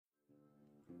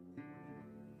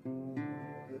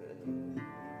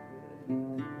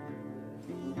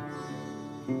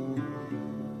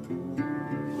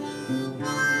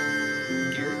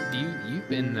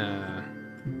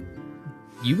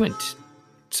you went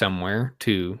somewhere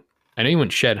to. I know you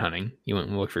went shed hunting. You went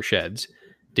and looked for sheds.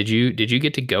 Did you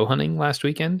get to go hunting last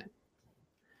weekend?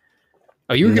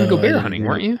 Oh, you were going to No, go I bear did hunting,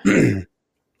 weren't you? not.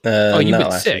 Oh, you've Not been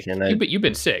last sick. weekend. You've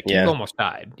been sick. You've Yeah, almost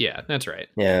died. Yeah, that's right.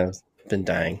 yeah, I've been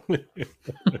dying.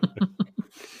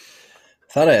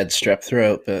 Thought I had strep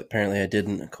throat, but apparently I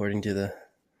didn't, according to the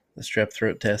strep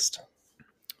throat test.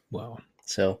 Well,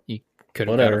 So you could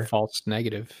have got a whatever. false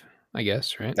negative, I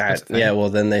guess, right? That's the thing. Yeah, well,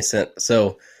 then they sent.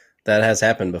 So that has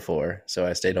happened before. So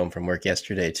I stayed home from work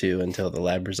yesterday too until the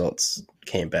lab results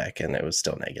came back, and it was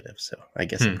still negative. So I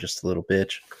guess I'm just a little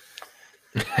bitch.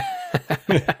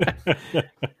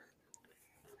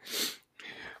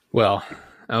 Well,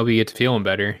 I hope you get to feeling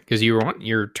better because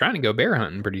you're trying to go bear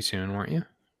hunting pretty soon, weren't you?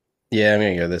 Yeah, I'm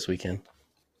gonna go this weekend.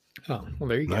 Oh, well,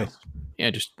 there you Nice. go.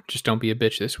 Yeah, just don't be a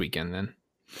bitch this weekend then.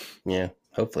 Yeah,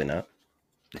 hopefully not.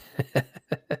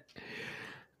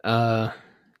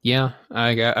 Yeah,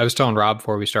 I was telling Rob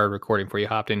before we started recording, before you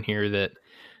hopped in here, that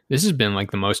this has been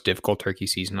like the most difficult turkey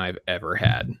season I've ever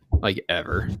had, like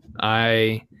ever.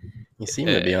 You seem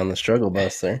to be on the struggle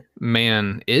bus there.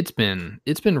 Man, it's been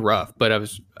rough, but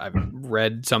I've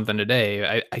read something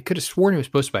today. I could have sworn it was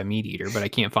supposed to be Meat Eater, but I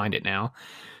can't find it now.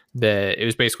 That it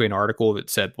was basically an article that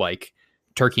said like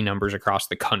turkey numbers across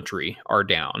the country are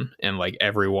down, and like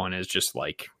everyone is just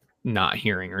like not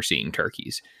hearing or seeing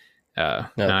turkeys. No,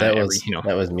 that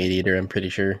was Meat Eater. I'm pretty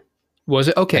sure. Was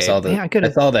it okay? I saw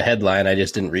the headline. I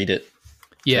just didn't read it.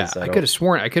 Yeah, I could have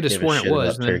sworn it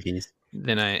was. Turkeys.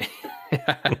 Then I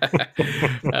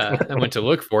I went to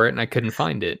look for it and I couldn't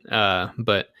find it.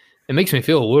 But it makes me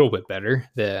feel a little bit better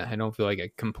that I don't feel like a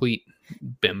complete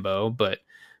bimbo. But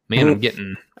man,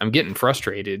 I'm getting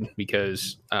frustrated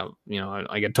because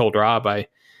I get told Rob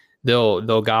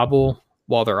they'll gobble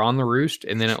while they're on the roost,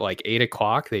 and then at like 8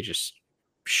 o'clock they just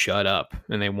shut up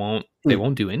and they won't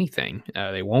do anything.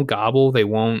 They won't gobble. They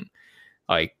won't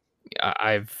like.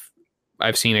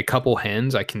 I've seen a couple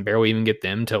hens. I can barely even get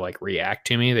them to like react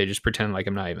to me. They just pretend like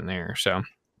I'm not even there. So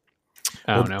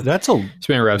I don't know. That's it's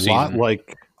been a rough lot season.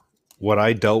 Like what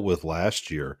I dealt with last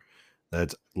year.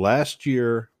 That's last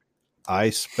year.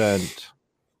 I spent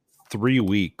 3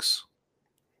 weeks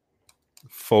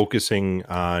focusing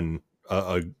on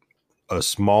a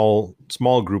small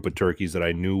group of turkeys that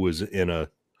I knew was in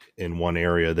one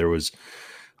area. There was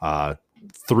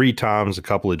 3 toms, a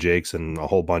couple of jakes, and a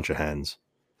whole bunch of hens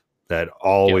that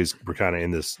always were kind of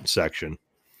in this section.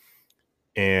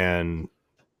 And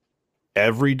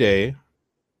every day,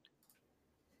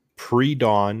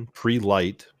 pre-dawn,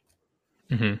 pre-light,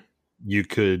 you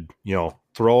could,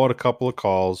 throw out a couple of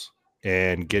calls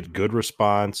and get good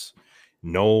response,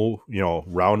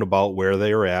 roundabout where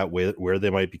they are at, where they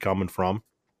might be coming from.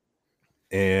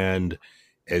 And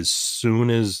as soon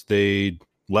as they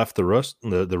left the roost,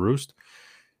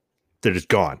 they're just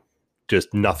gone.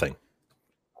 Just nothing.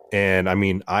 And I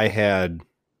mean, I had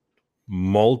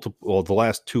the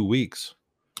last 2 weeks,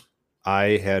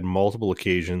 I had multiple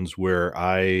occasions where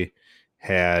I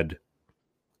had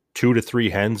 2 to 3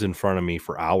 hens in front of me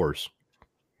for hours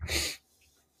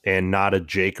and not a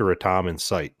jake or a tom in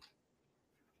sight.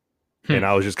 And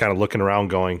I was just kind of looking around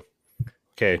going,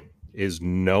 okay, is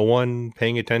no one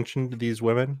paying attention to these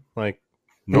women? Like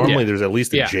normally there's at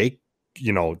least a jake,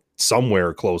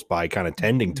 somewhere close by kind of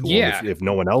tending to them if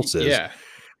no one else is. Yeah.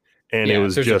 And it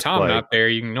was if there's just a tom like, out there,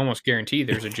 you can almost guarantee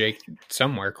there's a jake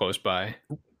somewhere close by.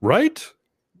 Right?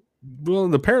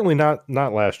 Well, apparently not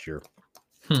last year.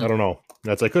 I don't know.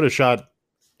 I could have shot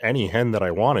any hen that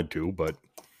I wanted to, but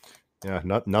yeah,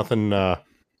 nothing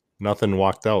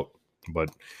walked out. But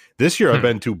this year I've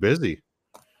been too busy.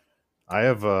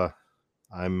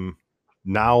 I'm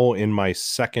now in my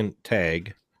second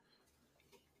tag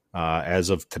as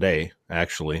of today,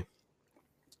 actually.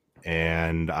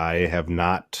 And I have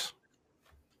not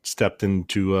stepped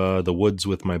into the woods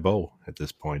with my bow at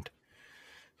this point.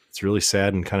 It's really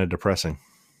sad and kind of depressing.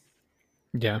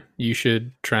 Yeah, you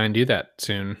should try and do that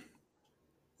soon.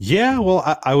 Yeah,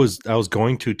 well, I was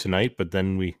going to tonight, but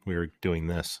then we were doing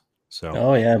this. So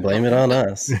oh yeah, blame it on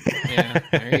us. Yeah,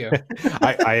 there you go.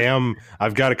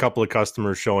 I've got a couple of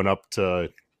customers showing up to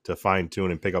fine tune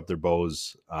and pick up their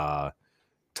bows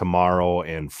tomorrow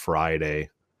and Friday.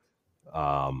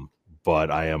 But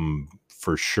I am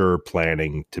for sure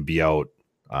planning to be out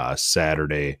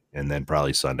Saturday and then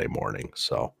probably Sunday morning.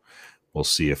 So we'll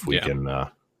see if we can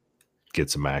get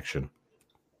some action.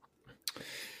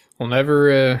 Well,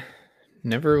 never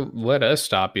let us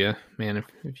stop you, man.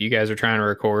 If you guys are trying to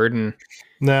record and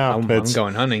I'm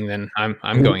going hunting, then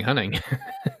I'm going hunting.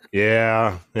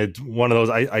 Yeah, it's one of those.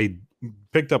 I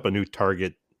picked up a new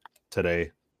target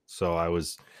today, So I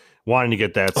was wanting to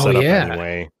get that Oh, set up yeah.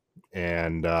 anyway,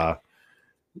 and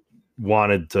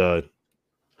wanted to.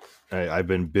 I've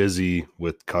been busy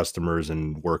with customers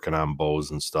and working on bows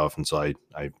and stuff, and so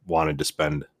I wanted to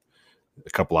spend a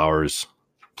couple hours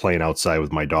playing outside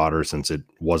with my daughter since it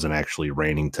wasn't actually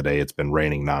raining today. It's been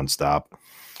raining nonstop.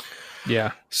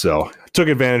 Yeah. So I took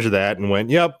advantage of that and went,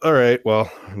 yep, all right,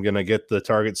 well, I'm going to get the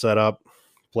target set up,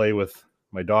 play with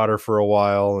my daughter for a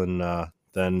while, and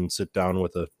then sit down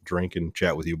with a drink and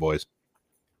chat with you boys.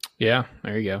 Yeah,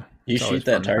 there you go. You It's shoot always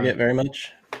that fun to target hunt. very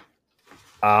much?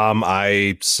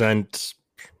 I sent,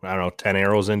 I don't know, 10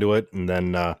 arrows into it. And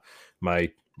then my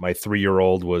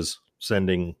 3-year-old was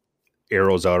sending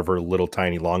arrows out of her little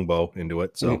tiny longbow into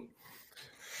it. So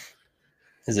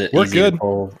is it we're easy good. to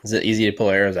pull? Is it easy to pull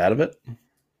arrows out of it?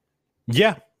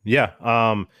 Yeah.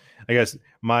 I guess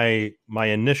my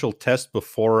initial test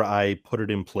before I put it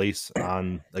in place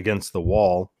on against the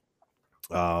wall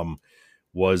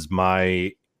was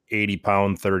my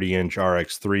 80-pound 30-inch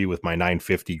RX3 with my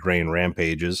 950 grain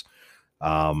Rampages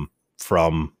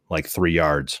from like 3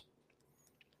 yards,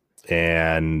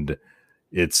 and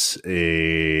it's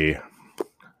I'd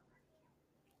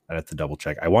have to double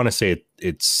check. I want to say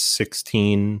it's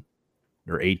 16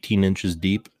 or 18 inches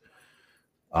deep.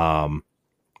 The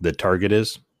target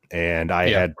is, and I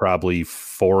had probably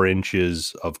 4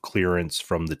 inches of clearance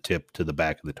from the tip to the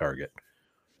back of the target.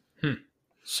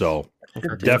 So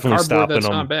definitely stopping that's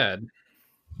them. Not bad.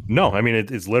 No, I mean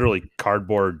it's literally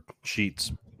cardboard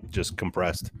sheets just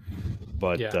compressed.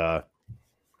 But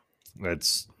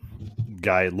that's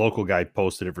local guy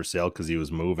posted it for sale because he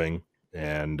was moving,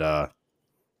 and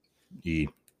he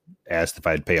asked if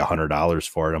I'd pay $100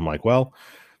 for it. I'm like, well,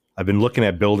 I've been looking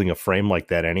at building a frame like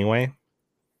that anyway,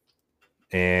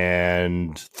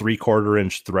 and 3/4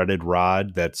 inch threaded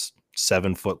rod that's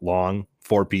 7 foot long,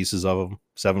 4 pieces of them,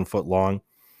 7 foot long.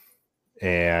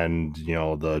 And,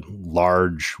 the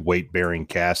large weight bearing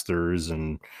casters.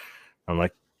 And I'm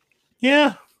like,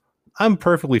 yeah, I'm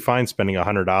perfectly fine spending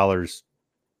 $100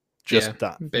 just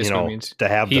means to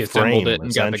have he the frame assembled it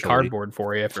and got the cardboard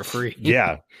for you for free.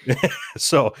 Yeah.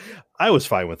 So I was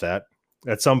fine with that.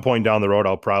 At some point down the road,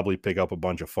 I'll probably pick up a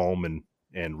bunch of foam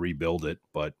and rebuild it.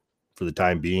 But for the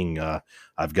time being,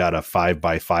 I've got a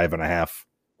 5x5.5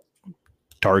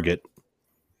 target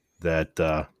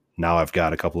that, now I've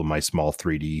got a couple of my small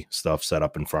 3D stuff set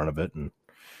up in front of it, and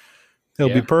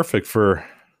it'll be perfect for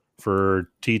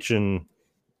teaching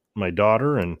my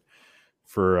daughter and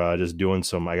for just doing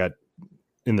some.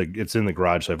 It's in the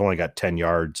garage, so I've only got 10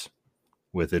 yards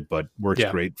with it, but works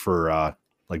great for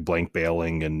like blank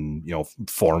bailing and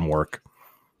form work.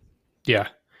 Yeah,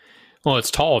 well,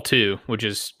 it's tall too, which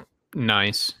is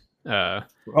nice.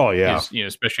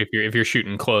 Especially if you're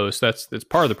shooting close. That's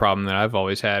part of the problem that I've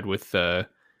always had with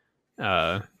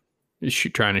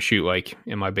trying to shoot like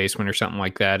in my basement or something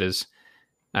like that is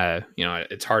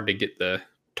it's hard to get the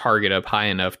target up high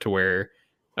enough to where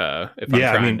if I'm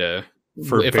trying to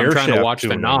watch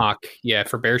tuning. The knock,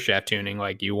 for bear shaft tuning,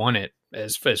 like you want it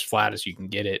as flat as you can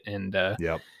get it, and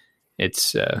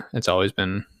it's always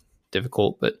been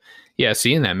difficult, but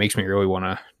seeing that makes me really want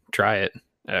to try it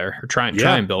or try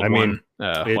and build one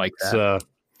like that.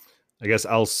 I guess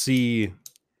I'll see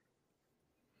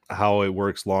how it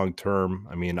works long term.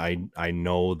 I mean, I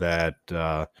know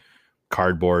that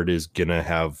cardboard is gonna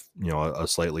have a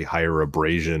slightly higher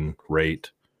abrasion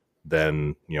rate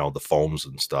than the foams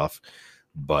and stuff,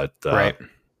 but right.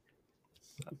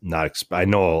 I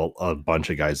know a bunch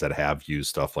of guys that have used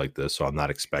stuff like this, so I'm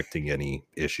not expecting any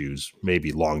issues.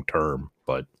 Maybe long term,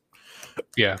 but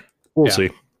we'll see.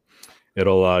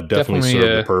 It'll definitely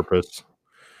serve the purpose,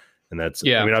 and that's.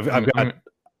 I mean,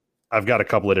 I've got a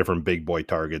couple of different big boy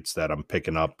targets that I'm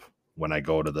picking up when I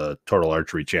go to the Total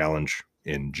Archery Challenge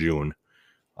in June,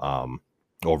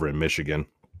 over in Michigan.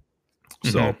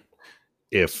 So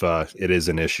if it is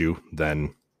an issue,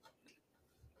 then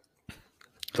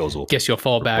those will. Guess you'll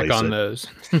fall back on those.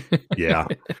 Yeah.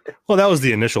 Well, that was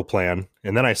the initial plan.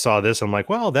 And then I saw this. I'm like,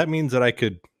 well, that means that I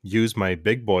could use my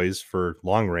big boys for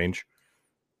long range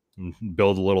and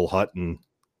build a little hut and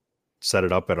set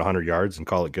it up at 100 yards and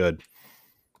call it good.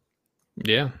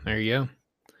 Yeah, there you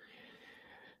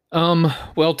go.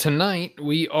 Well, tonight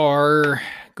we are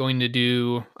going to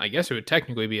do, I guess it would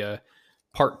technically be a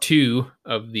part 2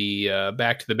 of the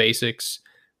Back to the Basics.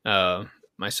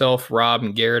 Myself, Rob,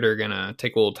 and Garrett are going to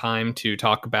take a little time to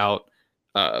talk about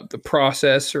the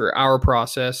process or our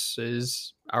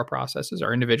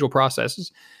individual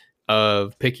processes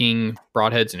of picking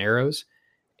broadheads and arrows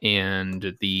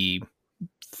and the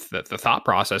thought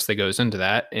process that goes into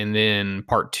that. And then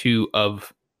part 2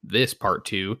 of this part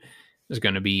 2 is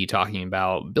going to be talking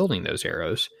about building those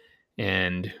arrows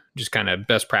and just kind of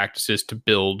best practices to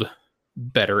build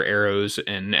better arrows,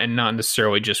 and not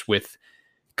necessarily just with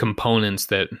components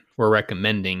that we're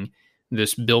recommending.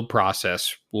 This build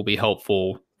process will be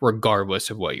helpful regardless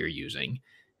of what you're using.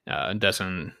 It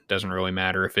doesn't really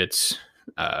matter if it's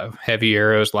heavy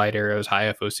arrows, light arrows,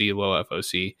 high FOC, low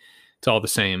FOC. It's all the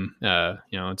same.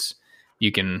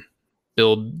 You can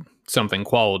build something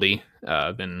quality,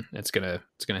 then it's gonna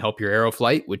help your arrow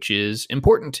flight, which is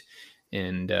important,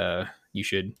 and you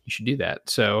should do that.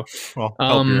 So, well,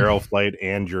 help your arrow flight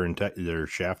and your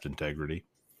shaft integrity.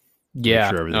 Yeah. Make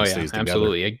sure everything stays together.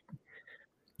 Absolutely.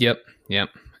 Yep.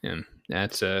 And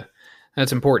that's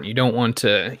important. You don't want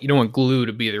glue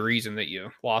to be the reason that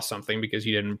you lost something because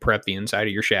you didn't prep the inside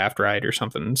of your shaft right or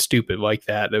something stupid like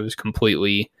that. That was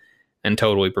completely and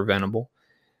totally preventable.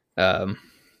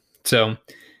 So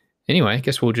anyway, I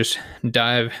guess we'll just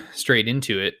dive straight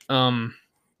into it.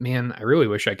 Man, I really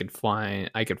wish I could find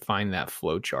that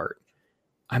flow chart.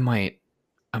 I might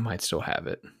still have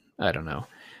it. I don't know.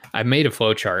 I made a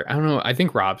flow chart. I don't know. I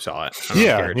think Rob saw it. I don't know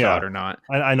if Garrett saw it or not.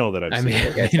 I know that I've seen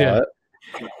it.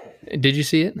 Did you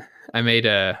see it? I made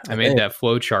that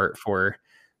flow chart for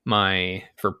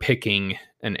picking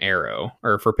an arrow,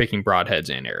 or for picking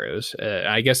broadheads and arrows.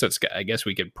 I guess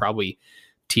we could probably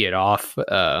tee it off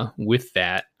with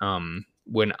that.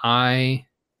 When I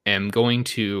am going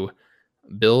to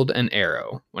build an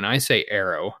arrow, when I say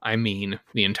arrow, I mean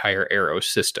the entire arrow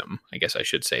system. I guess I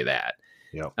should say that.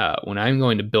 Yep. When I'm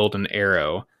going to build an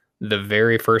arrow, the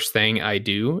very first thing I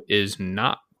do is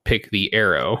not pick the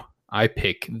arrow. I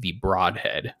pick the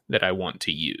broadhead that I want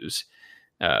to use.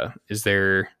 Is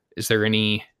there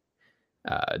any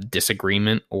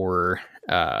disagreement or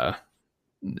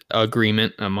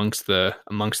agreement amongst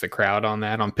the crowd on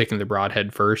that, on picking the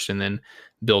broadhead first and then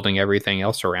building everything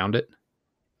else around it?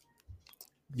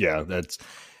 Yeah, that's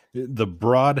the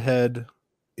broadhead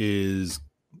is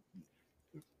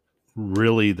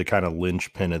really the kind of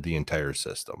linchpin of the entire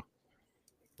system,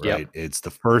 right? Yep. It's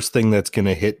the first thing that's going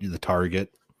to hit the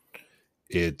target.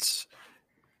 It's,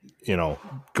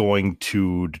 going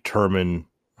to determine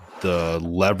the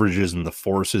leverages and the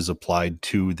forces applied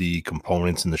to the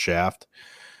components in the shaft.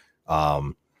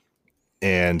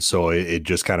 And so it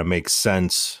just kind of makes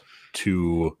sense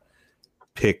to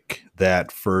pick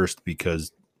that first,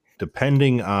 because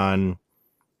depending on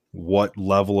what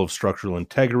level of structural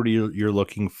integrity you're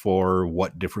looking for,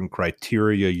 what different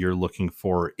criteria you're looking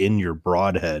for in your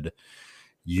broadhead,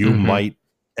 you might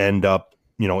end up,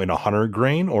 in 100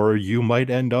 grain, or you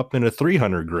might end up in a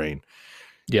 300 grain.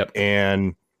 Yep.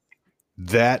 And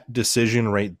that decision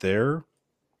right there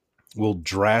will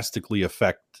drastically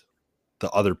affect the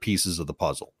other pieces of the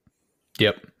puzzle.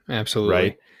 Yep, absolutely.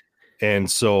 Right. And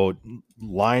so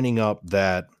lining up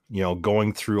that,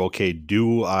 going through, okay,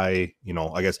 do I,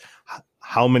 I guess,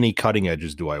 how many cutting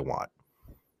edges do I want?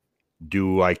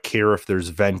 Do I care if there's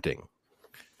venting?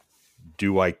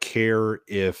 Do I care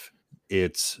if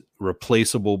it's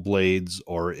replaceable blades,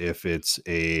 or if it's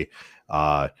a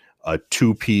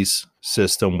two-piece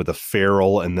system with a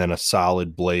ferrule and then a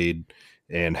solid blade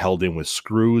and held in with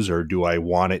screws? Or do I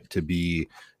want it to be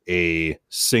a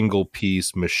single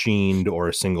piece machined or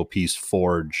a single piece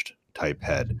forged type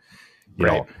head? You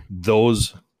know,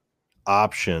 those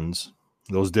options,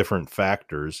 those different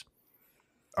factors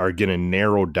are going to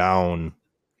narrow down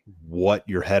what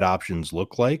your head options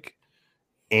look like.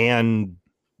 And,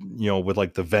 with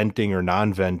like the venting or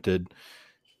non-vented,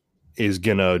 is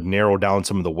going to narrow down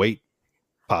some of the weight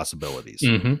possibilities.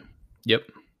 Yep.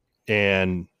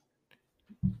 And,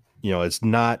 it's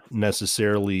not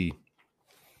necessarily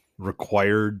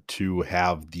required to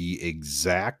have the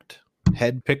exact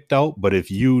head picked out, but if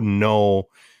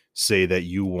say that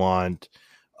you want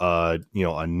a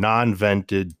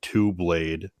non-vented two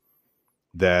blade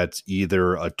that's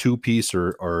either a two-piece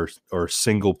or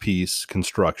single piece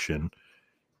construction,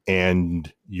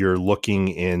 and you're looking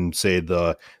in, say,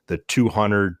 the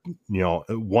 200,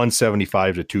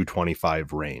 175 to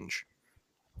 225 range,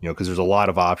 because there's a lot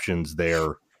of options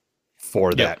there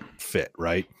for that fit,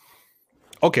 right?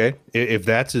 Okay, if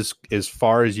that's as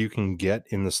far as you can get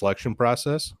in the selection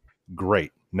process,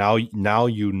 great. Now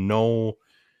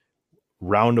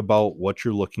roundabout what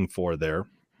you're looking for there,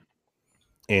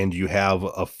 and you have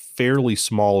a fairly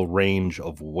small range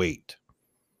of weight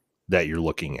that you're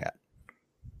looking at.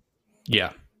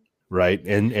 Yeah. Right.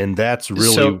 And that's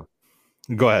really,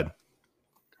 go ahead.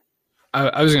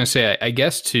 I was going to say, I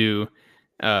guess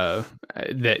that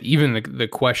even the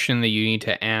question that you need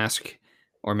to ask,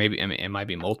 or maybe, it might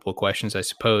be multiple questions, I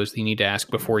suppose, that you need to ask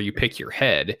before you pick your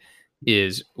head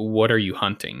is, what are you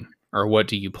hunting? or what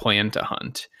do you plan to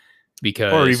hunt?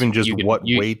 Because or even just what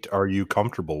you weight are you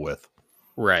comfortable with?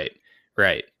 Right.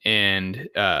 Right. And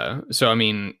so, I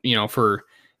mean, for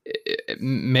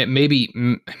maybe,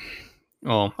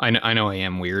 well, I know I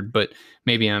am weird, but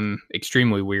maybe I'm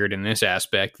extremely weird in this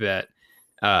aspect that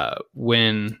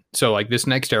so like this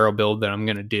next arrow build that I'm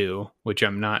going to do, which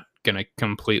I'm not going to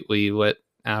completely let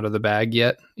out of the bag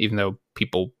yet, even though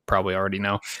people probably already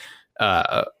know,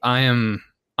 I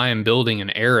am building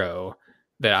an arrow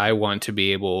that I want to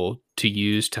be able to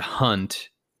use to hunt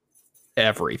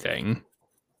everything.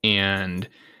 And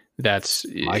that's,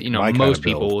 most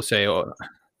people will say, oh,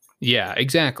 yeah,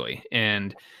 exactly.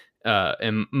 And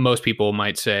most people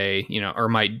might say, or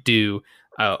might do,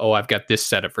 I've got this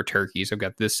setup for turkeys. I've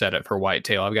got this setup for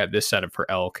whitetail. I've got this setup for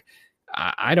elk.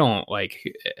 I don't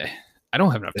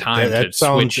have enough time that to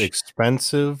sounds switch.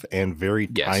 expensive and very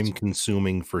Yes. time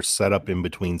consuming for setup in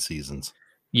between seasons.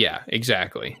 Yeah,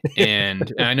 exactly.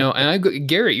 And I know, and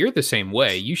Garrett, you're the same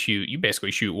way. You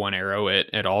basically shoot one arrow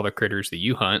at all the critters that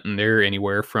you hunt, and they're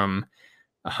anywhere from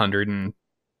 100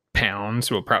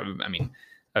 pounds. Well, probably, I mean,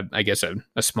 I guess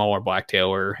a smaller blacktail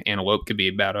or antelope could be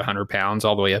about 100 pounds,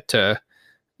 all the way up to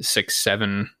 600,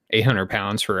 700, 800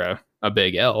 pounds for a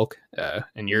big elk.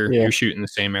 And you're shooting the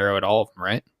same arrow at all of them,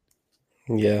 right?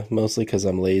 Yeah, mostly because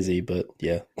I'm lazy, but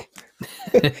yeah.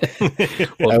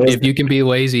 Well, if you can be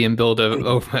lazy and build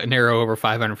an arrow over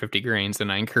 550 grains, then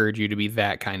I encourage you to be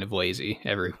that kind of lazy.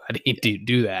 Everybody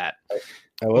do that.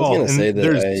 I was going to say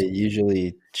that I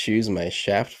usually choose my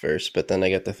shaft first, but then I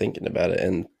got to thinking about it,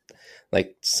 and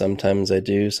like sometimes I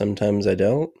do, sometimes I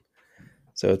don't.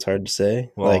 So it's hard to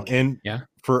say. Well,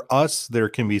 for us, there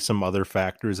can be some other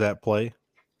factors at play,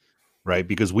 right?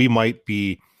 Because we might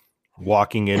be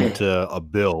walking into a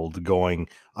build going,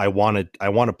 I want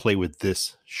to play with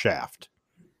this shaft,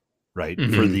 right?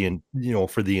 Mm-hmm.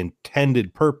 For the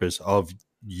intended purpose of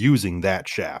using that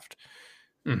shaft.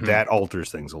 Mm-hmm. That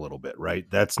alters things a little bit, right?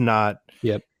 That's not,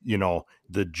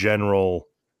 the general,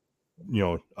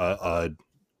 a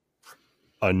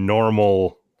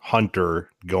normal hunter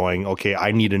going, okay,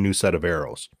 I need a new set of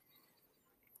arrows.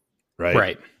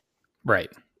 Right.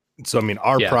 So, I mean,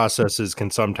 our processes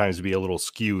can sometimes be a little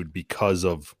skewed because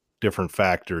of different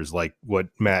factors, like what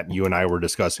Matt, you and I were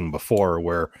discussing before,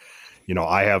 where,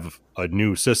 I have a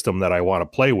new system that I want to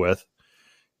play with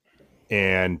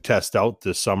and test out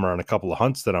this summer on a couple of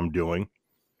hunts that I'm doing.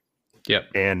 Yep.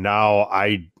 And now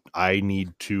I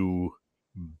need to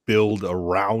build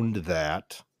around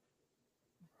that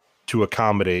to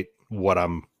accommodate what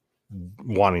I'm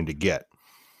wanting to get.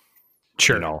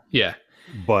 Sure. Yeah.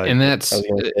 But I was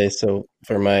going to say, so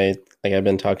for I've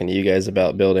been talking to you guys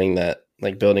about building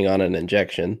on an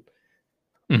injection.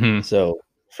 Mm-hmm. So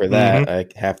for that, I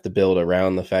have to build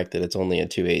around the fact that it's only a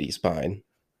 280 spine.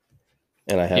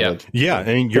 And I have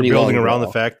and you're building around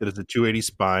the fact that it's a 280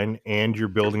 spine, and you're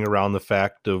building around the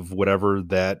fact of whatever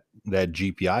that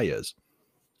GPI is.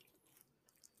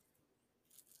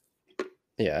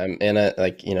 Yeah,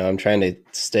 I'm trying to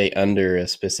stay under a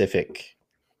specific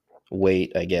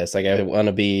weight, I guess. Like I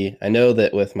know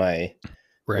that with my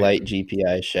light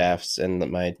GPI shafts and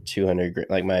my 200,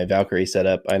 like my Valkyrie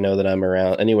setup, I know that I'm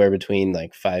around anywhere between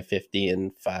like 550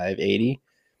 and 580,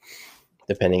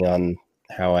 depending on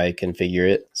how I configure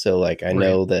it. So like I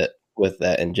know that with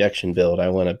that injection build, I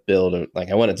want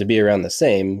I want it to be around the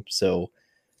same. So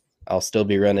I'll still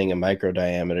be running a micro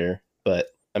diameter, but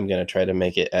I'm going to try to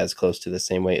make it as close to the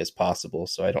same weight as possible,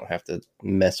 so I don't have to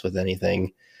mess with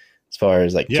anything as far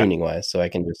as tuning wise. So I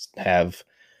can just have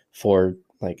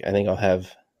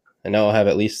I know I'll have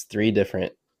at least 3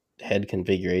 different head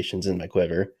configurations in my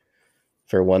quiver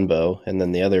for one bow. And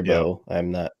then the other bow,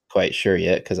 I'm not quite sure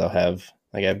yet, because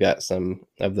I've got some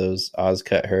of those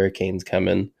Ozcut Hurricanes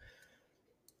coming,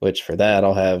 which for that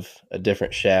I'll have a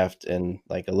different shaft and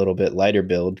like a little bit lighter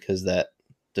build, because that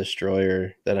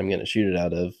destroyer that I'm going to shoot it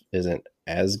out of isn't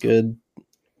as good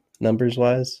numbers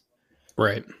wise.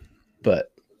 Right.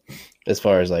 But as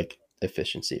far as like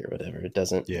efficiency or whatever, it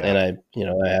doesn't. And I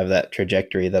have that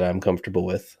trajectory that I'm comfortable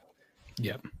with.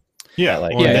 Yep. Yeah.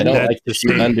 I don't like to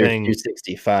shoot under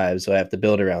 265, so I have to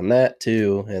build around that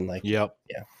too. And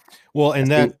well,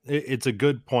 and it's a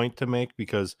good point to make,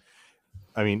 because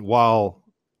I mean,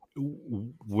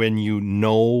 when you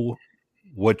know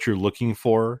what you're looking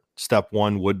for, step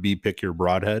one would be pick your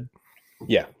broadhead.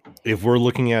 Yeah. If we're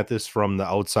looking at this from the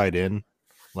outside in,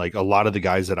 like a lot of the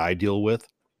guys that I deal with,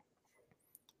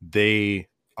 they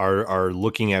are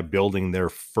looking at building their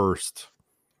first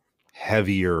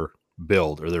heavier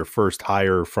build, or their first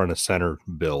higher front of center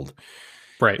build.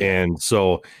 Right. And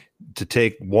so to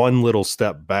take one little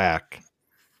step back,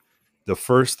 the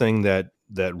first thing that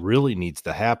that really needs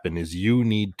to happen is you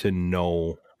need to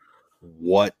know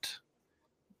what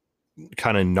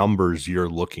kind of numbers you're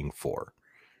looking for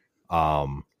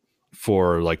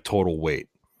like total weight.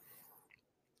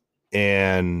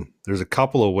 And there's a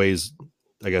couple of ways,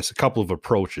 I guess, a couple of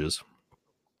approaches.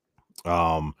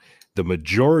 The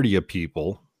majority of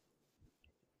people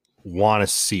want to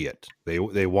see it.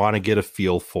 They want to get a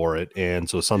feel for it. And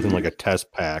so something like a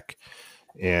test pack,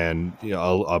 and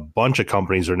a bunch of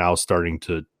companies are now starting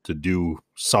to do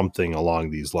something along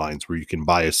these lines where you can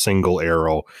buy a single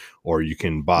arrow, or you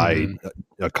can buy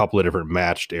a couple of different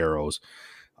matched arrows.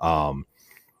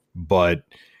 But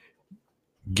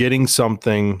getting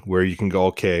something where you can go,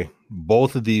 okay,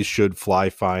 both of these should fly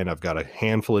fine. I've got a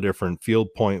handful of different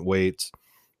field point weights.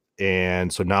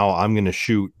 And so now I'm going to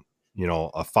shoot,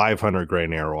 a 500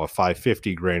 grain arrow, a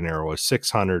 550 grain arrow, a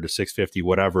 600, a 650,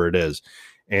 whatever it is,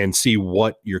 and see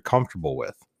what you're comfortable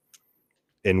with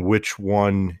and which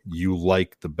one you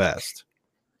like the best.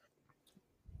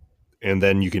 And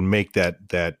then you can make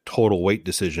that total weight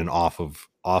decision off of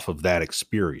that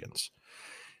experience.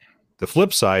 The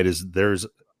flip side is there's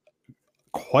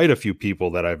quite a few people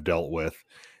that I've dealt with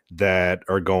that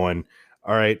are going,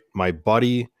 all right, my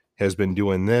buddy has been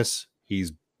doing this.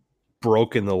 He's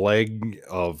broken the leg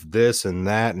of this and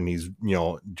that. And he's,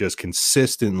 just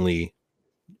consistently,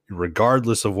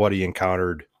 regardless of what he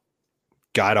encountered,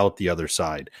 got out the other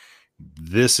side.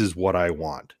 This is what I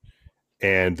want.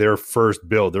 And their first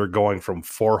build, they're going from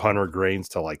 400 grains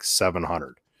to like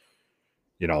 700,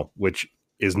 which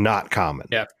is not common.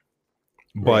 Yeah.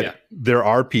 But there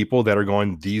are people that are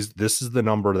going, this is the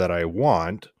number that I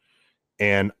want,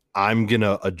 and I'm going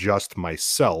to adjust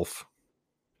myself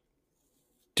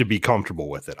to be comfortable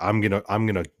with it. I'm going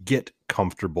to get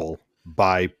comfortable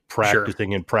by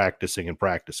practicing and practicing and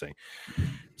practicing.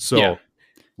 So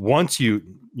once you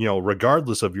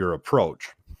regardless of your approach,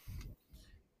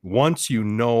 once you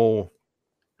know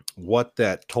what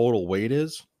that total weight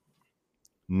is,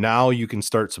 now you can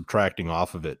start subtracting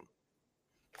off of it.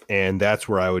 And that's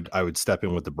where I would step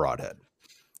in with the broadhead,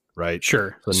 right?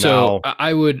 Sure. So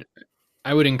I would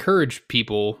encourage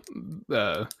people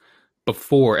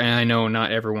before, and I know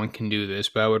not everyone can do this,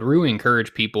 but I would really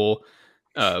encourage people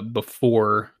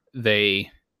before they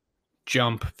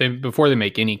before they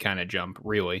make any kind of jump,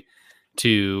 really,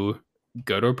 to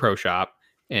go to a pro shop.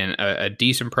 And a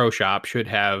decent pro shop should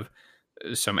have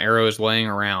some arrows laying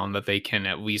around that they can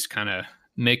at least kind of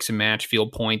mix and match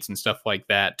field points and stuff like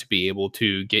that to be able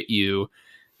to get you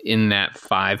in that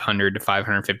 500 to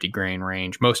 550 grain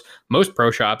range. Most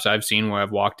pro shops I've seen where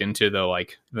I've walked into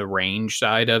the range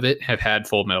side of it have had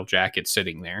Full Metal jackets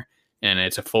sitting there, and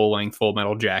it's a full length Full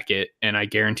Metal jacket. And I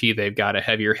guarantee they've got a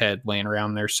heavier head laying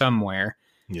around there somewhere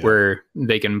where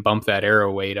they can bump that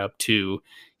arrow weight up to,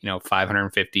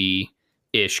 550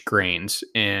 ish grains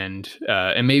and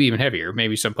maybe even heavier.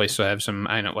 Maybe some places will have some,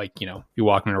 I know, you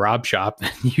walk in a Rob shop,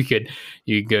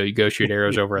 you go shoot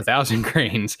arrows over 1,000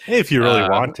 grains. If you really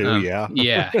want to.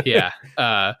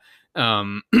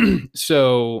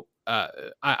 So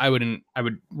I would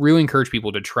really encourage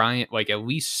people to try it, at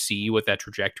least see what that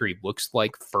trajectory looks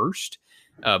like first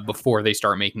before they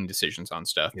start making decisions on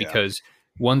stuff. Because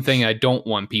one thing I don't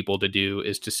want people to do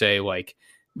is to say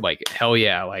hell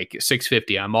yeah,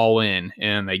 650, I'm all in,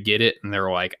 and they get it and they're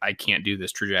like, I can't do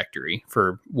this trajectory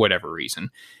for whatever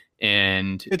reason.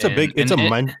 And it's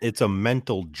a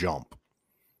mental jump.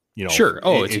 Sure.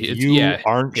 Oh, if you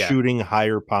aren't shooting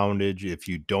higher poundage, if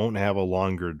you don't have a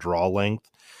longer draw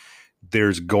length,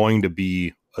 there's going to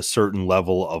be a certain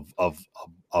level of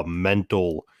a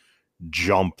mental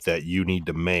jump that you need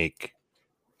to make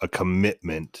a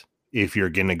commitment if you're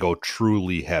going to go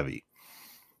truly heavy.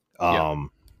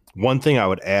 One thing I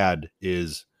would add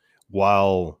is,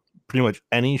 while pretty much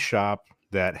any shop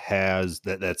that has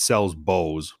that sells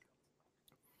bows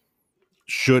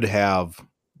should have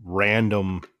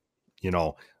random,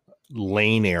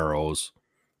 lane arrows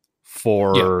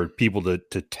for people to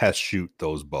test shoot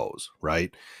those bows,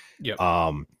 right?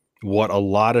 What a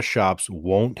lot of shops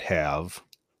won't have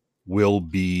will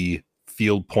be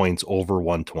field points over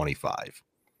 125.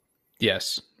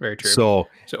 Yes, very true. So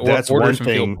that's one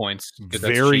thing. Points,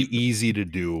 very easy to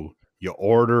do. You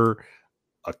order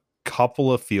a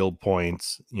couple of field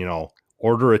points.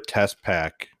 Order a test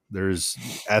pack. There's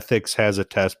Ethics has a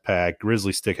test pack.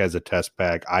 Grizzly Stick has a test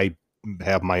pack. I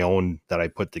have my own that I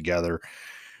put together.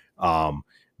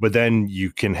 But then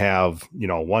you can have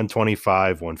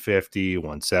 125, 150,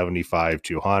 175,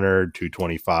 200,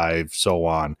 225, so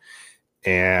on.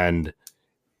 And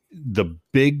the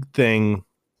big thing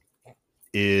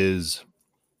is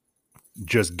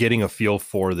just getting a feel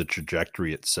for the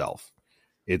trajectory itself.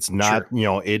 It's not,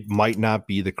 Sure. It might not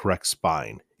be the correct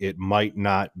spine. It might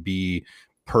not be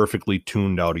perfectly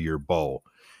tuned out of your bow.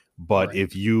 But Right.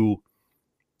 if you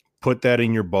put that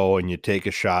in your bow and you take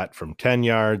a shot from 10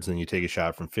 yards, and you take a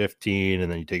shot from 15,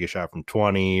 and then you take a shot from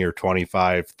 20 or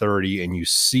 25, 30, and you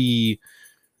see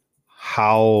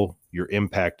how your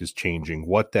impact is changing,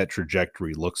 what that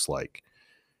trajectory looks like,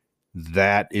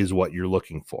 that is what you're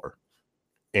looking for.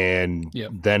 And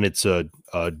then it's a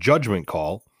judgment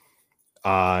call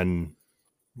on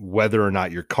whether or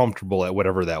not you're comfortable at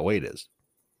whatever that weight is.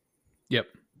 Yep.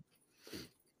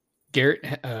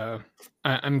 Garrett,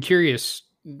 I'm curious,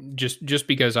 just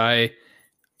because I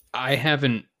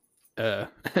haven't, and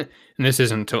this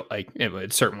isn't to like,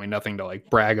 it's certainly nothing to like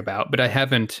brag about, but I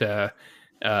haven't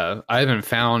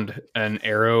found an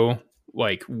arrow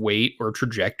like weight or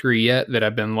trajectory yet that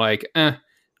I've been like,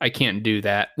 I can't do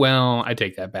that. Well, I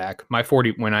take that back.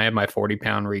 When I had my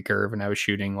 40-pound recurve and I was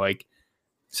shooting like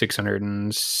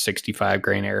 665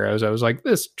 grain arrows, I was like,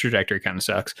 this trajectory kind of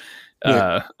sucks.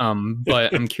 Yeah.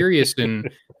 But I'm curious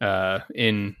in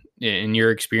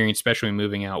your experience, especially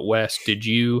moving out west,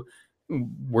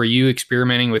 were you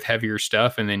experimenting with heavier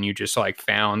stuff and then you just like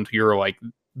found you're like,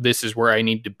 this is where I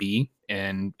need to be?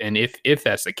 And if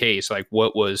that's the case, like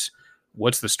what's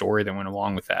the story that went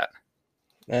along with that?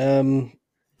 I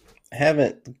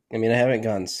haven't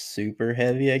gone super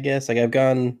heavy, I guess. Like I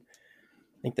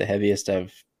think the heaviest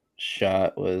I've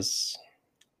shot was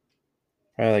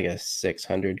probably like a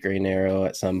 600 grain arrow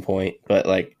at some point, but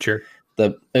like Sure.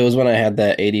 it was when I had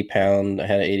that 80-pound. I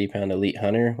had an 80-pound Elite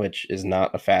Hunter, which is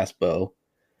not a fast bow.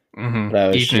 Mm-hmm. But I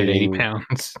was Even shooting at 80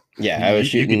 pounds. Yeah, I was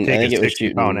shooting. You could I take think a it was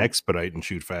 60-pound shooting. Expedite and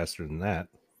shoot faster than that.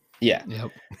 Yeah,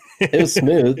 Yep. it was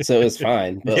smooth, so it was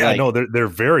fine. But yeah, no, they're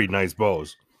very nice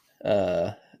bows.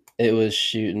 It was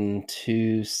shooting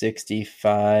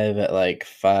 265 at like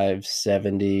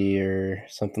 570 or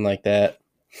something like that,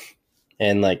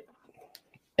 and like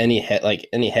any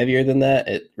heavier than that,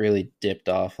 it really dipped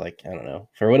off. Like, I don't know,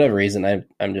 for whatever reason,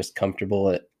 I'm just comfortable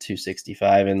at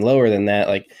 265, and lower than that,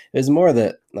 like it was more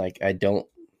that like I don't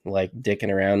like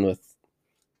dicking around with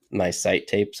my sight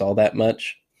tapes all that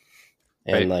much,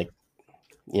 and Right. like,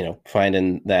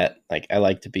 finding that like I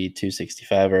like to be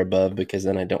 265 or above, because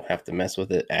then I don't have to mess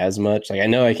with it as much. Like I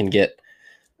know I can get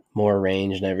more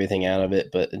range and everything out of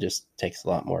it, but it just takes a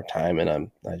lot more time,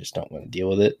 and I just don't want to deal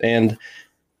with it. And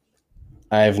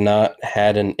I've not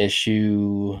had an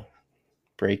issue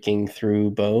breaking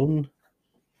through bone,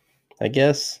 I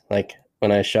guess. Like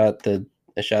when I shot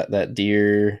that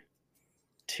deer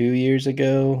 2 years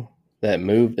ago, it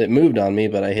moved on me,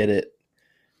 but I hit it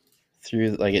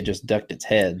through, like it just ducked its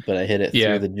head, but I hit it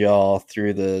through the jaw,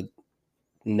 through the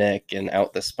neck, and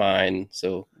out the spine.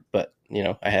 So, but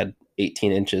I had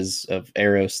 18 inches of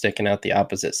arrow sticking out the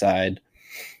opposite side,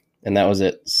 and that was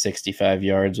at 65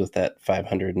 yards with that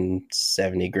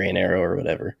 570 grain arrow or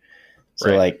whatever.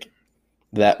 So like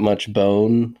that much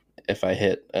bone, if I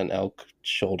hit an elk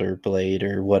shoulder blade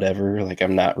or whatever, like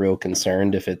I'm not real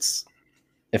concerned. If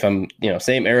I'm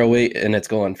same arrow weight and it's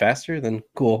going faster, then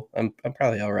cool, I'm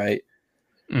probably all right.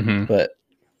 Mm-hmm. But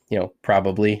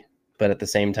probably, but at the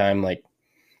same time, like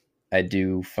I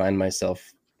do find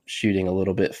myself shooting a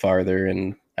little bit farther,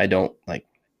 and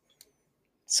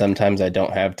sometimes I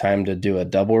don't have time to do a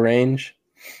double range.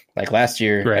 Like last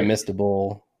year, I missed a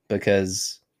bull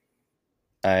because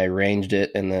I ranged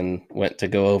it and then went to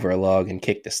go over a log and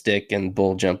kicked a stick, and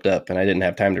bull jumped up, and I didn't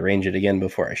have time to range it again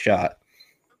before I shot.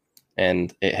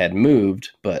 And it had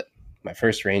moved, but my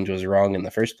first range was wrong in the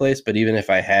first place. But even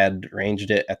if I had ranged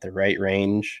it at the right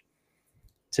range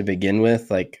to begin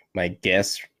with, like my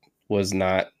guess was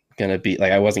not going to be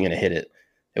like, I wasn't going to hit it.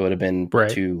 It would have been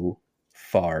too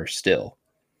far still.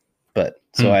 But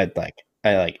so I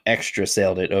extra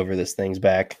sailed it over this thing's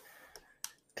back,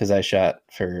 because I shot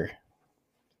for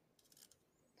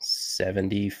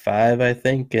 75, I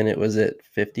think, and it was at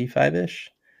 55-ish.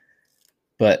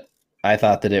 But I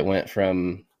thought that it went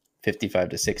from 55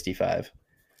 to 65.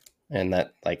 And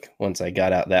that, like, once I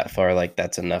got out that far, like,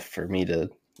 that's enough for me to,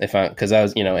 because I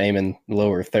was, aiming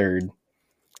lower third.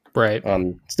 Right.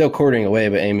 Still quartering away,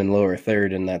 but aiming lower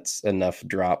third, and that's enough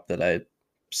drop that I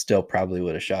still probably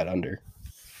would have shot under.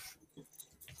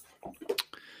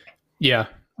 Yeah,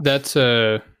 that's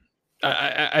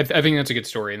I think that's a good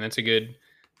story, and that's a good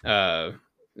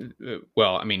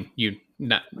well, I mean, you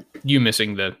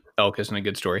missing the elk isn't a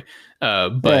good story.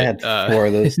 But I had 4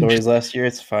 of those stories last year.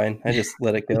 It's fine. I just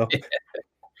let it go.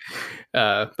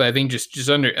 But I think just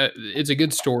under it's a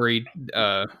good story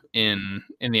in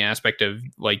the aspect of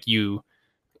like you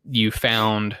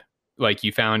found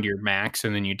your max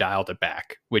and then you dialed it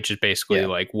back, which is basically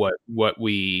like what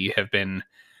we have been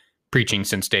preaching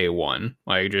since day one.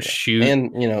 Like just shoot.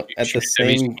 And at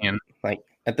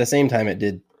the same time, it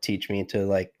did teach me to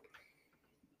like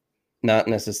not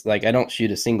necessarily like I don't shoot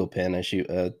a single pin. I shoot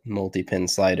a multi-pin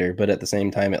slider, but at the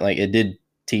same time, it did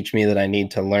teach me that I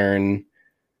need to learn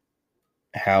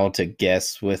how to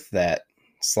guess with that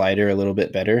slider a little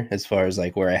bit better as far as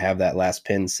like where I have that last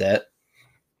pin set.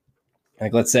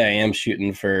 Like let's say I am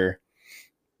shooting for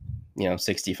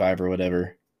 65 or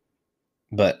whatever,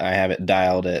 but I have it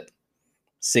dialed at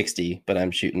 60, but I'm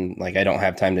shooting like I don't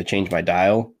have time to change my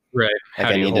dial. Right. Like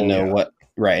I need to know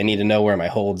I need to know where my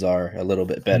holds are a little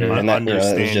bit better. And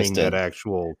understanding that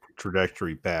actual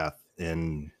trajectory path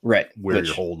and where your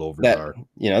holdovers are.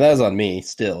 That was on me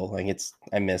still. Like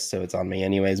I missed, so it's on me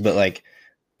anyways. But like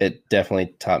it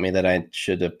definitely taught me that I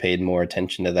should have paid more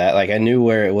attention to that. Like I knew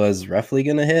where it was roughly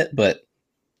gonna hit, but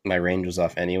my range was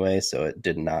off anyway, so it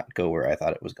did not go where I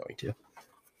thought it was going to.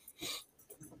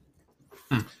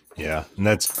 Yeah, and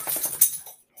that's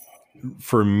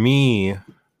for me.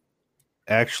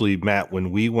 Actually, Matt,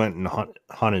 when we went and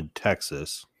hunted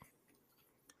Texas,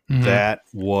 that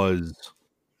was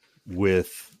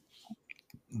with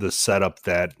the setup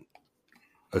that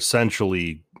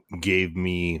essentially gave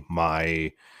me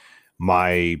my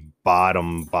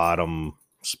bottom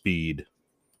speed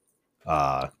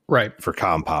for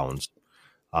compounds.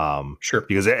 Sure.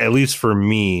 Because at least for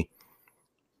me,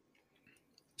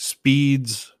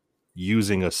 speeds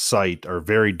using a sight are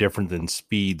very different than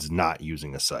speeds not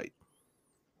using a sight.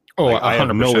 Oh, like, I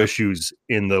have no issues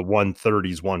in the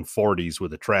 130s, 140s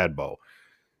with a trad bow.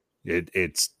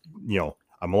 It's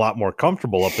I'm a lot more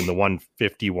comfortable up in the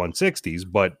 150, 160s,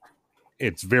 but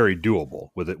it's very doable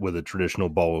with a traditional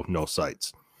bow with no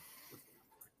sights.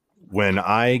 When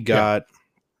I got,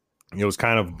 it was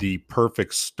kind of the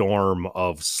perfect storm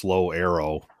of slow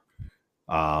arrow,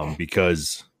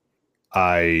 because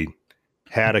I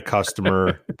had a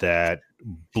customer that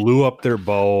blew up their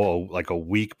bow like a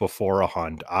week before a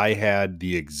hunt. I had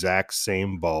the exact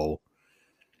same bow,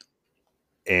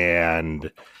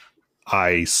 and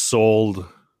I sold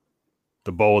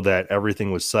the bow that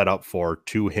everything was set up for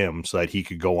to him so that he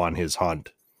could go on his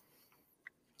hunt.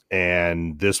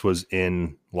 And this was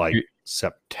in like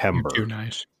September. Too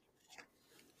nice.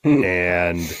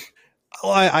 And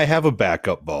I have a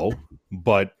backup bow,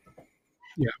 but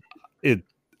it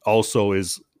also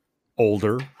is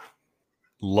older,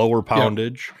 lower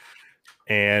poundage,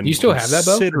 and you still have that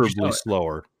bow? Considerably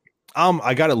slower.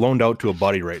 I got it loaned out to a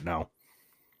buddy right now.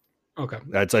 Okay,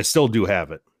 I still do have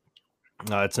it.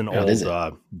 It's an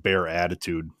old Bear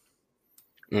Attitude.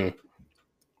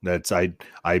 That's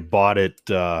I bought it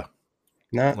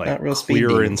not real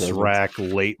clearance rack,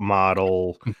 late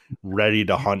model, ready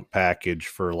to hunt package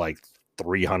for like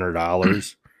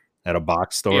 $300 at a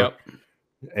box store. Yep.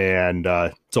 And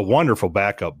it's a wonderful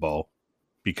backup bow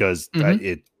because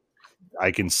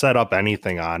I can set up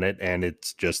anything on it and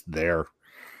it's just there.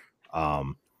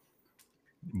 So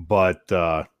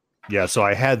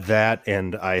I had that,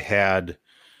 and I had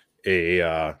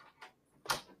a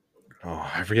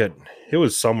I forget, it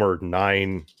was somewhere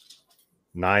 9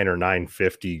 or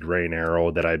 950 grain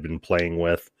arrow that I'd been playing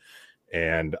with,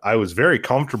 and I was very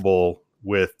comfortable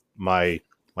with my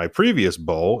previous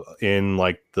bow in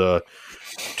like the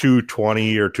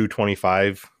 220 or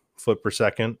 225 foot per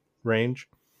second range.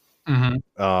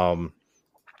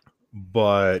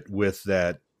 But with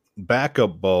that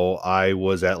backup bow, I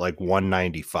was at like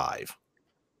 195,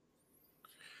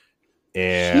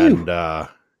 and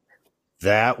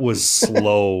that was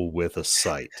slow with a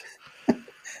sight.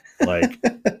 Like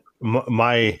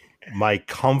my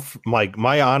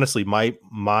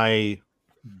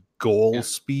goal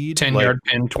speed, 10-yard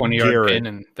pin, 20-yard pin,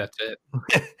 and that's it.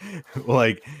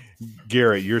 Like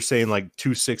Garrett, you're saying like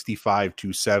 265,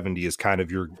 270 is kind of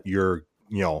your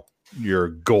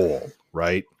goal,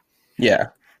 right? Yeah.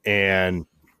 And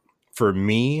for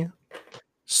me,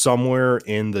 somewhere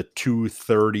in the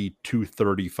 230,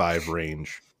 235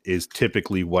 range is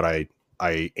typically what I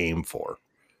aim for.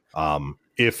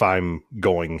 If I'm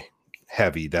going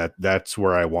heavy, that's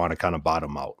where I want to kind of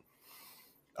bottom out.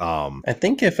 I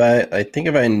think if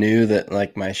I knew that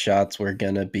like my shots were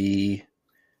gonna be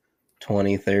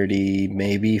 20, 30,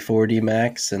 maybe 40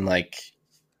 max, and like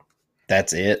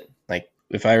that's it. Like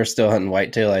if I were still hunting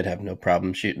whitetail, I'd have no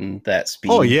problem shooting that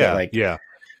speed. Oh yeah,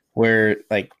 Where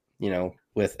like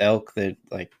with elk,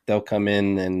 they'll come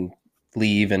in and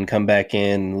leave and come back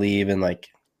in and leave, and like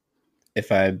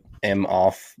if I am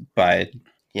off by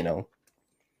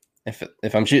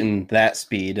if I'm shooting that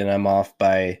speed and I'm off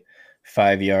by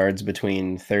 5 yards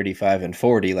between 35 and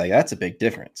 40, like that's a big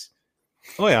difference.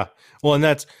 Oh yeah. Well, and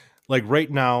that's like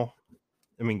right now,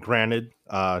 I mean, granted,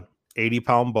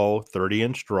 80-pound bow,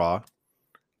 30-inch draw.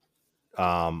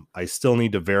 I still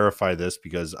need to verify this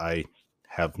because I've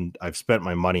spent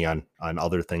my money on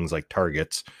other things like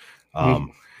targets,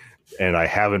 and I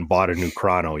haven't bought a new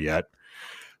chrono yet.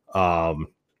 But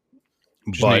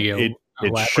it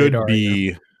should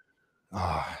be,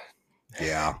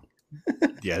 yeah,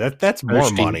 that's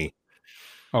more money.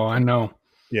 Oh, I know.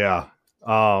 Yeah.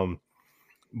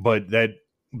 But that,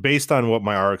 based on what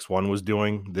my RX-1 was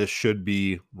doing, this should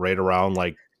be right around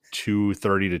like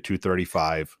 230 to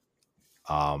 235.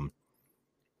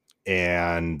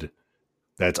 And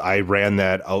I ran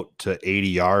that out to 80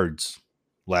 yards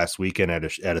last weekend at a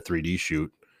 3D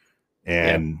shoot.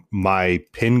 And my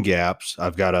pin gaps,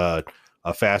 I've got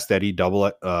a Fast Eddie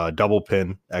double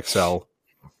pin XL.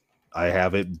 I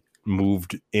have it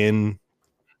moved in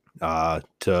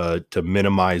to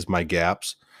minimize my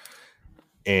gaps.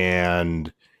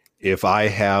 And if I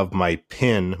have my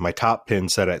top pin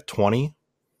set at 20,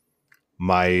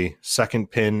 my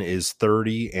second pin is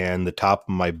 30, and the top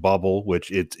of my bubble, which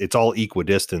it's all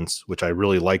equidistance, which I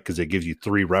really like because it gives you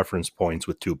 3 reference points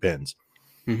with 2 pins.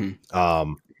 The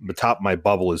top of my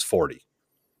bubble is 40.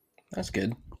 That's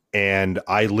good. And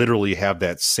I literally have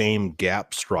that same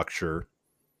gap structure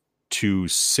to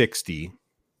 60.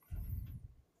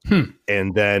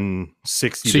 And then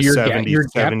 60 to 70,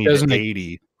 70 to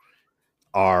 80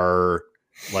 are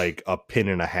like a pin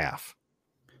and a half.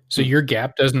 So your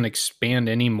gap doesn't expand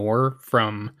anymore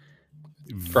from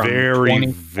very,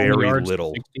 20, very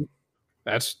little.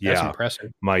 That's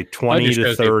impressive. My 20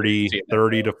 to 30,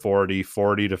 30 to 40,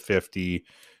 40 to 50,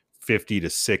 50 to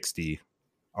 60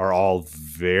 are all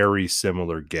very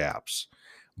similar gaps.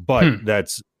 But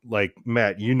that's like,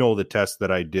 Matt, the test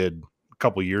that I did a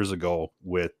couple years ago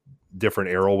with different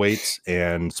arrow weights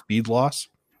and speed loss.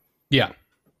 Yeah.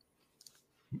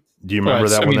 Do you remember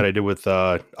that one that I did with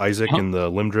Isaac and the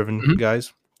limb driven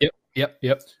guys? Yep.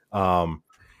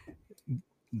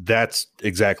 That's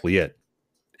exactly it.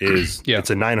 It's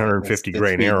a 950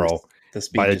 grain arrow.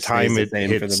 By the time it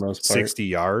hits 60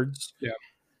 yards,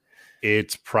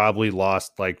 it's probably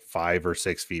lost like 5 or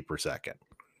 6 feet per second.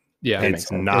 Yeah,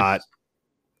 it's not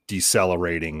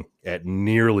decelerating at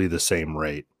nearly the same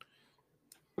rate.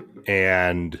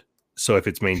 And so if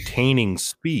it's maintaining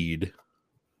speed,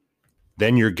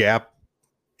 then your gap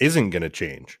isn't going to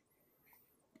change.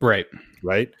 Right.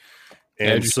 And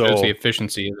it just shows the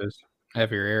efficiency of those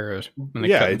heavier arrows. When they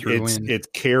it's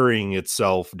carrying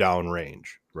itself downrange.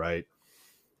 Right.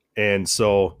 And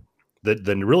so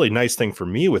the really nice thing for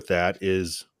me with that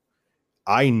is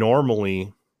I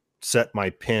normally set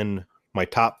my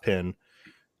top pin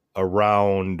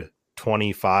around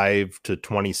 25 to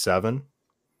 27.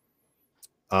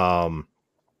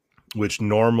 Which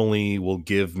normally will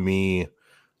give me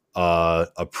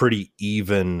a pretty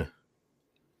even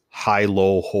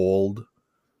high-low hold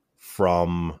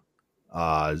from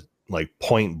like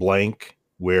point blank,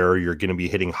 where you're going to be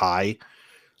hitting high,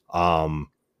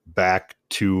 back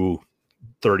to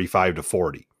 35 to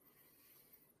 40.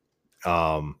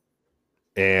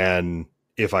 And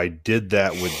if I did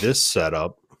that with this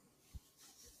setup,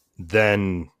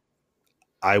 then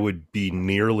I would be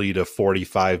nearly to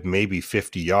 45, maybe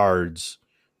 50 yards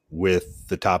with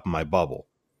the top of my bubble.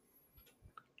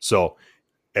 So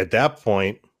at that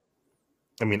point,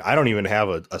 I mean, I don't even have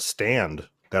a stand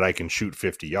that I can shoot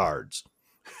 50 yards.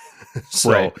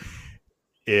 So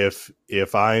if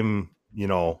I'm,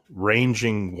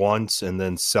 ranging once and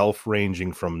then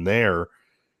self-ranging from there,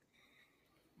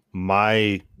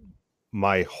 my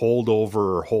hold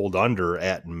over or hold under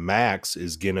at max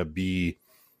is going to be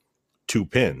 2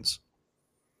 pins.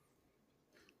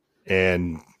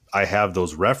 And I have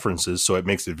those references, so it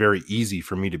makes it very easy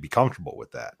for me to be comfortable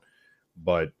with that.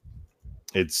 But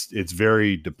it's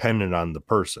very dependent on the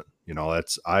person.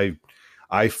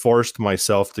 I forced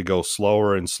myself to go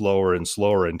slower and slower and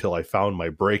slower until I found my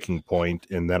breaking point,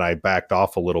 and then I backed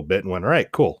off a little bit and went, all right,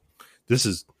 cool.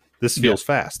 This feels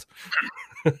fast.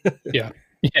 Yeah.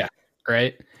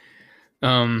 Right.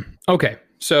 Okay.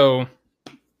 So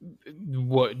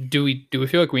what do we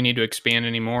feel like we need to expand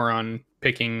any more on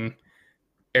picking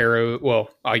arrow? Well,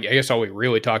 I guess all we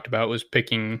really talked about was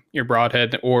picking your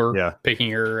broadhead or picking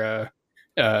your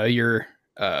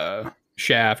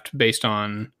shaft based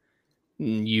on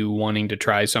you wanting to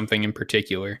try something in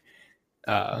particular.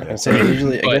 I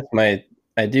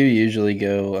do usually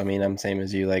go, I'm same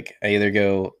as you. Like I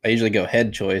usually go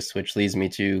head choice, which leads me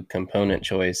to component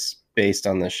choice based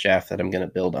on the shaft that I'm going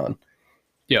to build on.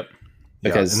 Yep.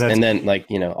 Because, and then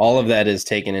all of that is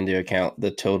taken into account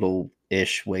the total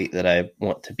ish weight that I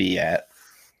want to be at,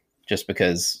 just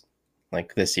because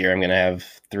like this year I'm going to have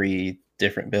 3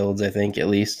 different builds, I think, at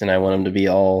least, and I want them to be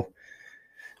all.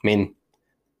 I mean,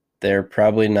 they're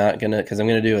probably not gonna, because I'm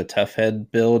gonna do a tough head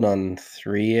build on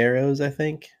 3 arrows, I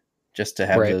think, just to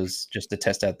have those, just to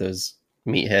test out those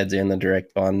meatheads and the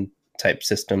direct bond type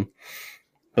system.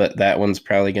 But that one's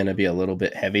probably going to be a little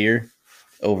bit heavier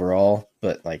overall,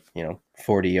 but like,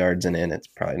 40 yards and in, it's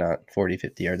probably not 40,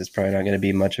 50 yards. It's probably not going to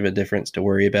be much of a difference to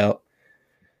worry about.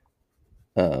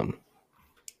 But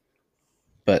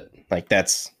like,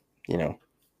 that's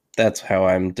how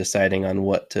I'm deciding on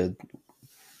what to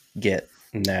get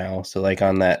now. So like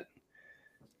on that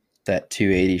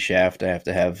 280 shaft, I have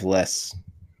to have less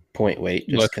point weight,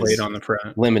 just less weight on the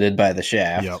front, limited by the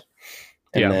shaft. Yep.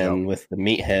 And then with the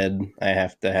meathead, I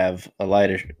have to have a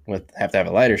lighter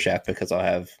shaft because I'll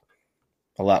have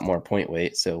a lot more point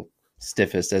weight. So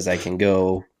stiffest as I can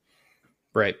go,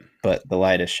 right? But the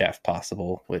lightest shaft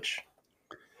possible, which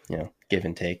give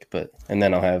and take. And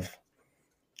then I'll have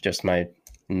just my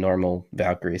normal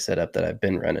Valkyrie setup that I've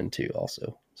been running too,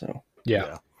 also. So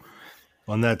yeah.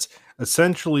 And that's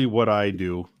essentially what I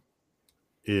do.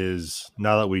 Is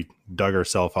now that we dug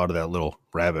ourselves out of that little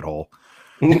rabbit hole.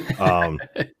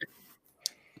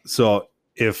 So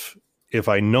if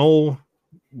I know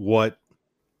what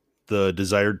the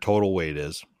desired total weight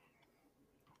is,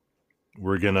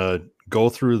 we're gonna go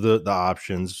through the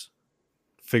options,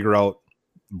 figure out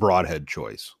broadhead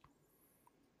choice,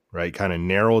 right? Kind of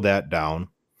narrow that down.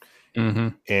 Mm-hmm.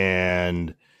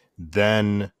 And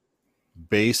then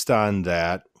based on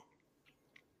that,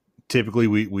 typically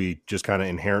we just kind of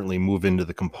inherently move into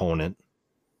the component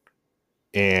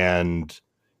and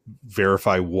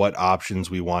verify what options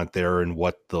we want there and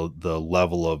what the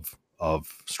level of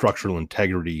structural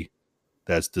integrity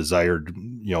that's desired,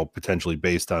 potentially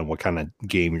based on what kind of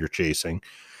game you're chasing.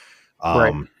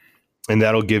 Right. And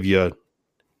that'll give you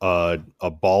a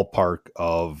ballpark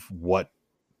of what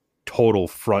total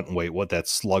front weight, what that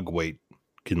slug weight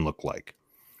can look like.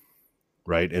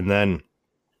 Right. And then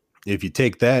if you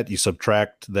take that, you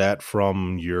subtract that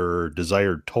from your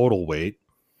desired total weight.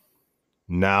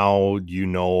 Now you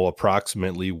know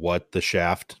approximately what the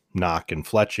shaft, knock, and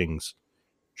fletchings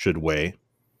should weigh.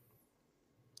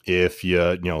 If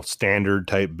you standard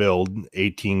type build,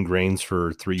 18 grains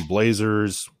for 3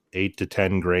 blazers, 8 to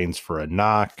 10 grains for a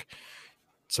knock,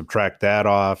 subtract that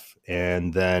off.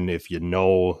 And then if you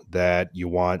know that you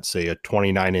want, say, a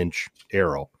 29-inch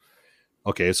arrow,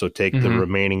 okay, so take the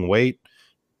remaining weight,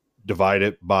 divide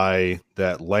it by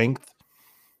that length,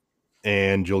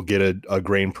 and you'll get a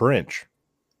grain per inch.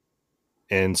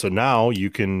 And so now you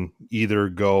can either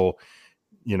go,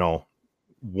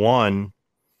 one,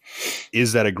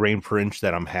 is that a grain per inch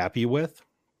that I'm happy with?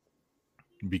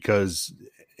 Because,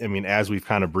 I mean, as we've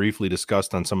kind of briefly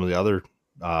discussed on some of the other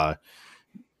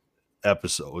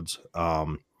episodes,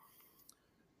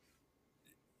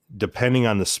 depending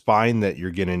on the spine that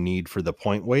you're going to need for the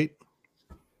point weight,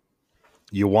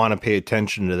 you want to pay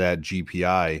attention to that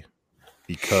GPI,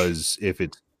 because if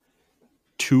it's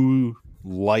too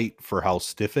light for how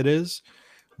stiff it is,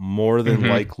 more than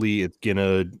likely it's going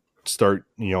to start,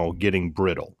 getting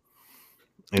brittle.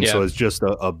 And so it's just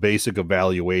a basic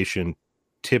evaluation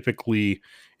typically,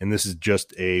 and this is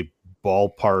just a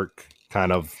ballpark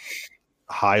kind of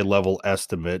high level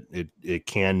estimate. It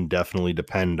can definitely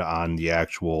depend on the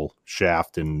actual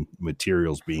shaft and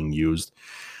materials being used,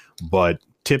 but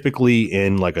typically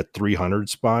in like a 300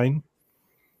 spine,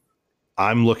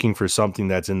 I'm looking for something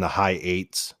that's in the high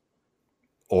 8s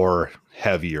or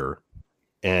heavier.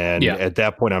 And at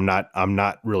that point, I'm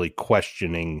not really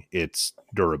questioning its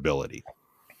durability.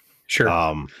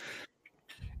 Sure.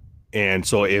 And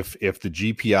so if the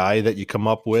GPI that you come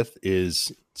up with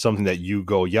is something that you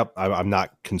go, yep, I'm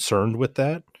not concerned with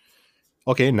that.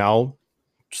 Okay, now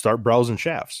start browsing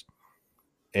shafts.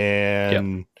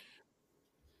 And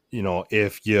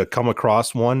if you come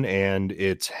across one and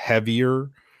it's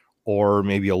heavier or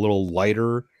maybe a little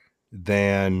lighter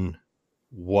than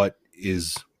what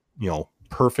is,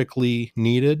 perfectly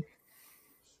needed.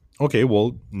 Okay,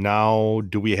 well, now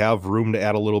do we have room to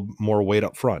add a little more weight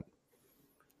up front?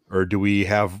 Or do we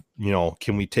have,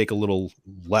 can we take a little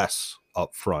less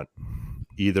up front?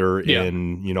 Either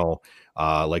in,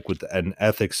 like with an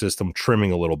ethics system,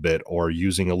 trimming a little bit or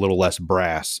using a little less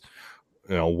brass,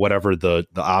 whatever the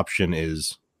option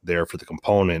is there for the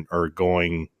component, or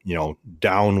going,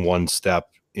 down one step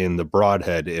in the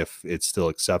broadhead if it's still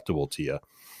acceptable to you.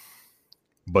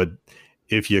 But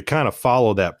if you kind of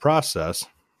follow that process,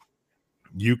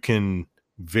 you can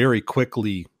very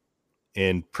quickly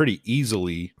and pretty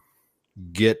easily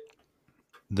get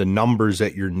the numbers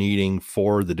that you're needing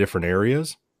for the different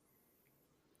areas,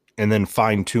 and then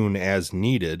fine tune as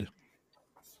needed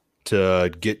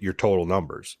to get your total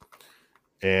numbers.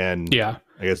 And yeah,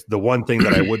 I guess the one thing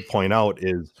that I would point out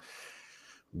is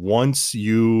once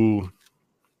you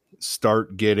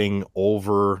start getting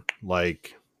over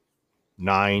like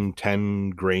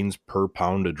 9-10 grains per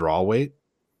pound of draw weight,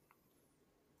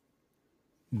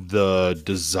 the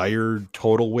desired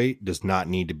total weight does not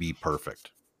need to be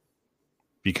perfect,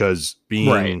 because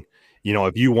being, you know,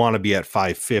 if you want to be at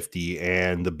 550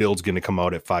 and the build's going to come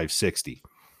out at 560,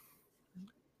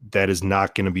 that is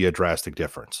not going to be a drastic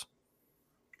difference.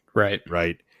 Right.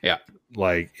 Yeah.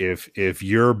 Like if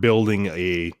you're building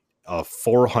a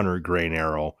 400 grain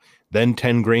arrow, then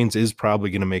 10 grains is probably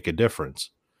going to make a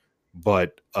difference.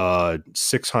 But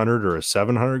 600 or a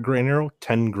 700 grain arrow,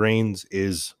 10 grains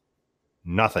is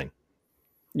nothing.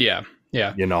 Yeah.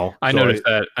 You know, I noticed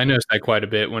that quite a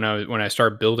bit when I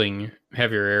started building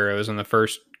heavier arrows, and the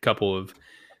first couple of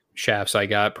shafts I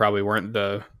got probably weren't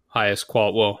the highest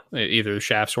quality. Well, either the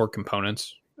shafts or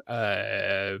components.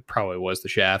 Probably was the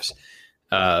shafts.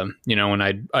 You know, when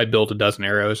I built a dozen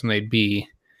arrows, and they'd be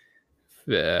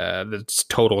the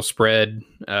total spread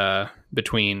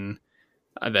between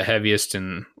the heaviest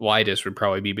and lightest would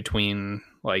probably be between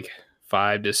like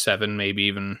 5 to 7, maybe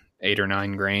even 8 or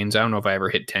 9 grains. I don't know if I ever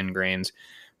hit 10 grains,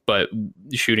 but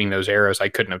shooting those arrows, I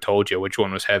couldn't have told you which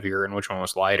one was heavier and which one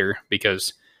was lighter,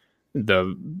 because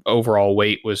the overall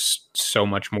weight was so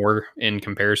much more in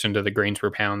comparison to the grains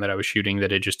per pound that I was shooting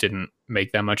that it just didn't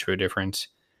make that much of a difference.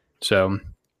 So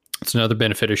it's another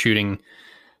benefit of shooting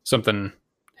something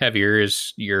heavier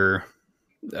is your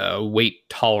weight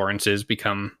tolerances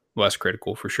become less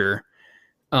critical for sure.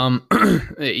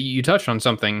 You touched on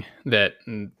something that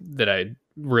I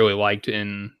really liked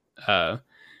in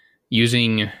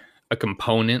using a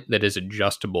component that is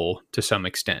adjustable to some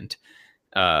extent.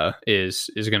 Is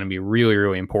going to be really,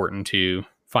 really important to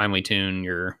finely tune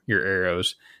your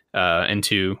arrows and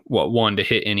to one, to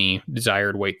hit any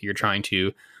desired weight that you're trying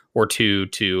to, or two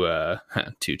to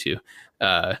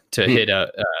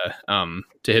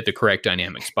hit the correct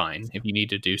dynamic spine if you need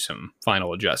to do some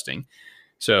final adjusting.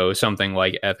 So something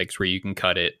like Ethics, where you can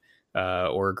cut it,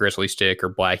 or Grizzly Stick, or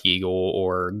Black Eagle,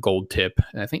 or Gold Tip.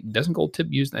 I think doesn't Gold Tip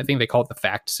use? I think they call it the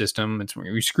FACT system. It's where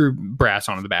you screw brass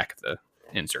onto the back of the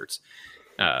inserts.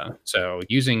 So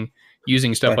using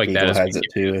stuff Black like Eagle that has it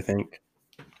too, I think.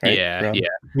 Right?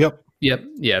 Yep.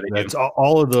 Yeah. That's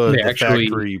all of the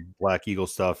factory Black Eagle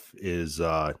stuff is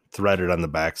threaded on the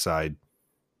backside,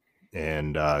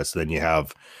 and so then you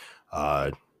have,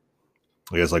 I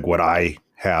guess like what I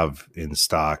have in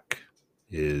stock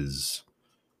is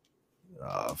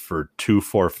for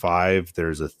 245.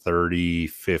 There's a 30,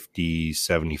 50,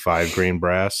 75 grain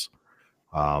brass.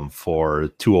 For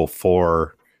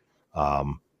 204.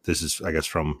 This is, I guess,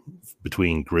 from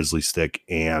between Grizzly Stick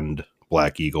and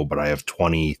Black Eagle, but I have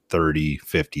 20, 30,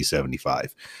 50,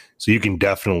 75. So you can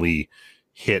definitely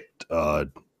hit a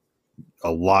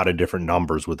lot of different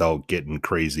numbers without getting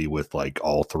crazy with like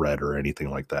all thread or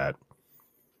anything like that.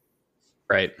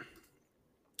 Right.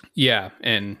 Yeah.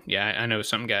 And yeah, I know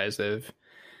some guys that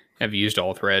have used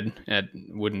all thread. That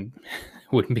wouldn't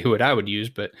be what I would use,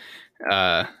 but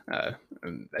I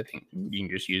think you can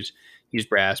just use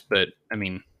brass. But I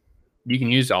mean, you can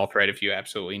use all thread if you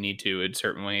absolutely need to. It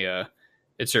certainly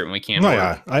can. Oh,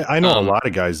 yeah, I know a lot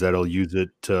of guys that'll use it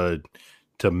to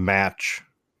match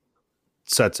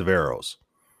sets of arrows,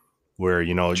 where,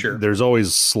 you know, sure, there's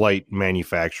always slight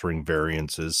manufacturing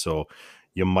variances. So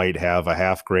you might have a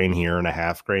half grain here and a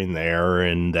half grain there,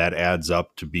 and that adds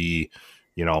up to be,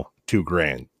 you know, 2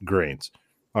 grains.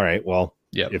 All right, well,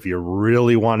 if you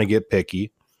really want to get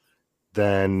picky,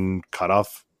 then cut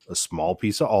off a small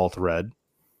piece of all thread,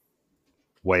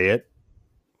 weigh it,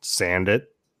 sand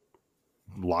it,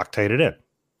 Loctite it in.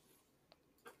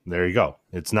 There you go.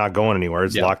 It's not going anywhere.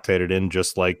 It's Loctited in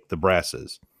just like the brass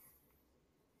is.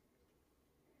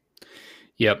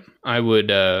 Yep. I would,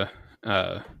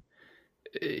 to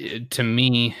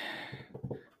me,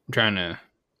 I'm trying to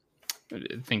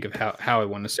think of how I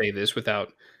want to say this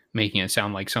without making it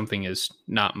sound like something is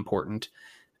not important.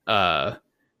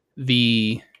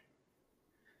 The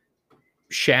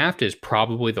shaft is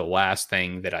probably the last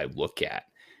thing that I look at.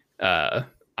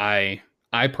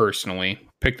 I personally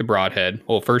pick the broadhead.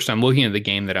 Well, first I'm looking at the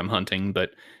game that I'm hunting, but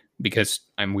because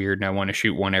I'm weird and I want to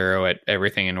shoot one arrow at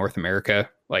everything in North America,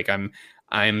 like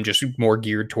I'm just more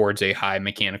geared towards a high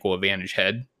mechanical advantage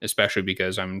head, especially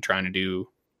because I'm trying to do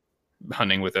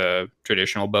hunting with a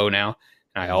traditional bow now.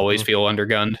 And I always feel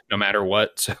undergunned no matter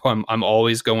what. So I'm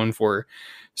always going for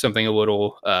something a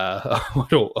little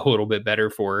bit better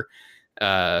for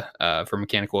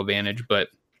mechanical advantage. But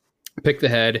pick the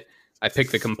head. I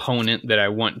pick the component that I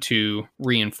want to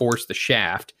reinforce the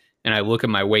shaft, and I look at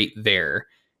my weight there,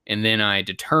 and then I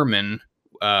determine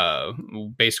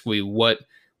basically what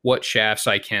shafts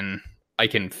I can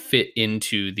fit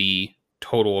into the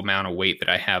total amount of weight that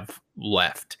I have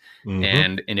left.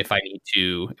 And if I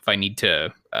need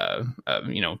to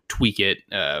tweak it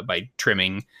by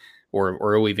trimming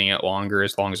or leaving it longer,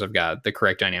 as long as I've got the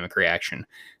correct dynamic reaction.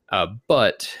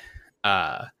 But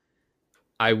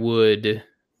I would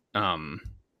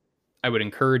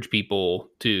encourage people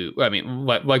to, I mean,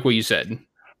 like what you said,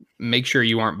 make sure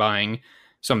you aren't buying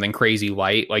something crazy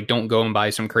light. Like, don't go and buy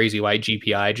some crazy light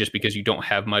GPI just because you don't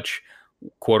have much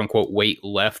quote unquote weight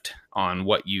left on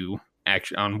what you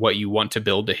want to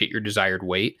build to hit your desired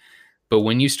weight. But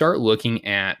when you start looking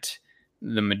at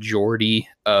the majority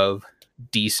of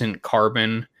decent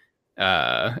carbon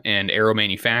and aero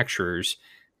manufacturers,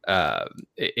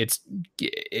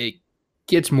 it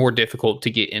gets more difficult to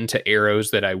get into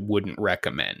arrows that I wouldn't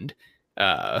recommend.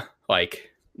 Like,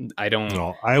 I don't.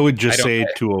 No, I would just say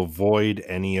to avoid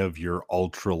any of your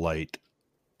ultralight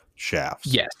shafts.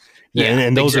 Yes. Yeah,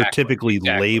 and those are typically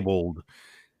labeled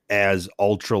as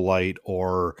ultralight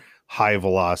or high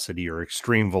velocity or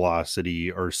extreme velocity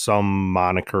or some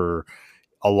moniker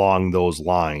along those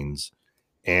lines,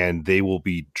 and they will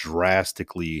be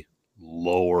drastically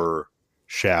lower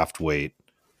shaft weight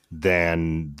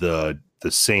than the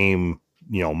same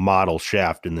model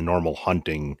shaft in the normal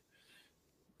hunting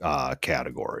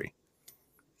category.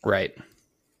 Right.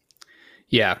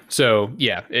 Yeah. So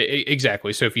yeah,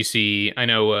 exactly. So if you see, I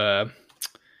know,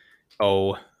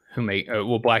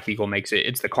 Black Eagle makes it.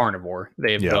 It's the Carnivore.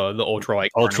 They have the ultralight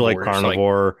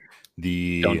Carnivore.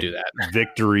 Don't do that.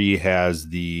 Victory has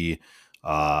the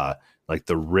like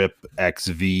the RIP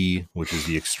XV, which is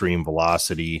the extreme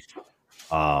velocity.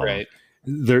 Right.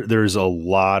 There's a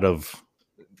lot of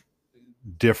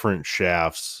different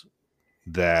shafts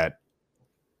that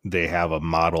they have a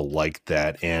model like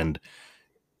that, and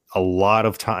a lot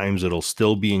of times it'll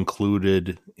still be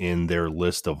included in their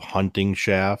list of hunting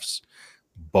shafts,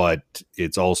 but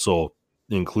it's also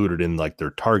included in like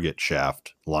their target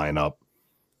shaft lineup,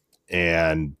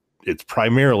 and it's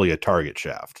primarily a target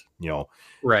shaft,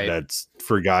 right. That's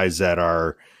for guys that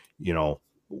are,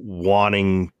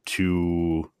 wanting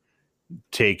to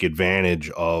take advantage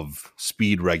of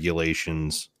speed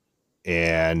regulations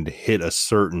and hit a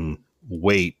certain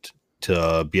weight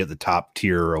to be at the top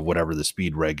tier of whatever the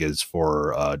speed reg is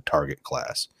for target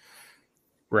class.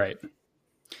 Right.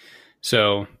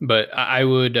 So, but I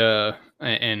would,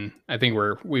 and I think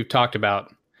we've talked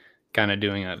about kind of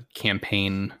doing a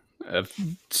campaign of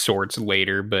sorts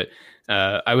later, but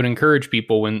I would encourage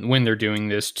people when they're doing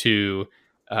this to,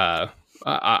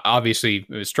 obviously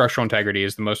structural integrity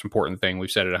is the most important thing.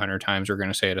 We've said it 100 times. We're going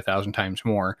to say it 1,000 times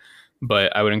more.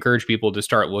 But I would encourage people to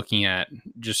start looking at,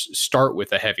 just start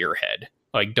with a heavier head.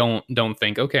 Like, don't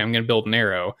think, okay, I'm going to build an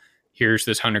arrow. Here's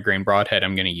this 100 grain broadhead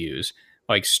I'm going to use.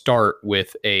 Like, start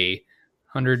with a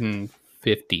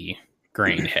 150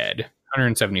 grain head,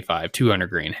 175, 200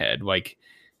 grain head. Like,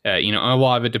 a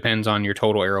lot of it depends on your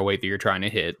total arrow weight that you're trying to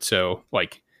hit. So,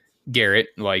 like, Garrett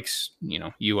likes,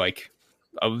 you like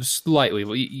slightly.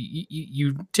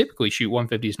 You typically shoot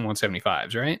 150s and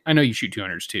 175s, right? I know you shoot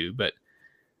 200s too, but.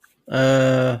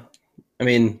 I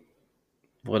mean,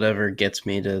 whatever gets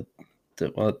me to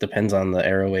well, it depends on the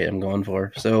arrow weight I'm going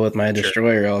for. So with my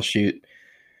destroyer, I'll shoot,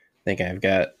 I think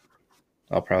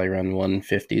I'll probably run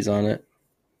 150s on it.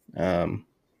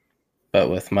 But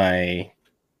with my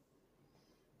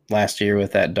last year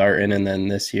with that Darton, and then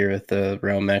this year with the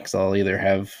Realm X, I'll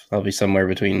be somewhere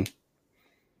between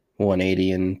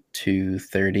 180 and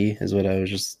 230 is what I was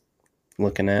just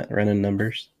looking at, running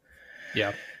numbers.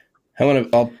 Yeah.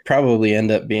 I'll probably end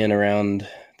up being around,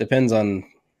 depends on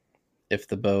if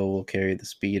the bow will carry the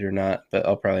speed or not, but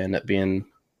I'll probably end up being,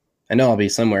 I know I'll be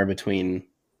somewhere between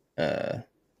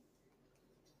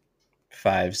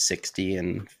 560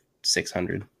 and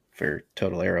 600 for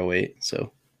total arrow weight.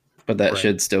 So, but that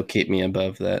should still keep me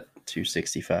above that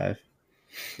 265.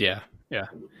 Yeah. Yeah.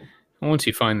 Once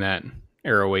you find that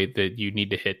arrow weight that you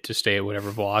need to hit to stay at whatever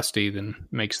velocity, then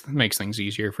makes things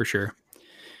easier for sure.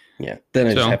 Yeah, then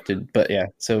I just have to, but yeah.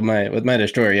 So with my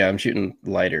destroyer, I'm shooting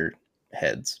lighter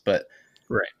heads, but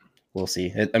we'll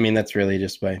see. I mean, that's really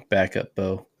just my backup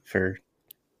bow for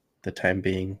the time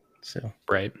being. So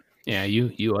yeah,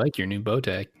 you like your new bow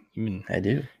tech. I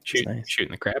do.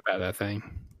 Shooting the crap out of that thing.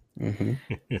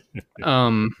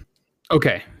 Mm-hmm.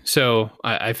 Okay, so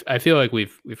I feel like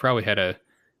we've probably had a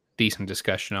decent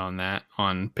discussion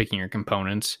on picking your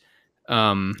components.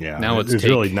 Yeah. Now there's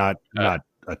really not a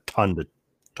ton to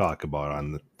talk about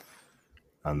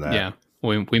on that. Yeah,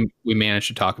 we managed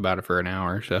to talk about it for an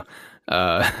hour. So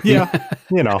Yeah,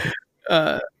 you know.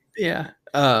 Yeah.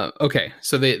 Okay.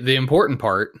 So the important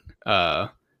part, the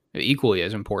equally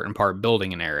as important part,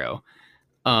 building an arrow.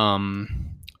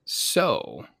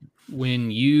 So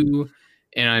when you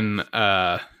and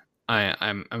I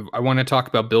want to talk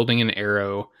about building an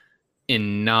arrow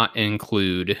and not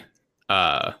include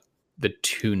the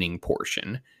tuning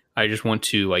portion. I just want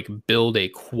to like build a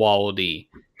quality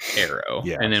arrow,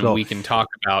 Yeah, and then so we can talk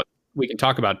about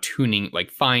tuning, like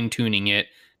fine tuning it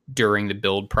during the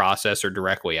build process or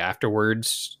directly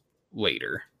afterwards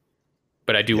later.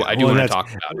 But I do want to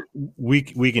talk about it.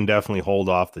 We can definitely hold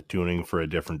off the tuning for a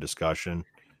different discussion.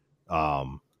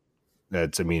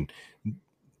 That's, I mean,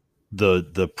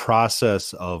 the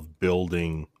process of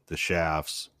building the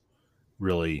shafts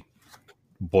really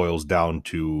boils down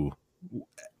to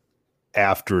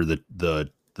after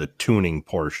the tuning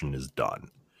portion is done,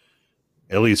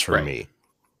 at least for me.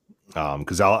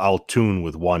 Because I'll tune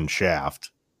with one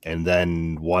shaft, and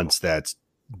then once that's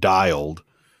dialed,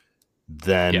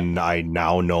 then I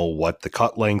now know what the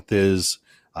cut length is.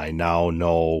 I now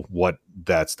know what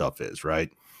that stuff is,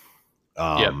 right?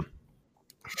 And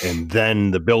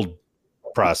then the build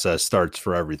process starts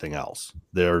for everything else.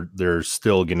 There's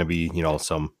still going to be, you know,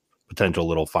 some potential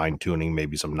little fine tuning,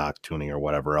 maybe some knock tuning or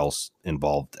whatever else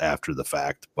involved after the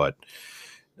fact. But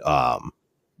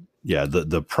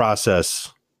the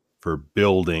process for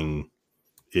building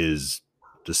is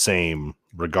the same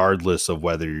regardless of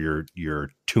whether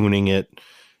you're tuning it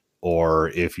or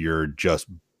if you're just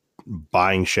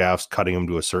buying shafts, cutting them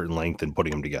to a certain length and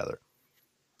putting them together.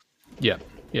 Yeah.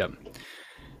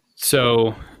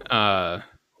 So,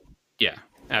 yeah,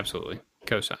 absolutely.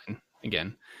 Cosine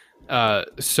again.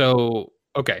 So,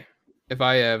 okay. If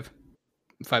I've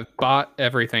bought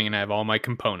everything and I have all my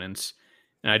components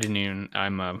and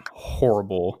I'm a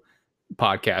horrible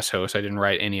podcast host. I didn't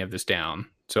write any of this down.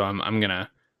 So I'm going to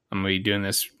be doing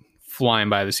this flying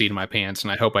by the seat of my pants,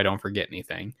 and I hope I don't forget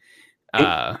anything.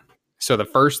 So the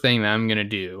first thing that I'm going to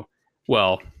do,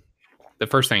 is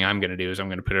I'm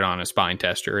going to put it on a spine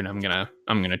tester, and I'm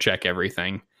going to check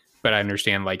everything. But I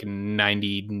understand like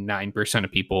 99%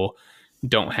 of people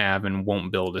don't have and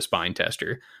won't build a spine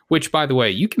tester, which, by the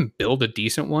way, you can build a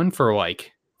decent one for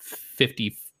like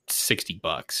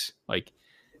 $50-$60. Like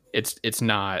it's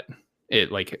not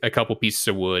like a couple pieces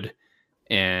of wood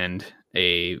and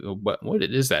a what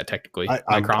is that technically?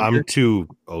 I'm too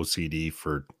OCD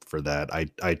for that.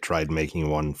 I tried making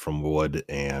one from wood,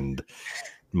 and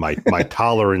my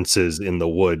tolerances in the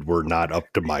wood were not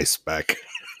up to my spec.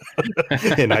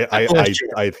 And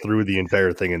I threw the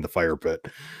entire thing in the fire pit.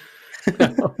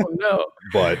 Oh no!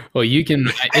 But you can.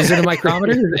 Is it a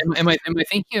micrometer? Am I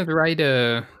thinking of the right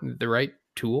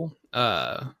tool?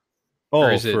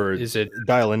 Is it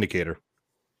dial indicator?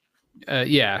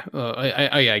 Yeah.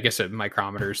 I guess a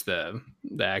micrometer is the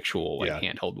actual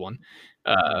handheld one.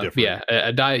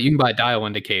 A dial. You can buy a dial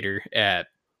indicator at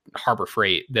Harbor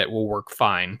Freight that will work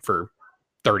fine for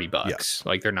 $30. Yes.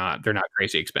 Like they're not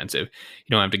crazy expensive.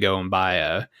 You don't have to go and buy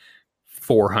a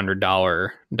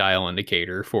 $400 dial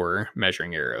indicator for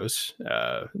measuring arrows.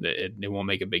 It won't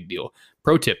make a big deal.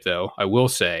 Pro tip though, I will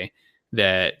say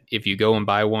that if you go and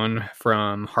buy one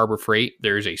from Harbor Freight,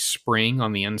 there's a spring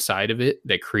on the inside of it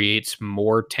that creates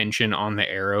more tension on the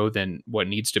arrow than what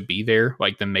needs to be there,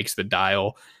 like that makes the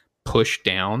dial push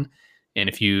down. And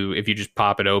if you just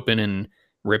pop it open and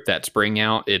rip that spring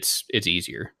out, it's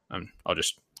easier. I'll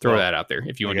just throw that out there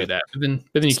if you want to do that. But then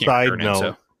you can't return it.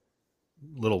 So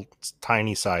little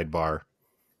tiny sidebar.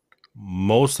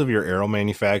 Most of your arrow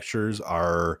manufacturers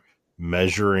are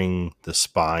measuring the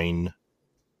spine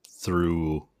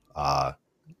through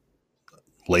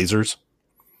lasers.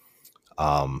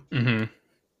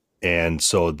 And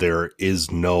so there is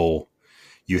you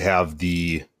have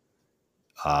the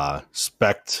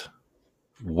spec'd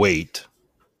weight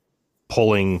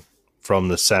pulling from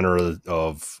the center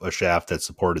of a shaft that's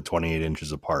supported 28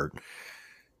 inches apart.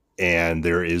 And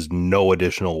there is no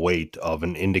additional weight of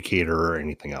an indicator or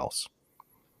anything else.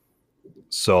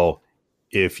 So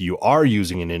if you are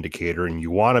using an indicator and you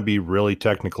want to be really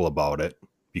technical about it,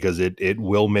 because it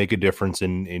will make a difference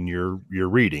in your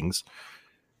readings,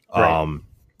 right,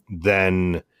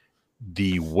 then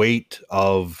the weight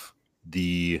of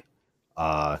the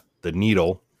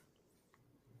needle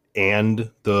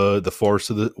and the force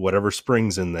of the whatever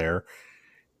springs in there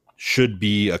should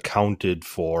be accounted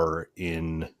for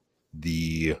in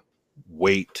the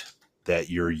weight that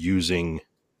you're using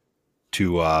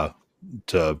to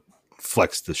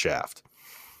flex the shaft.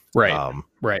 Right.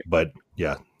 Right. But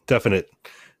yeah, definite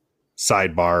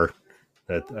sidebar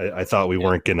that I thought we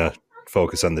weren't going to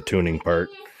focus on the tuning part.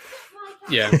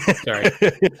 Yeah, sorry.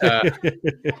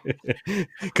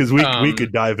 Because we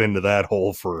could dive into that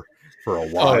hole for a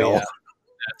while. Oh, yeah.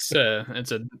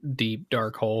 That's a deep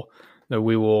dark hole that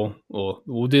we'll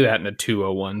do that in a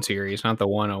 201 series, not the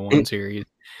 101 series.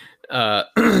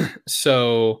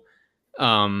 So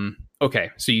okay,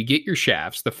 so you get your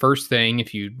shafts. The first thing,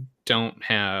 if you don't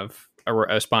have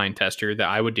a spine tester, that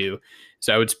I would do is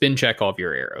I would spin check all of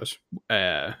your arrows.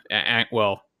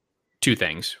 Well, two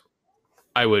things.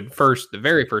 The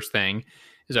very first thing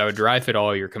is I would dry fit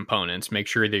all your components, make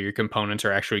sure that your components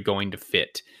are actually going to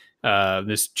fit.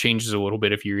 This changes a little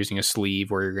bit if you're using a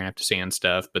sleeve where you're going to have to sand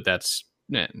stuff, but that's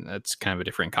kind of a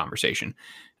different conversation.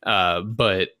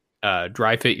 But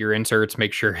dry fit your inserts,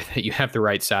 make sure that you have the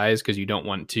right size, because you don't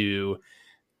want to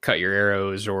cut your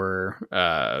arrows or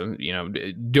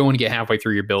don't want to get halfway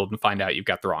through your build and find out you've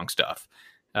got the wrong stuff.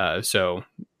 So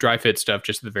dry fit stuff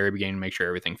just at the very beginning, make sure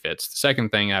everything fits. The second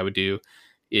thing I would do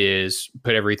is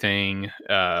put everything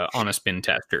on a spin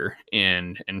tester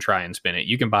and try and spin it.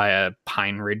 You can buy a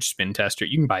Pine Ridge spin tester.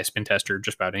 You can buy a spin tester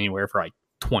just about anywhere for like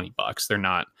 $20.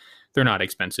 They're not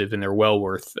expensive, and they're well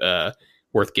worth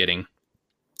getting.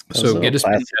 So get a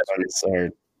spin tester. Are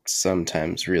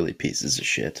sometimes really pieces of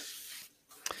shit.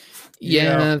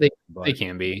 Yeah, they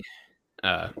can be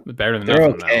better than they're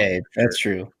okay. That's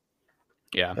true.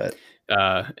 Yeah, but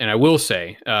and I will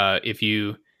say, if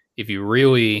you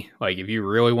really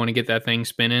want to get that thing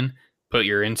spinning, put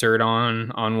your insert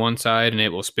on one side and it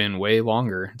will spin way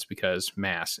longer. It's because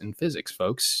mass and physics,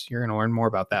 folks. You're going to learn more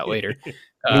about that later.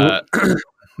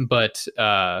 But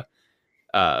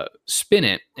spin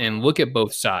it and look at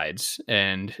both sides.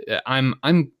 And I'm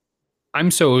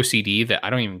so OCD that I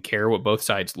don't even care what both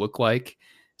sides look like.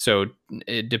 So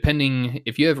depending,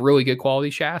 if you have really good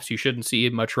quality shafts, you shouldn't see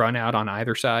much run out on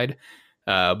either side.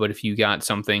 But if you got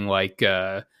something like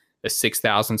a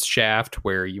 6,000th shaft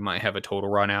where you might have a total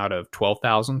run out of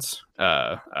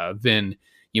 12,000ths, then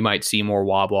you might see more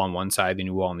wobble on one side than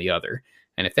you will on the other.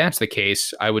 And if that's the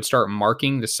case, I would start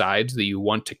marking the sides that you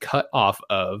want to cut off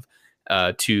of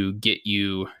to get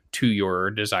you to your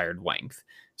desired length.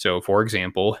 So, for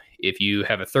example, if you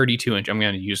have a 32-inch, I'm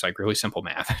going to use like really simple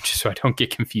math just so I don't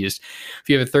get confused. If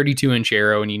you have a 32-inch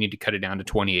arrow and you need to cut it down to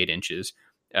 28 inches,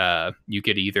 you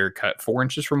could either cut 4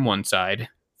 inches from one side,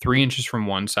 3 inches from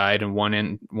one side, and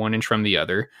 1 inch from the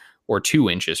other, or 2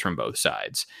 inches from both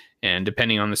sides. And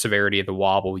depending on the severity of the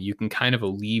wobble, you can kind of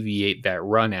alleviate that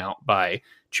run out by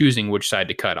choosing which side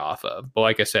to cut off of. But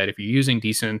like I said, if you're using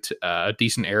decent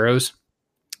arrows,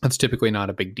 that's typically not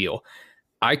a big deal.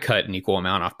 I cut an equal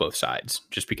amount off both sides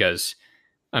just because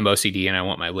I'm OCD and I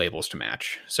want my labels to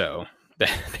match. So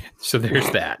there's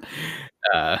that.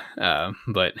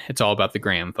 But it's all about the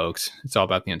gram, folks. It's all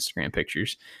about the Instagram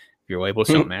pictures. If your labels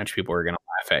don't match, people are going to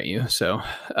laugh at you. So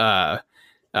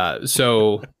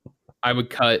I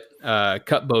would cut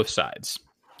both sides,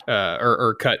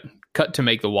 or cut to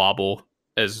make the wobble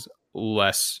as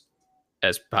less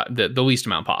as the least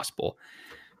amount possible.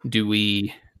 Do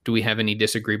we have any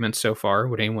disagreements so far?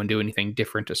 Would anyone do anything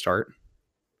different to start?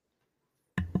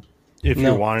 If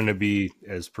you're wanting to be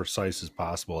as precise as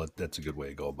possible, that's a good way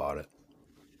to go about it.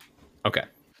 Okay.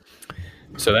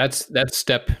 So that's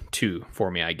step 2 for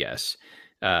me, I guess.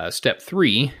 Step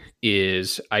 3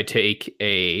 is I take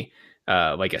a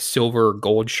silver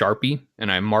gold Sharpie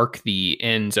and I mark the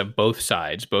ends of both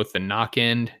sides, both the knock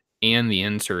end and the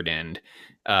insert end.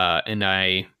 And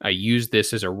I use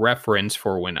this as a reference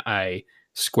for when I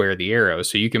square the arrow.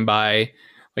 So you can buy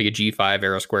like a G5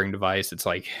 arrow squaring device. It's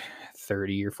like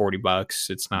 $30 or $40.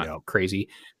 It's not crazy.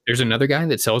 There's another guy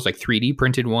that sells like 3D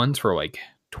printed ones for like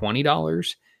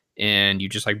 $20, and you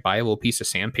just like buy a little piece of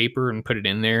sandpaper and put it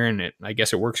in there, and I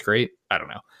guess it works great. I don't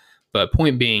know. But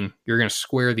point being, you're going to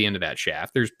square the end of that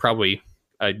shaft. There's probably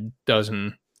a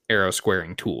dozen arrow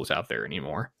squaring tools out there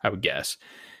anymore, I would guess.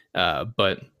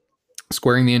 But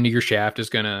squaring the end of your shaft is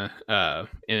going to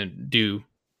do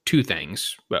two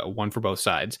things, one for both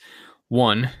sides.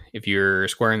 One, if you're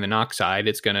squaring the knock side,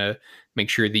 it's going to make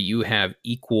sure that you have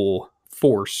equal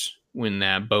force when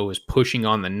that bow is pushing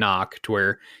on the knock, to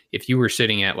where if you were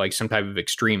sitting at like some type of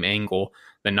extreme angle,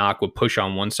 the knock would push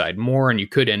on one side more, and you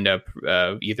could end up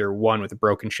either one with a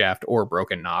broken shaft or a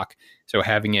broken knock. So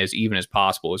having it as even as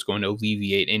possible is going to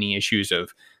alleviate any issues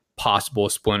of possible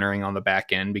splintering on the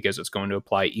back end, because it's going to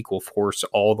apply equal force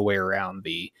all the way around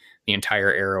the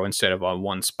entire arrow instead of on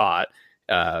one spot.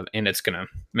 And it's going to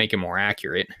make it more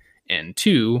accurate. And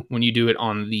two, when you do it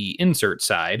on the insert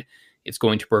side, it's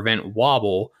going to prevent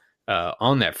wobble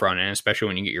on that front end, especially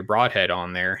when you get your broadhead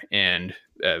on there, and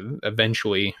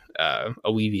eventually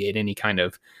alleviate any kind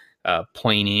of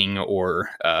planing or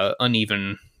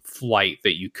uneven flight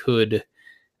that you could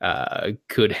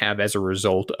could have as a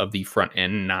result of the front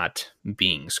end not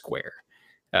being square.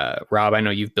 Rob, I know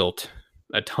you've built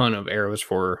a ton of arrows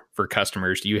for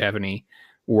customers. Do you have any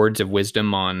words of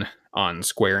wisdom on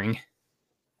squaring?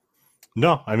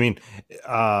 No, I mean,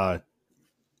 I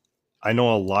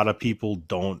know a lot of people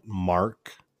don't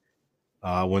mark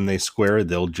when they square.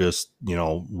 They'll just,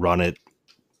 run it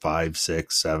 5,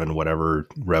 6, 7, whatever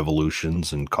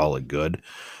revolutions and call it good.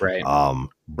 Right.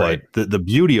 But the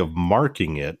beauty of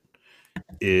marking it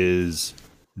is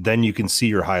then you can see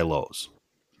your high lows,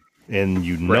 and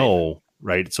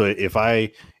right. So if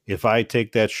I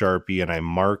take that Sharpie and I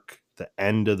mark the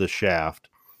end of the shaft,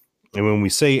 and when we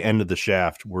say end of the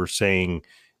shaft, we're saying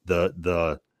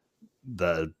the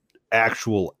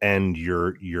actual end.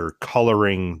 You're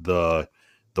coloring the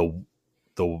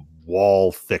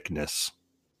wall thickness,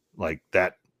 like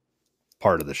that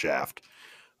part of the shaft.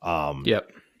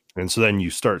 Yep. And so then you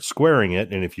start squaring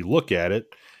it, and if you look at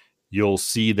it, you'll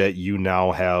see that you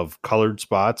now have colored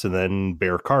spots and then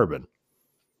bare carbon.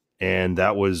 And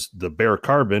that was the bare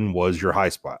carbon was your high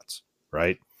spots,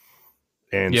 right?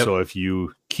 And so if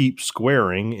you keep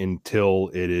squaring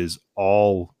until it is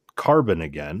all carbon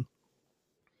again,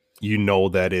 you know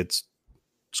that it's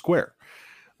square.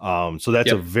 So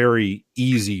that's a very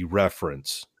easy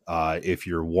reference if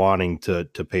you're wanting to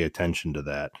pay attention to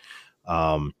that.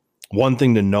 One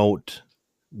thing to note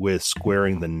with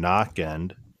squaring the knock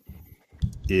end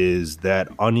is that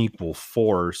unequal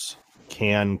force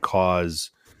can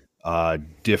cause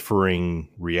differing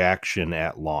reaction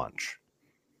at launch.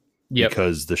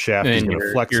 Because the shaft is going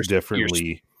to flex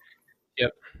differently.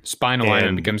 Spine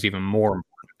alignment becomes even more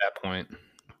important at that point.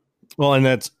 Well, and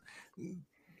that's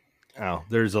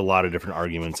there's a lot of different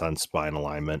arguments on spine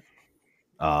alignment.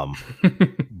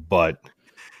 But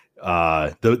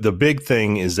the big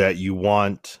thing is that you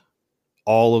want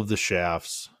all of the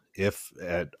shafts, if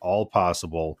at all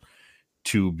possible,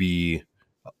 to be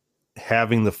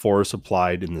having the force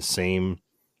applied in the same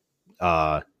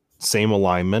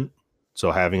alignment.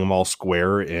 So having them all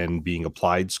square and being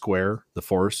applied square, the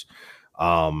force.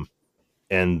 And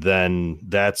then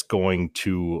that's going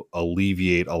to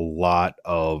alleviate a lot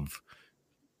of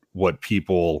what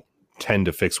people tend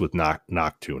to fix with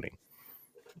knock tuning.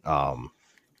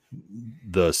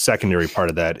 The secondary part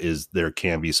of that is there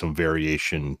can be some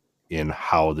variation in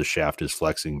how the shaft is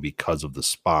flexing because of the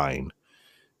spine,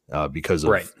 because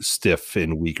of stiff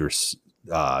and weaker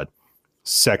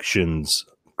sections,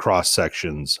 cross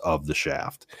sections of the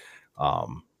shaft.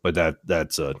 But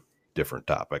that's a different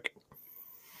topic.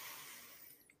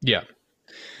 Yeah.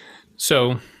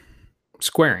 So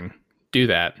squaring, do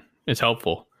that. It's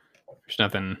helpful. There's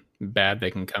nothing bad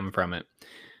that can come from it.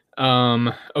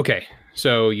 Okay.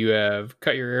 So you have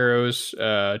cut your arrows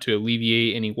to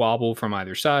alleviate any wobble from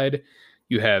either side.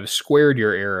 You have squared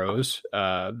your arrows.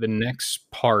 The next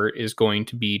part is going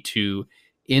to be to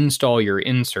install your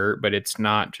insert, but it's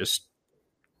not just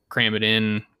cram it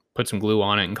in, put some glue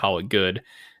on it, and call it good.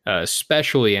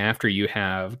 Especially after you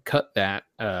have cut that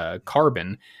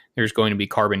carbon, there's going to be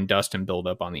carbon dust and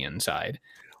buildup on the inside.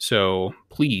 So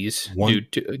please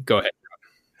go ahead.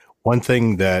 One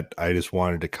thing that I just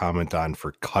wanted to comment on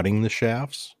for cutting the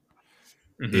shafts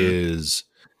is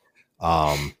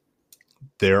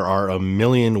there are a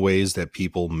million ways that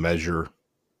people measure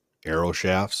arrow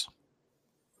shafts.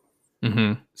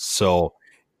 So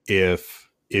if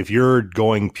you're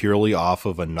going purely off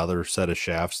of another set of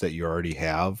shafts that you already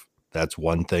have, that's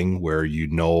one thing where you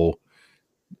know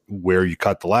where you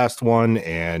cut the last one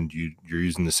and you're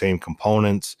using the same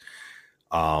components.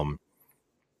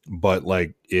 But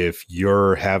like if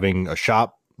you're having a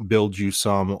shop build you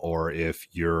some, or if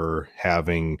you're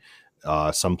having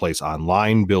someplace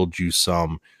online build you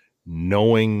some,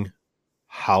 knowing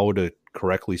how to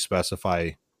correctly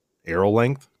specify arrow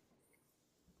length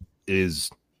is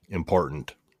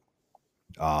important.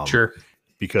 Sure.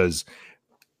 Because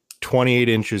 28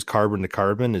 inches carbon to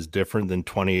carbon is different than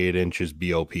 28 inches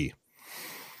BOP.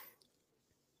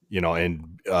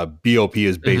 And BOP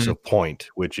is base of point,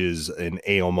 which is an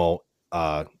AMO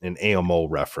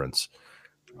reference.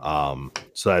 So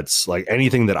that's like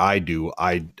anything that I do,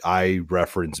 I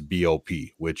reference BOP,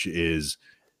 which is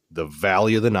the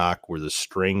valley of the knock where the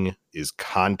string is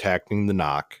contacting the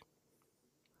knock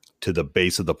to the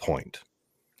base of the point.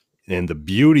 And the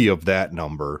beauty of that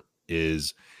number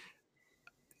is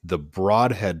the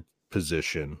broadhead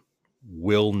position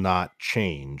will not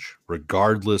change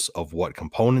regardless of what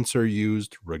components are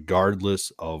used,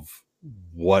 regardless of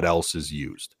what else is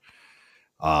used.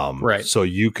 So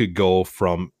you could go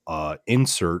from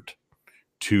insert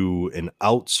to an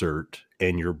outsert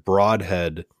and your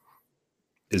broadhead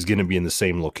is going to be in the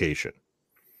same location.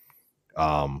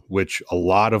 which a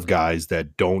lot of guys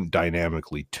that don't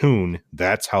dynamically tune,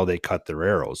 that's how they cut their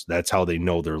arrows. That's how they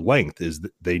know their length, is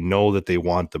they know that they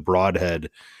want the broadhead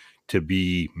to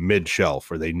be mid shelf,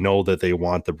 or they know that they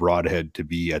want the broadhead to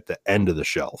be at the end of the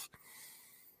shelf.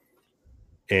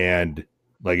 And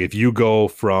like, if you go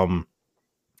from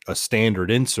a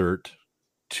standard insert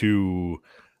to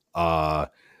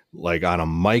like on a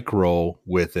micro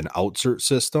with an outsert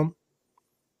system,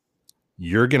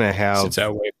 you're going to have,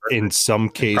 in some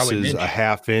cases, a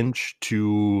half inch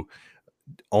to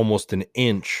almost an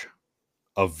inch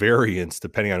of variance,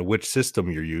 depending on which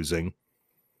system you're using,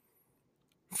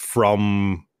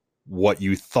 from what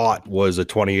you thought was a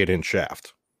 28-inch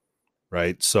shaft,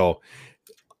 right? So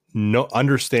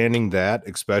understanding that,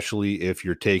 especially if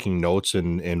you're taking notes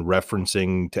and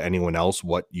referencing to anyone else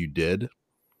what you did,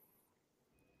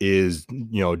 is,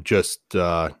 just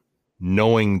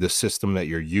knowing the system that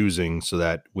you're using, so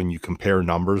that when you compare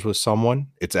numbers with someone,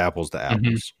 it's apples to apples.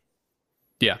 Mm-hmm.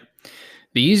 Yeah.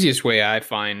 The easiest way I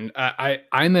find,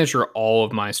 I measure all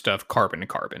of my stuff carbon to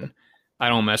carbon. I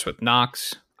don't mess with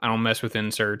nocks. I don't mess with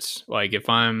inserts. Like, if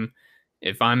I'm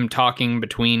talking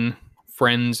between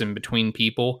friends and between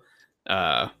people,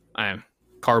 I'm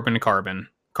carbon to carbon.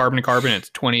 Carbon to carbon, it's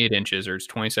 28 inches or it's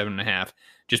 27 and a half.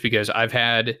 Just because I've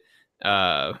had,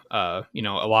 a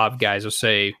lot of guys will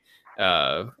say,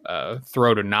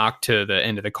 throw to knock to the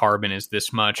end of the carbon is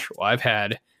this much. Well,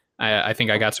 I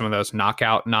think I got some of those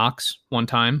knockout knocks one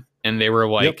time, and they were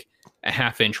like a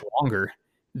half inch longer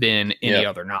than any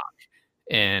other knock.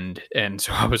 And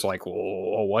so I was like,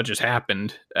 well, what just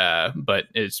happened? But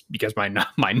it's because my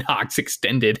knocks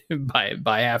extended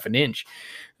by half an inch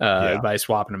by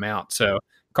swapping them out. So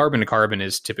carbon to carbon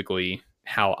is typically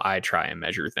how I try and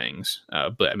measure things.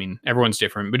 But I mean, everyone's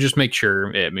different, but just make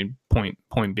sure,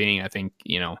 point being, I think,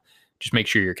 just make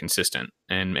sure you're consistent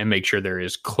and make sure there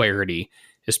is clarity,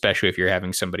 especially if you're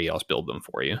having somebody else build them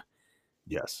for you.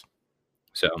 Yes.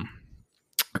 So,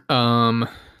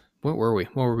 what were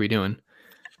we doing?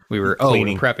 We were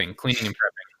cleaning and prepping.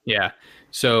 Yeah.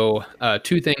 So,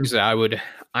 two things that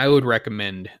I would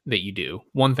recommend that you do.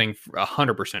 One thing,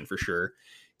 100% for sure,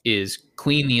 is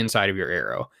clean the inside of your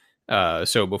arrow.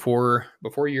 So before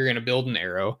you're going to build an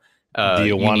arrow, do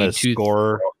you want to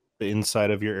score the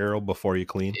inside of your arrow before you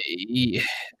clean?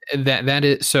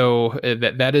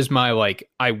 That is my, like,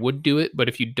 I would do it, but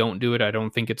if you don't do it, I don't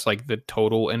think it's like the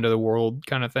total end of the world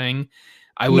kind of thing.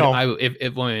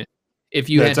 If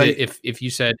you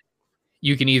said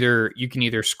you can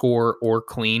either score or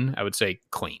clean, I would say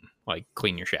clean, like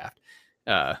clean your shaft.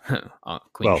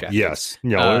 Shaft. Yes,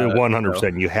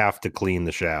 100%. You have to clean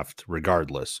the shaft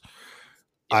regardless.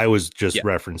 I was just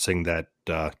referencing that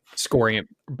scoring it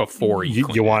before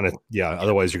you want to,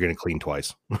 otherwise you're going to clean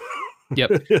twice.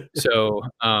 Yep. So,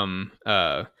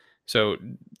 so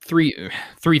three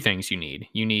things you need.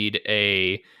 You need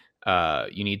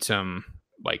some,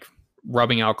 like,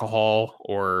 rubbing alcohol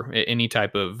or any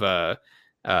type of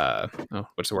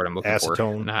what's the word I'm looking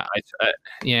acetone? For?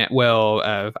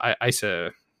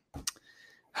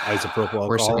 Isopropyl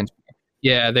alcohol.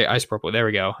 The isopropyl. There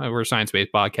we go. We're a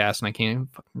science-based podcast, and I can't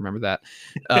remember that.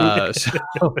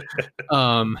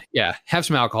 Have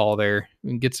some alcohol there.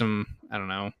 Get some, I don't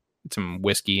know, some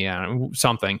whiskey,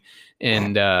 something,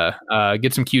 and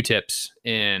get some Q-tips,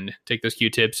 and take those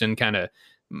Q-tips and kind of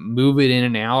move it in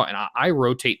and out. And I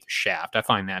rotate the shaft. I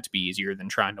find that to be easier than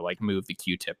trying to, like, move the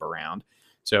Q-tip around.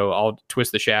 So I'll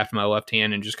twist the shaft in my left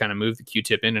hand and just kind of move the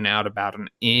Q-tip in and out about 1.5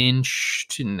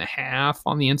 inches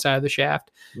on the inside of the shaft.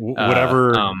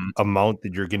 Whatever amount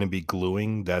that you're going to be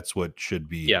gluing, that's what should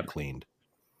be cleaned.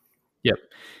 Yep.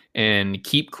 And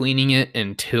keep cleaning it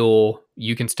until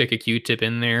you can stick a Q-tip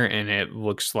in there and it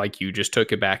looks like you just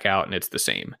took it back out and it's the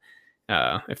same.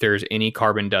 If there's any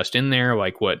carbon dust in there,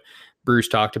 like what Bruce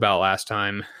talked about last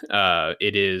time,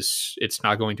 it's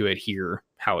not going to adhere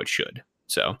how it should.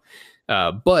 So,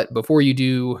 but before you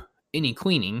do any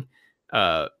cleaning,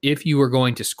 if you are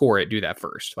going to score it, do that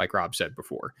first, like Rob said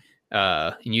before.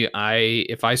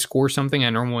 If I score something,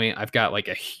 I've got like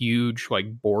a huge,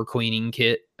 like, bore cleaning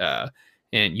kit,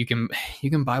 and you can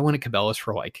buy one at Cabela's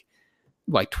for like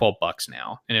 $12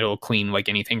 now, and it'll clean like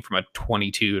anything from a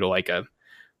 22 to like a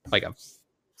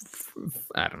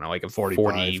I don't know, like a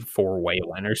 44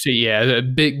 Wayland or so. Yeah,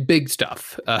 big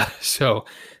stuff.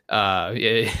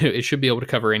 It should be able to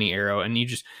cover any arrow, and you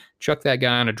just chuck that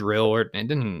guy on a drill, you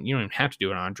don't even have to do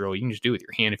it on a drill. You can just do it with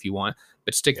your hand if you want,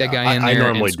 but stick that guy in there. I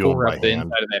normally and score up the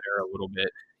inside of that arrow a little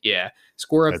bit. Yeah,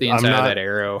 score up the inside of that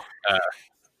arrow.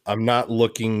 I'm not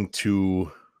looking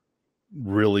to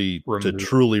really to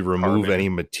truly remove any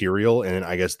material. And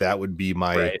I guess that would be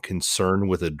my concern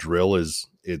with a drill is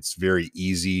it's very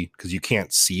easy because you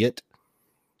can't see it.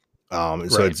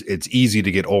 So it's easy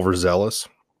to get overzealous.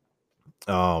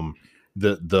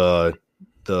 The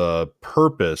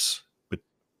purpose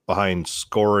behind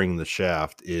scoring the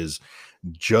shaft is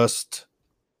just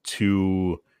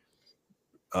to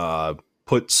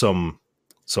put some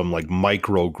like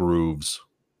micro grooves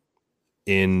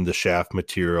in the shaft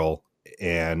material,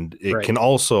 and it can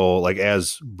also, like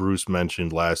as Bruce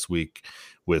mentioned last week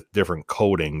with different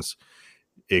coatings,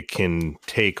 it can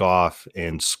take off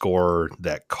and score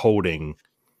that coating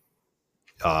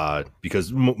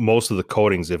because most of the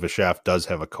coatings, if a shaft does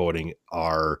have a coating,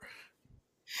 are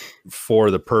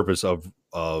for the purpose of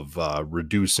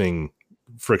reducing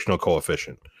frictional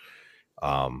coefficient.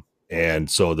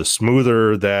 And so the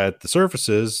smoother that the surface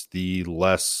is, the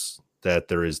less that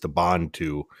there is to bond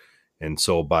to. And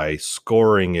so by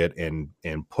scoring it and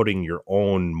putting your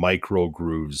own micro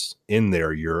grooves in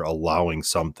there, you're allowing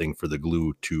something for the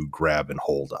glue to grab and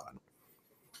hold on.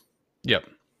 Yep.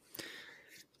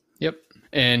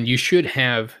 And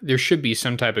there should be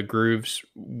some type of grooves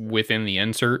within the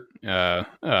insert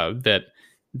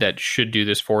that should do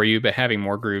this for you, but having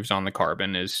more grooves on the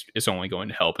carbon is only going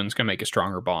to help, and it's going to make a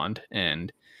stronger bond,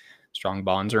 and strong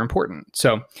bonds are important.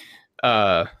 So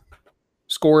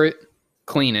score it,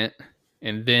 clean it,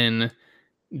 and then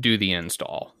do the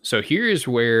install. So here's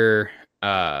where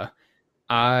I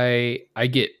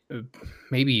get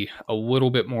maybe a little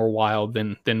bit more wild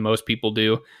than most people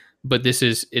do, but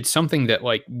it's something that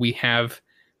like we have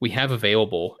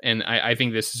available, and I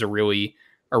think this is a really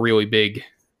big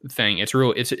thing.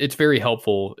 It's very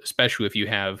helpful, especially if you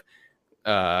have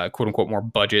quote unquote more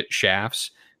budget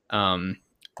shafts.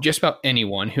 Just about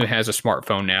anyone who has a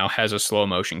smartphone now has a slow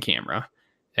motion camera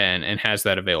and has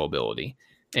that availability,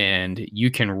 and you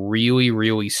can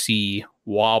really see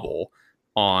wobble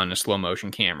on a slow motion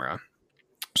camera.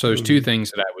 So there's two things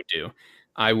that I would do.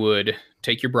 I would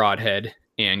take your broadhead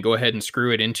and go ahead and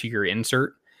screw it into your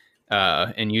insert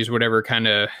and use whatever kind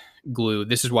of glue.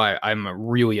 This is why I'm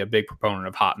really a big proponent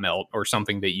of hot melt or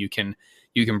something that you can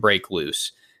break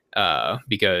loose,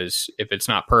 because if it's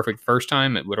not perfect first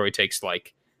time, it literally takes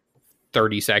like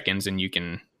 30 seconds and you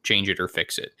can change it or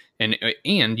fix it.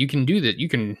 And you can do that. You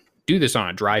can do this on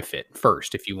a dry fit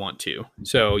first if you want to.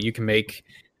 So you can make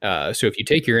so if you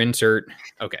take your insert,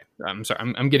 okay, I'm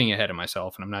sorry, I'm getting ahead of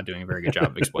myself and I'm not doing a very good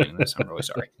job of explaining this. I'm really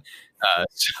sorry.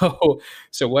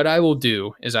 So what I will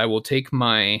do is I will take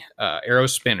my arrow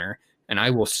spinner and I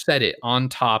will set it on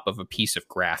top of a piece of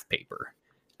graph paper.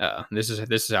 This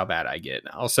is how bad I get.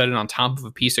 I'll set it on top of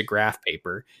a piece of graph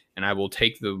paper, and I will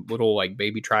take the little like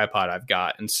baby tripod I've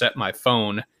got and set my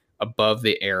phone above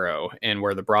the arrow and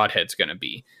where the broadhead's going to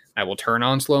be. I will turn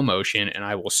on slow motion and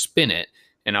I will spin it,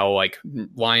 and I'll like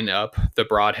line up the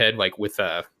broadhead like with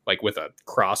a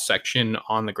cross section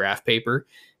on the graph paper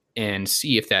and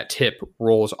see if that tip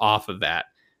rolls off of that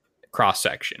cross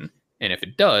section. And if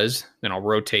it does, then I'll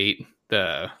rotate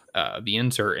the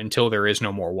insert until there is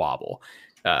no more wobble.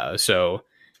 So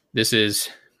this is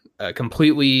a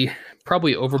completely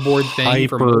probably overboard thing.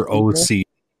 Hyper OC.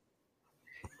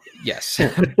 Yes,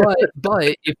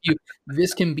 but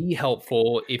this can be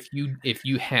helpful if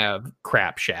you have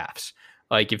crap shafts.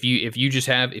 Like if you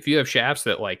have shafts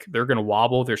that like they're going to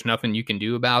wobble, there's nothing you can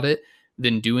do about it,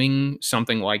 then doing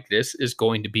something like this is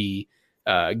going to be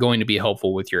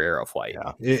helpful with your arrow flight.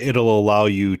 Yeah, it'll allow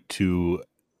you to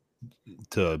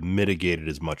mitigate it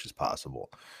as much as possible.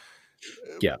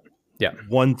 Yeah.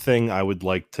 One thing I would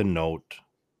like to note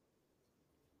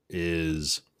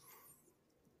is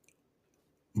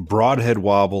broadhead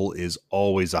wobble is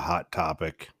always a hot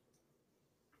topic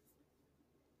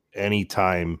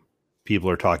anytime people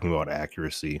are talking about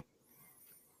accuracy.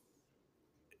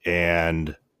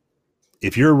 And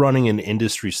if you're running an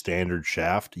industry standard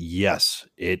shaft, yes,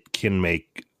 it can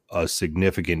make a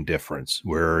significant difference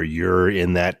where you're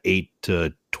in that 8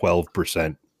 to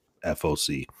 12%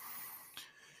 FOC.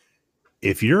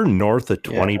 If you're north of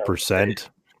 20%,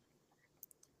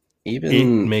 it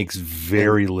makes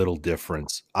very little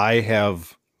difference. I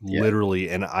have literally,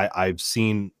 and I've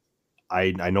seen,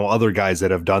 I know other guys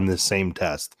that have done this same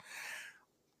test.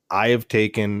 I have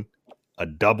taken a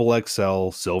double XL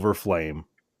silver flame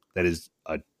that is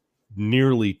a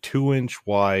nearly 2-inch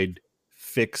wide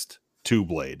fixed two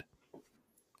blade.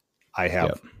 I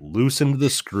have loosened the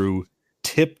screw,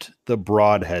 tipped the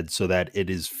broadhead so that it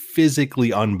is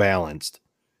physically unbalanced.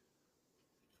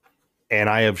 And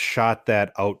I have shot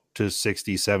that out to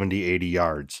 60, 70, 80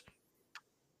 yards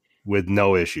with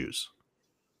no issues.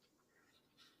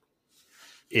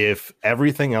 if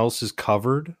everything else is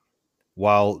covered,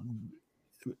 while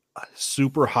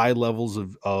super high levels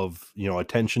of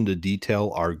attention to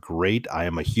detail are great, I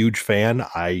am a huge fan.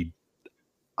 I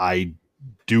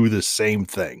do the same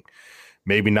thing,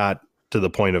 maybe not to the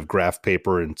point of graph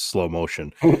paper and slow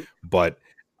motion, but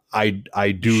I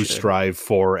do strive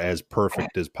for as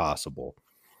perfect as possible.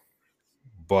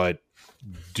 But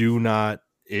do not,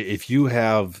 if you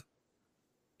have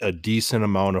a decent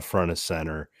amount of front of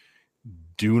center,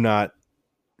 do not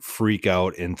freak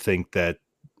out and think that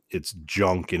it's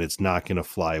junk and it's not going to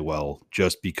fly well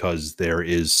just because there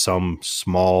is some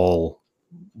small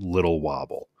little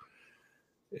wobble.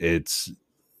 It's,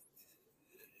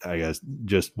 I guess,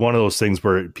 just one of those things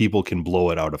where people can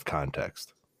blow it out of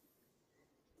context.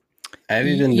 I've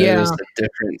even noticed a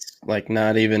difference, like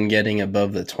not even getting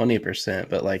above the 20%,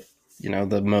 but like,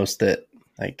 the most that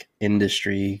like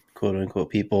industry quote unquote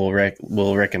people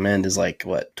will recommend is like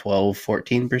what,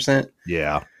 12-14%.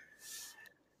 Yeah.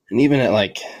 And even at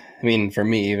like, I mean, for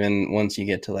me, even once you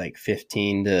get to like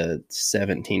 15 to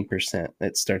 17%,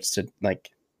 it starts to like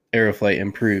Aeroflight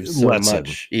improves so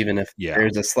much, even if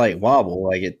there's a slight wobble,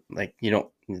 the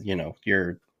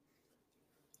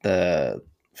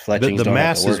fletchings, the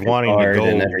mass is wanting to go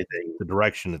the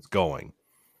direction it's going.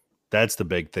 That's the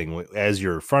big thing. As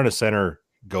your front of center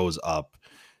goes up,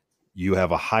 you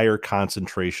have a higher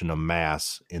concentration of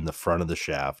mass in the front of the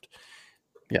shaft.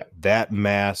 Yeah. That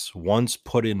mass, once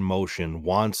put in motion,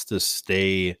 wants to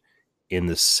stay in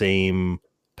the same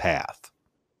path.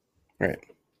 Right.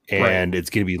 And it's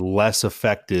going to be less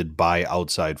affected by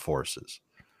outside forces.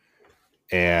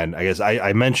 And I guess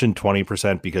I mentioned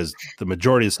 20% because the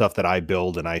majority of stuff that I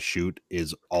build and I shoot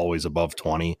is always above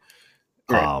 20.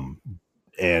 Right.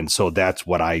 And so that's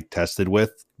what I tested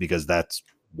with because that's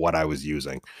what I was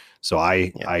using. So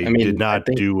I did not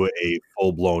do a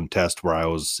full-blown test where I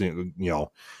was,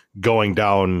 going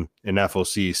down an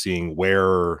FOC, seeing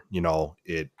where,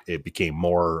 it became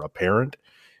more apparent.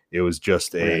 It was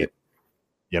just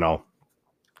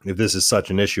if this is such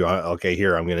an issue, okay,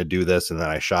 here, I'm going to do this. And then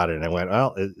I shot it and I went,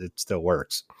 well, it still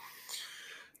works.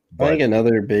 But I think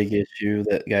another big issue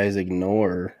that guys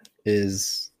ignore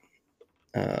is,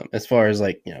 as far as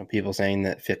like, people saying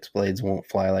that fixed blades won't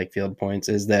fly like field points,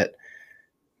 is that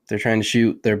they're trying to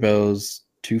shoot their bows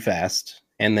too fast.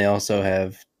 And they also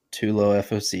have too low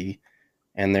FOC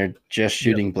and they're just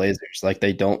shooting blazers. Like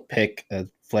they don't pick a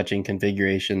fletching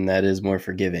configuration that is more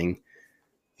forgiving.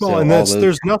 Well, so and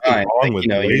there's nothing wrong with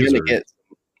blazers.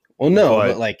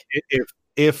 But like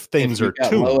if things are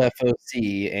too low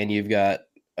FOC and you've got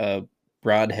a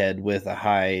broadhead with a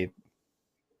high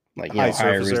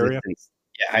surface area,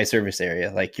 high surface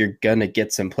area, like you're gonna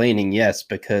get some planing, yes,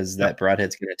 because that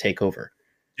broadhead's gonna take over.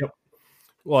 Yep.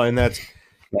 Well, and that's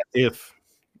if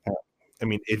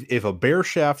a bear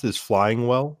shaft is flying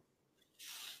well,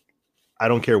 I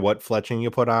don't care what fletching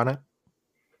you put on it.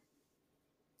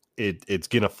 It's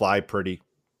gonna fly pretty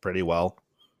well.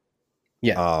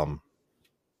 Yeah.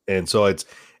 And so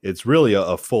it's really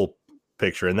a full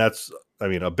picture, and that's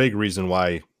a big reason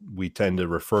why we tend to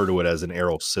refer to it as an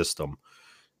arrow system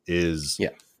is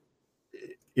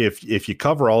if you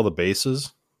cover all the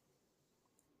bases,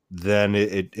 then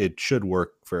it should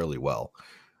work fairly well.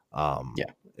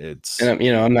 It's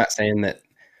I'm not saying that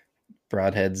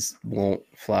broadheads won't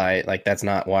fly, like that's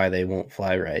not why they won't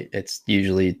fly right. It's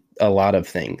usually a lot of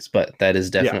things, but that is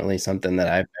definitely something that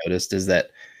I've noticed is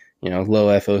that low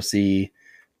FOC,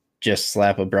 just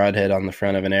slap a broadhead on the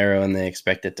front of an arrow and they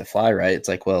expect it to fly right. It's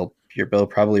like, well, your bow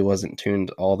probably wasn't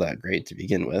tuned all that great to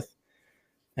begin with,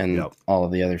 and all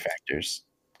of the other factors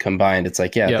combined, it's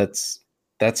like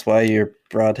that's why your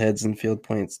broadheads and field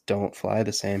points don't fly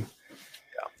the same.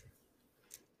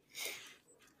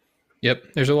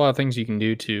 Yep, there's a lot of things you can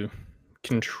do to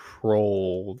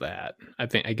control that. I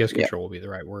guess control will be the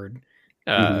right word.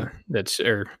 That's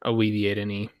or alleviate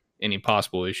any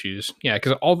possible issues. Yeah,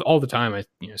 because all the time I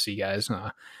see guys,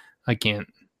 I can't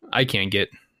get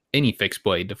any fixed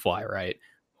blade to fly right.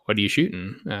 What are you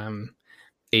shooting?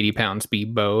 80-pound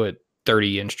speed bow at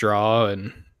 30-inch draw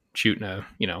and shooting a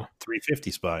 350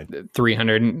 spine,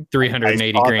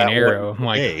 380 grain arrow. I'm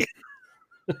like, hey.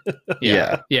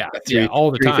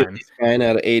 all the time. Spine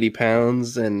out of 80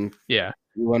 pounds, and you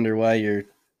wonder why your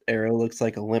arrow looks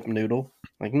like a limp noodle.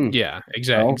 Like,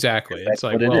 exactly. It's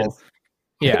like, well,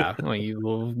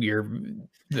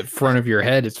 the front of your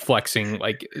head is flexing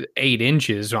like 8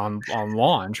 inches on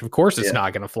launch. Of course, it's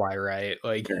not going to fly right.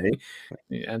 Like,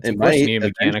 it's it might be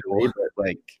mechanical, but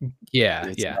like,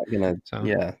 it's not gonna,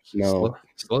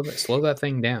 slow that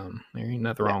thing down. There ain't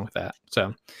nothing wrong with that.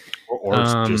 So, or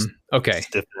just okay,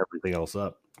 stiffen everything else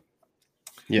up.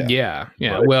 Yeah.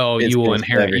 But well, it's you will gonna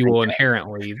slow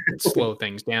inherently slow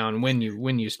things down when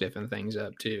you stiffen things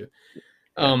up too.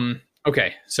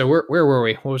 Okay, so where were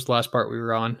we? What was the last part we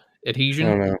were on? I Adhesion?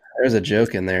 don't know. There's a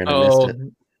joke in there and I missed it.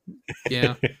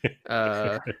 Yeah.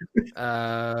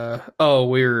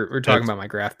 We were talking about my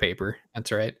graph paper.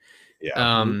 That's right.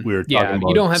 Yeah. We were talking about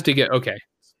you don't have to get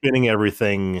spinning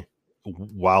everything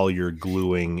while you're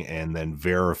gluing and then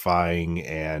verifying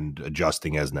and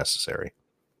adjusting as necessary.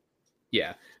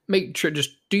 Yeah. Make sure, just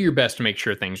do your best to make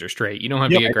sure things are straight. You don't have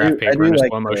to get graph paper and a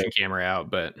slow motion camera out,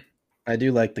 but I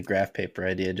do like the graph paper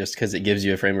idea just because it gives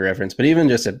you a frame of reference. But even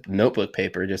just a notebook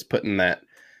paper, just putting that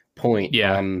point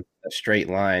on a straight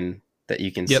line that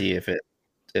you can see if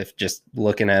just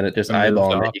looking at it, just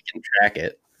eyeballing it, you can track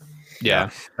it. Yeah.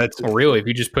 That's really if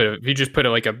you just put it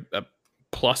like a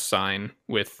plus sign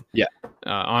with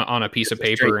on a piece of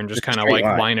paper and just kind of like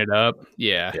line it up.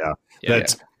 Yeah.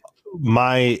 That's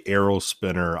my arrow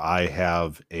spinner. I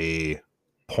have a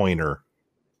pointer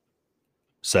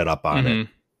set up on it.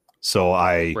 So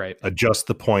I adjust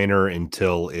the pointer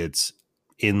until it's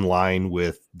in line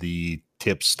with the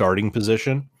tip starting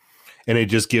position. And it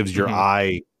just gives your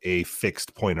eye a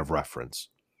fixed point of reference,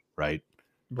 right?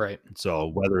 Right. So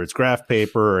whether it's graph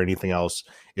paper or anything else,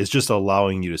 it's just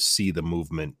allowing you to see the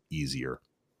movement easier.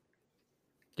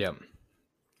 Yep.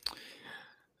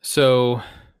 So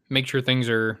make sure things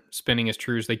are spinning as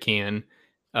true as they can.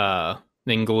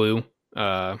 Then glue.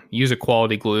 Use a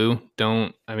quality glue.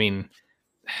 There's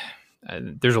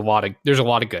a lot of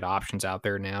good options out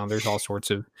there now. There's all sorts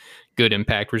of good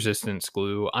impact resistance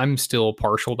glue. I'm still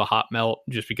partial to hot melt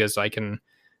just because I can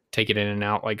take it in and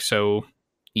out like so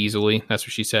easily. That's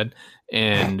what she said.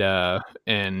 And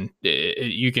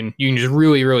you can just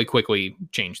really, really quickly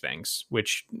change things,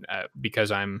 which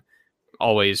because I'm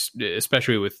always,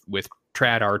 especially with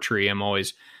trad archery, I'm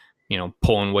always,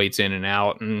 pulling weights in and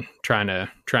out and trying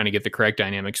to get the correct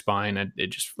dynamic spine.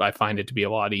 I find it to be a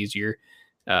lot easier.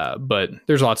 But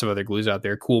there's lots of other glues out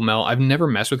there. Cool Melt. I've never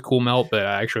messed with Cool Melt, but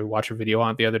I actually watched a video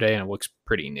on it the other day and it looks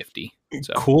pretty nifty.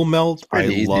 So Cool Melt,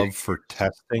 I love for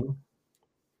testing.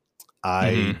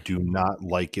 I do not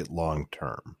like it long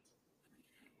term.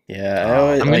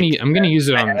 Yeah, I'm gonna use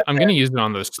it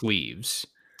on those sleeves.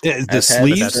 The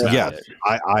sleeves, yes.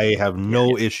 I have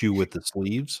no issue with the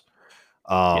sleeves.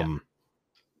 I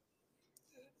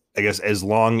guess as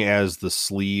long as the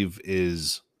sleeve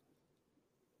is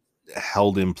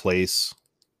held in place,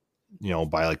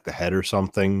 by like the head or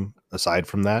something. Aside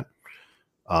from that,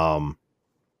 because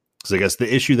I guess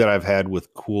the issue that I've had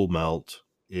with Cool Melt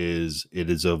is it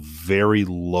is a very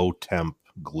low temp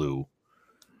glue,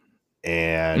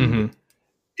 and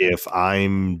if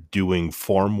I'm doing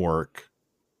form work,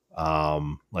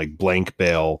 like blank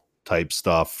bale type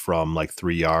stuff from like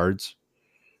 3 yards,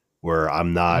 where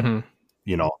I'm not, I'm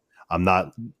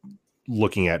not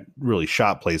looking at really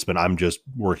shot placement. I'm just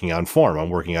working on form. I'm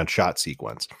working on shot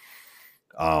sequence.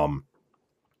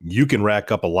 You can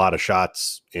rack up a lot of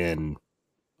shots in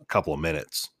a couple of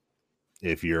minutes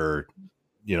if you're,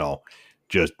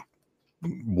 just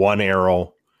one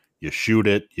arrow, you shoot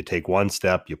it, you take one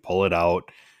step, you pull it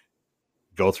out,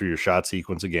 go through your shot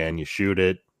sequence again, you shoot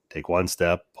it, take one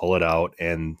step, pull it out,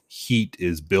 and heat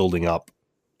is building up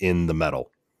in the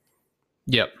metal.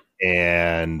 Yep.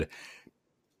 And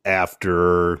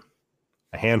after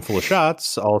a handful of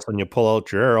shots, all of a sudden you pull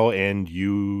out your arrow and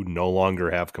you no longer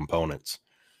have components.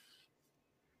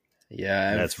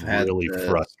 Yeah, that's really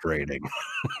frustrating.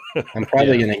 I'm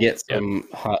probably going to get some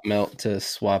hot melt to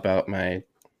swap out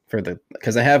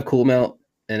because I have Cool Melt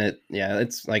and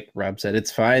it's like Rob said,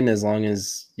 it's fine as long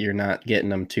as you're not getting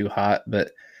them too hot.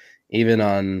 But even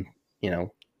on,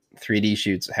 3D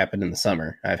shoots happen in the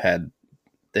summer, I've had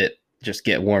it just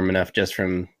get warm enough just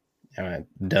from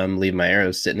leave my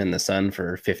arrows sitting in the sun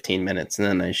for 15 minutes and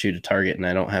then I shoot a target and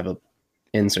I don't have a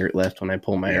insert left when I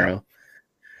pull my arrow.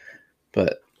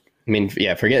 But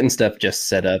for getting stuff just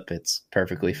set up, it's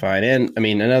perfectly fine. And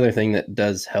another thing that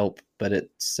does help, but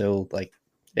it's so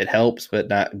it helps, but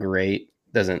not great,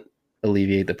 doesn't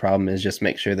alleviate the problem, is just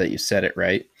make sure that you set it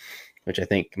right, which I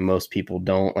think most people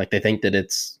don't. They think that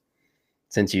it's,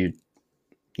 since you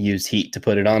use heat to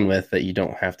put it on with, that you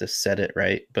don't have to set it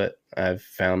right. But I've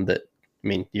found that,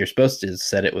 you're supposed to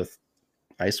set it with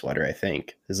ice water, I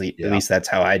think. At least that's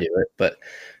how I do it. But,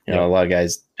 a lot of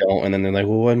guys don't. And then they're like,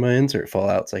 well, why did my insert fall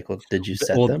out? It's like, well, did you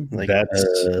set them?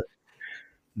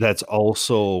 That's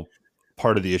also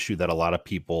part of the issue that a lot of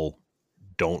people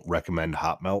don't recommend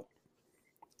hot melt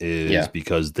is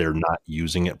because they're not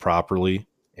using it properly.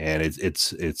 And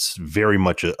it's very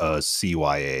much a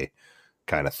CYA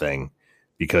kind of thing,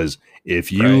 because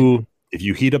if you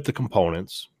heat up the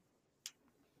components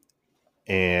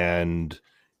and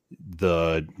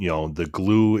the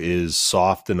glue is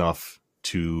soft enough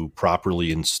to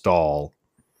properly install,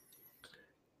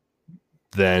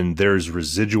 then there's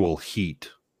residual heat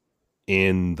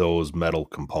in those metal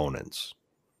components.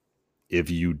 If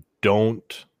you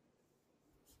don't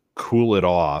cool it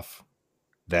off,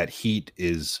 that heat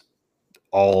is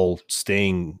all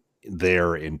staying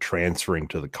there and transferring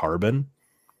to the carbon,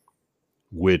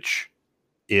 which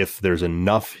if there's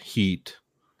enough heat,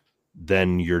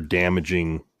 then you're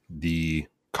damaging the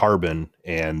carbon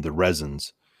and the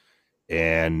resins,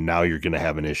 and now you're going to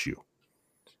have an issue.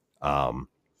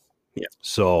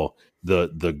 So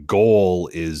the goal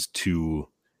is to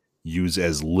use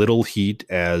as little heat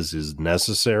as is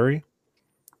necessary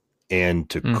and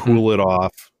to cool it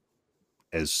off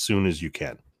as soon as you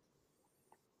can.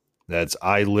 That's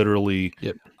I literally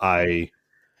I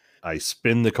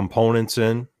spin the components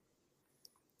in.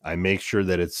 I make sure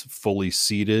that it's fully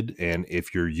seated, and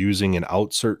if you're using an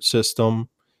outsert system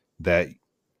that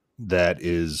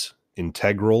is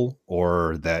integral,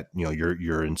 or that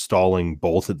you're installing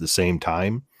both at the same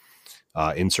time,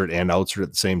 insert and outsert at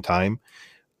the same time,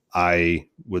 I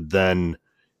would then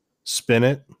spin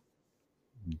it,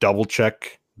 double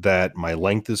check that my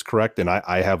length is correct, and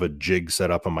I have a jig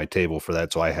set up on my table for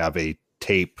that, so I have a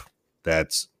tape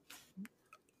that's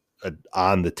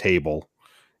on the table,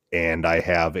 and I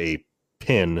have a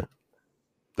pin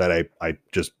that I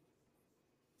just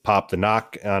pop the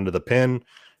knock onto the pin.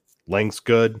 Length's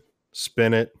good.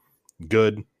 Spin it.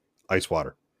 Good. Ice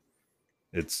water.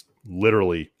 It's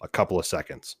literally a couple of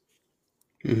seconds.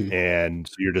 And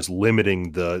so you're just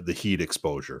limiting the heat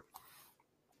exposure.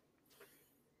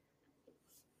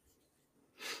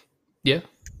 Yeah.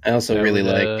 I also really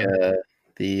like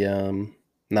the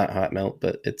not hot melt,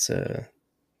 but it's the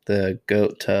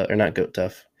Goat Tough, or not Goat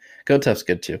Tough. Goat Tough's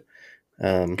good too.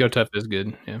 Goat Tough is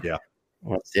good. Yeah.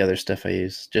 What's the other stuff I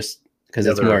use? Just because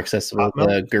it's more accessible.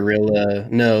 The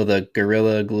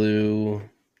Gorilla Glue,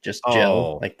 just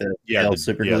gel, like the gel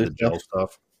super glue the gel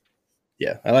stuff.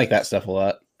 Yeah, I like that stuff a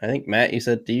lot. I think, Matt, you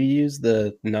said, do you use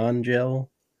the non-gel?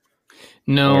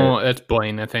 No, that's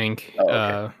Blaine, I think.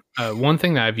 Oh, okay. One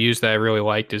thing that I've used that I really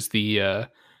liked is the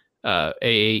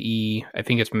AAE. I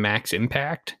think it's Max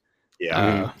Impact.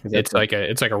 Yeah, it's like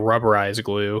a rubberized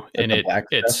glue, and it's black.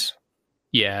 It's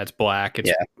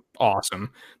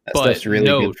awesome. That stuff's really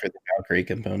good for the Valkyrie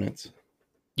components.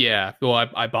 Yeah, well,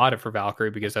 I bought it for Valkyrie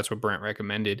because that's what Brent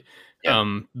recommended.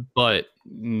 Yeah. But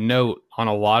note, on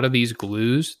a lot of these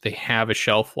glues, they have a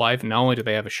shelf life. Not only do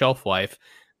they have a shelf life,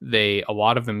 a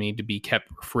lot of them need to be kept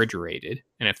refrigerated,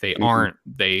 and if they aren't,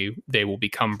 they will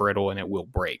become brittle and it will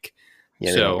break.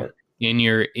 Yeah, so in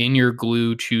your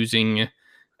glue choosing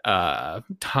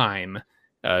time,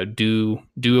 do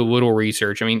a little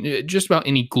research. I mean, just about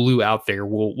any glue out there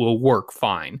will work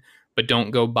fine, but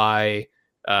don't go buy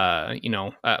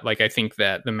like I think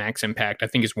that the Max Impact, I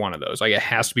think, is one of those. Like, it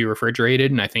has to be refrigerated,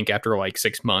 and I think after like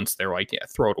 6 months they're like, yeah,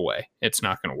 throw it away, it's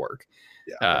not going to work.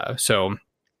 So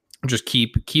just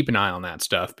keep an eye on that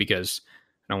stuff, because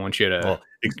I don't want you to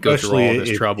go through all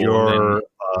this trouble. You're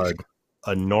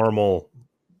a normal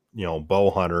bow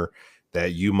hunter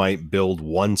that you might build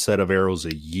one set of arrows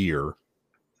a year,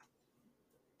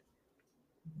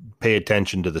 pay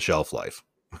attention to the shelf life.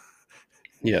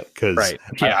 Yeah, because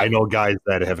I know guys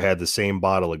that have had the same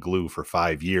bottle of glue for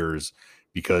 5 years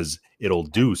because it'll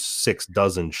do 6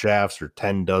 dozen shafts or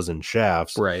 10 dozen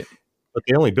shafts, right? But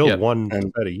they only build one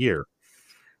set a year.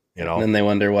 And then they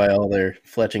wonder why all their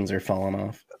fletchings are falling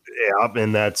off. Yeah,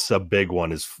 and that's a big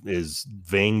one. Is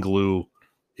vein glue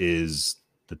is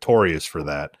notorious for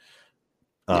that.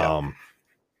 And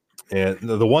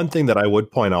the one thing that I would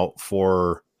point out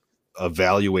for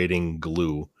evaluating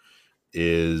glue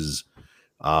is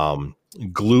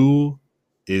glue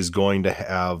is going to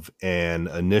have an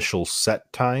initial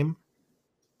set time,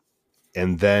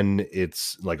 and then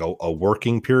it's like a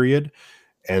working period,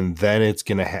 and then it's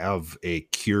going to have a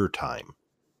cure time.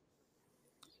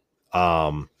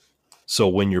 So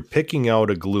when you're picking out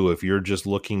a glue, if you're just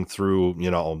looking through,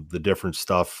 the different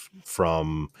stuff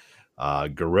from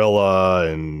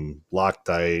Gorilla and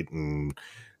Loctite and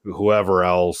whoever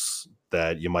else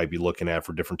that you might be looking at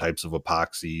for different types of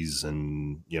epoxies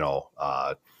and,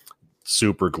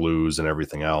 super glues and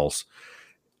everything else,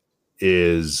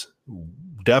 is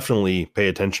definitely pay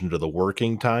attention to the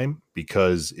working time,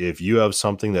 because if you have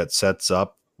something that sets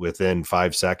up within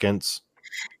 5 seconds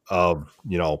of,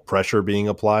 pressure being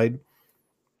applied,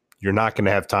 you're not going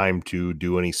to have time to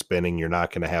do any spinning. You're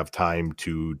not going to have time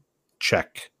to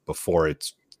check before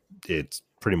it's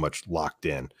pretty much locked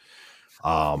in.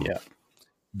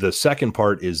 The second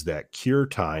part is that cure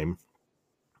time.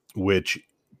 which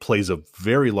plays a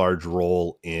very large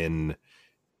role in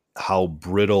how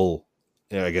brittle,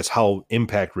 I guess, how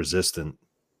impact resistant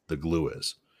the glue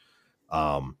is.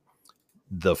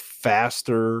 The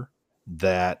faster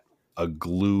that a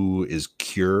glue is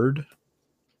cured,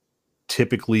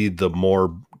 typically the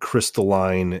more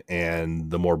crystalline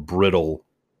and the more brittle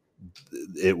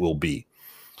it will be.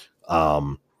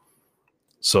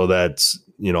 So that's,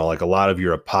 like a lot of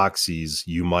your epoxies,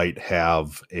 you might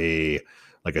have a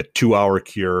 2-hour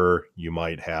cure. You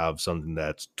might have something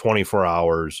that's 24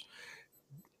 hours.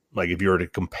 Like if you were to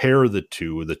compare the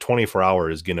two, the 24-hour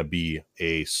is going to be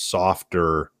a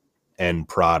softer end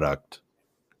product,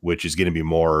 which is going to be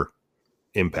more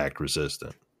impact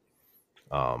resistant.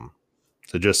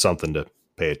 So just something to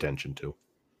pay attention to.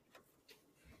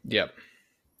 Yep.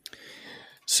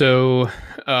 So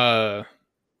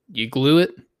you glue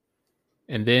it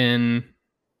and then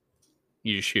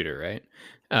you just shoot it, right?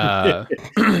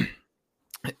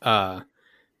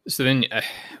 So then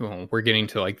we're getting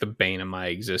to like the bane of my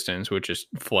existence, which is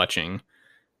fletching.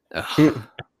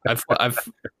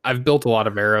 I've built a lot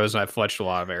of arrows and I've fletched a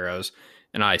lot of arrows,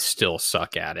 and I still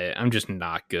suck at it. I'm just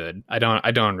not good. I don't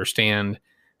understand.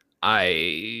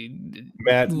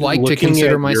 Matt, like to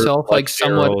consider myself like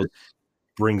somewhat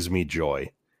brings me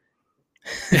joy.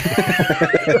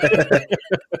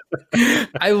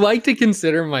 I like to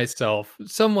consider myself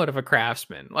somewhat of a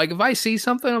craftsman. Like if I see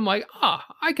something, I'm like,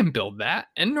 I can build that.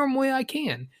 And normally I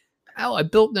can. Hell, I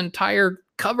built an entire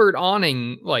covered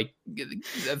awning, like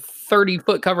a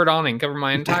 30-foot covered awning, covered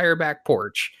my entire back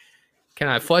porch. Can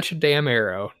I fletch a damn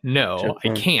arrow? No, I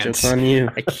can't. Joke's on you.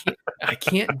 I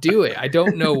can't do it. I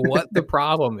don't know what the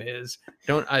problem is.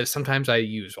 Sometimes I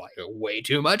use like way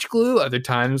too much glue. Other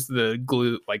times the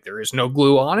glue, like there is no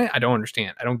glue on it. I don't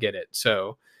understand. I don't get it.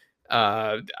 So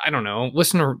I don't know.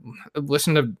 Listen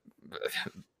to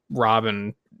Rob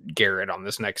and Garrett on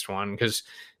this next one, because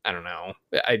I don't know.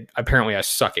 I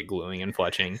suck at gluing and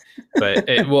fletching. But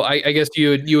I guess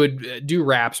you would do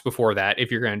wraps before that if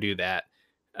you're going to do that.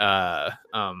 I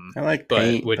like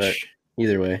paint, but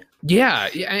either way. Yeah,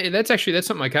 that's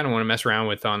something I kind of want to mess around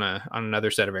with on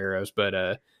another set of arrows, but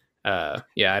I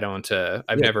don't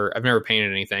I've never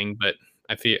painted anything, but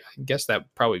I guess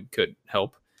that probably could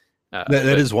help.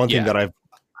 That is one thing that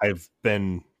I've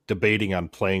been debating on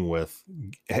playing with.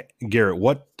 Garrett,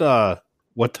 what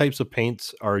types of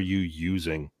paints are you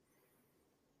using?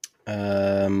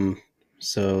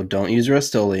 So don't use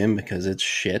Rust-Oleum because it's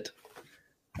shit.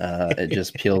 It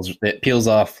just peels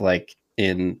off like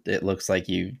it looks like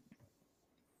you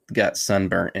got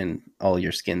sunburnt and all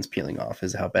your skin's peeling off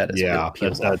is how bad it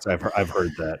peels off. I've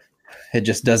heard that. It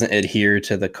just doesn't adhere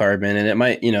to the carbon, and it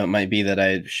might be that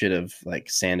I should have like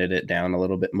sanded it down a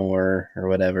little bit more or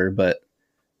whatever, but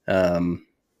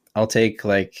I'll take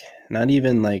like not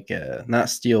even like not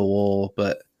steel wool,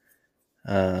 but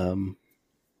you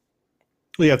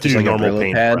have to do like normal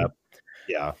paint prep.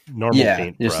 Yeah, normal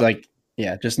paint just prep.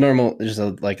 Just normal,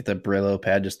 like the Brillo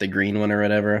pad, just the green one or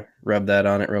whatever. Rub that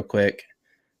on it real quick,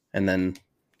 and then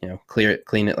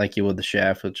clean it like you would the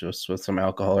shaft, which was with some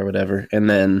alcohol or whatever. And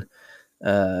then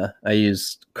I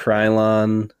used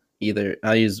Krylon.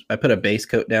 I put a base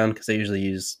coat down because I usually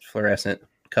use fluorescent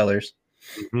colors,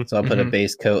 so I'll put a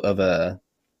base coat of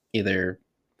either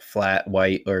flat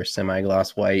white or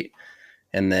semi-gloss white,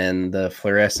 and then the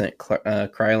fluorescent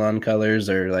Krylon colors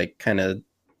are like kind of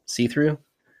see-through.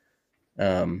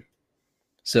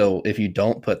 So if you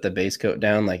don't put the base coat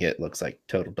down, like it looks like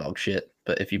total dog shit.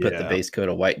 But if you put the base coat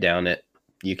of white down,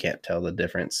 you can't tell the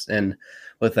difference. And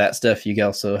with that stuff, you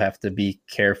also have to be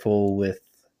careful with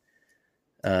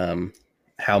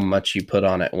how much you put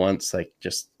on at once, like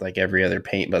just like every other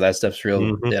paint. But that stuff's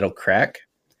real, it'll crack.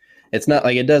 It's not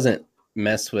like it doesn't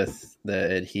mess with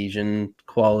the adhesion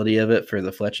quality of it for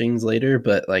the fletchings later,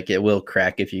 but like it will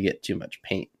crack if you get too much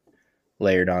paint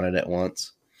layered on it at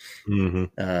once.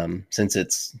 Since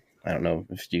it's, I don't know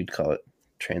if you'd call it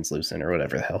translucent or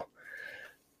whatever the hell,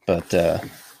 but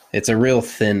it's a real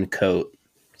thin coat.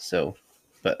 So,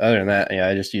 but other than that,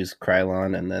 I just use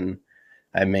Krylon, and then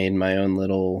I made my own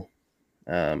little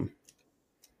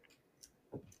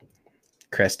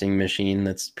cresting machine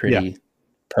that's pretty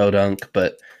podunk,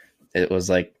 but it was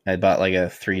like I bought like a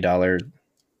 $3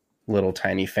 little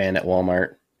tiny fan at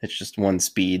Walmart. It's just one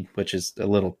speed, which is a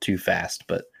little too fast,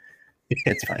 but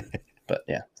it's fine. But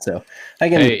yeah, so I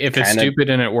can. Hey, if it's stupid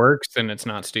and it works, then it's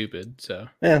not stupid. So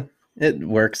yeah, it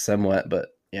works somewhat, but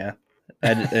yeah,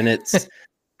 and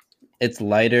it's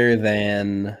lighter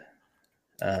than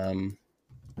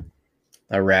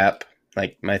a wrap.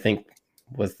 Like I think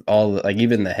with all like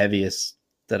even the heaviest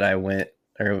that I went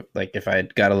or like if I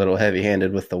got a little heavy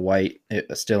handed with the white,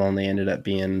 it still only ended up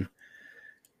being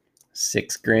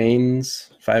 6 grains,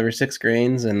 5 or 6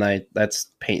 grains. And that's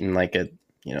painting like a,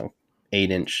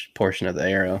 8-inch portion of the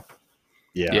arrow.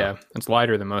 Yeah. It's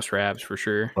lighter than most wraps for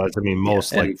sure. But I mean,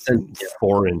 most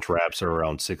 4-inch wraps are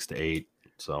around 6 to 8.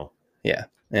 So yeah.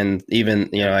 And even,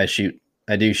 I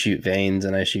do shoot veins,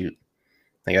 and I shoot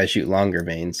longer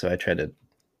veins. So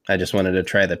I just wanted to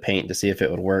try the paint to see if it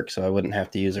would work, so I wouldn't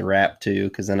have to use a wrap too.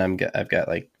 Cause then I've got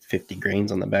like 50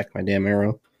 grains on the back of my damn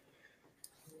arrow.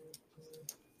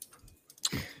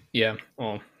 Yeah.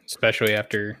 Well, especially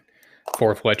after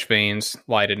 4 fletch veins,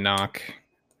 lighted knock,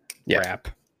 wrap.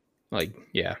 Like,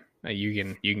 yeah, you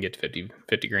can get to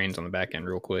 50 grains on the back end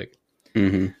real quick.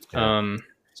 Mm-hmm.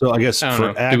 So I guess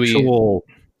for actual,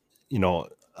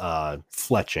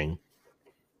 fletching,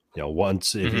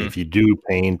 once if you do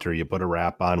paint or you put a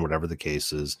wrap on, whatever the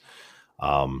case is,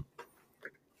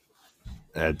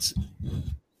 that's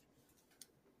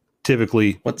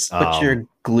typically what's your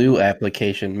glue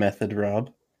application method, Rob?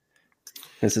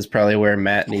 This is probably where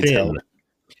Matt needs help.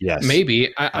 Yes,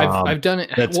 maybe I've done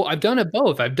it. Well, I've done it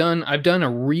both. I've done a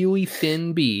really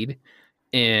thin bead,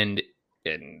 and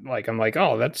like I'm like,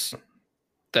 oh, that's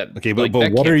that. Okay, but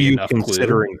what are you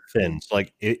considering thin?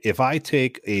 Like if I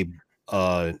take a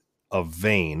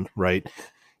vein, right?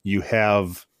 You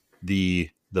have the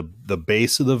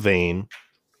base of the vein,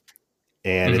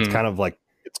 and it's kind of like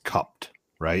it's cupped,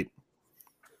 right?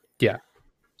 Yeah.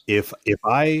 If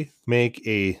I make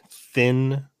a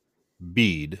thin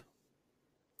bead,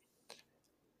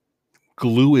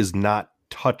 glue is not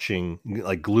touching,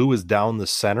 like glue is down the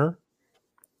center.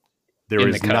 There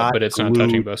is not, but it's not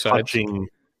touching both sides. Touching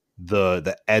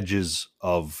the edges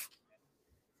of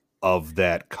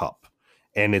that cup,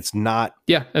 and it's not.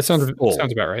 Yeah, that sounds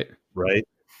about right. Right.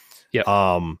 Yeah.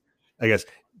 I guess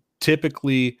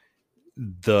typically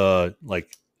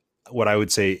what I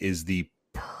would say is the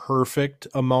perfect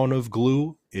amount of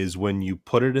glue is when you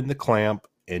put it in the clamp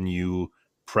and you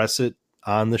press it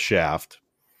on the shaft.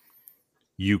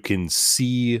 You can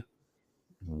see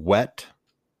wet,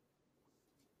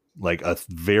 like a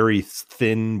very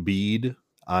thin bead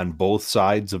on both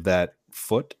sides of that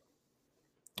foot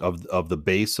of the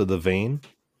base of the vein,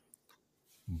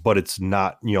 but it's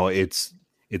not, it's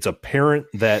apparent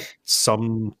that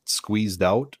some squeezed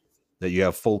out, that you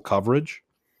have full coverage,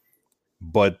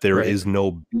 but there is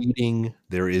no beading,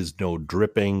 there is no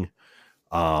dripping.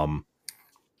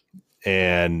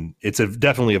 And it's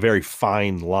definitely a very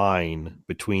fine line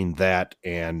between that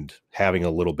and having a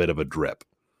little bit of a drip.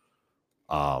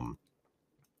 But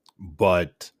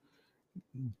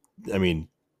I mean,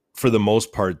 for the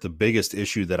most part, the biggest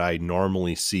issue that I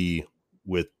normally see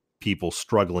with people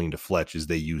struggling to fletch is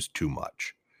they use too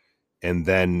much, and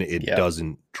then it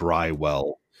doesn't dry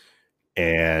well.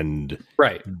 And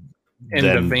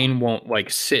the vein won't like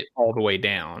sit all the way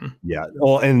down. Yeah.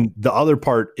 Well, and the other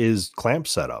part is clamp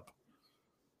setup.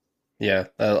 Yeah,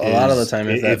 a lot of the time,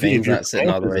 if that vein's not sitting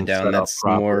all the way down, that's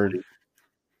more.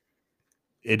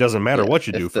 It doesn't matter what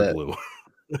you do for glue.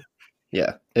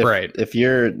 Yeah, if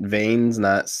your vein's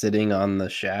not sitting on the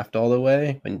shaft all the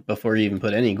way, before you even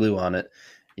put any glue on it,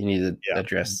 you need to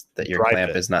address that your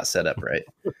clamp is not set up right.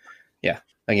 Yeah,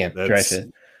 again, dry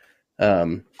fit.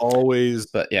 Always,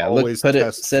 but yeah,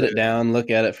 set it down, look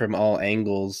at it from all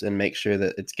angles, and make sure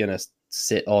that it's gonna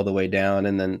sit all the way down,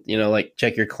 and then like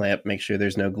check your clamp, make sure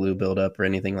there's no glue buildup or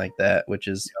anything like that, which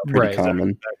is pretty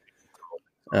common.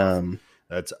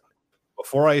 That's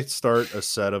before I start a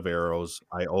set of arrows,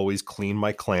 I always clean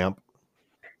my clamp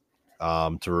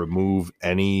to remove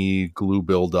any glue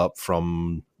buildup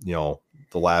from the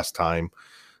last time,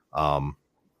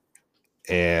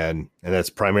 and that's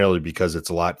primarily because it's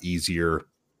a lot easier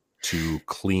to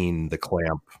clean the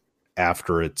clamp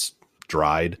after it's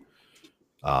dried.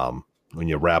 When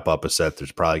you wrap up a set,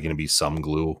 there's probably going to be some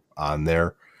glue on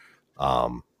there.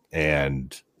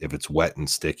 And if it's wet and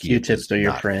sticky, Q-tips are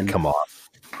your friend. Come off.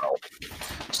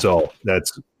 So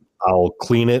I'll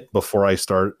clean it before I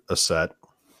start a set.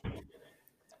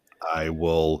 I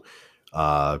will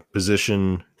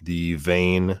position the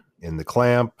vein in the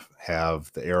clamp, have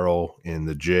the arrow in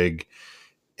the jig,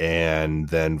 and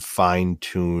then fine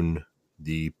tune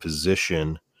the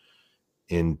position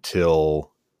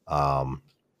until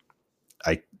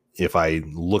if I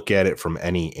look at it from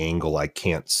any angle, I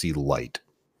can't see light.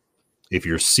 If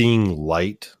you're seeing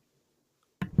light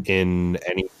in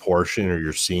any portion, or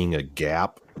you're seeing a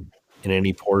gap in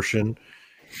any portion,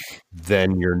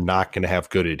 then you're not going to have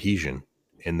good adhesion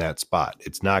in that spot.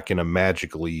 It's not going to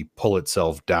magically pull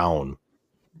itself down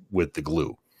with the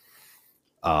glue.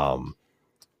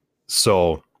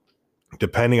 So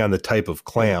depending on the type of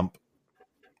clamp,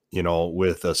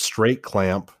 with a straight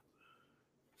clamp,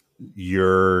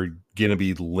 you're going to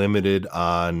be limited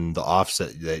on the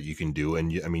offset that you can do.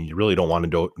 And you really don't want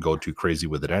to go too crazy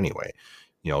with it anyway.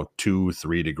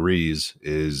 2-3 degrees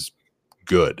is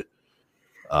good.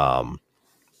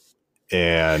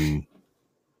 And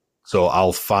so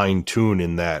I'll fine tune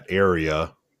in that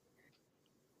area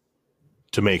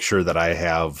to make sure that I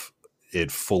have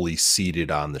it fully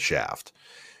seated on the shaft.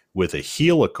 With a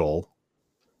helical,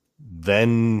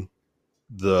 then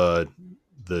the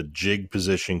jig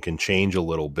position can change a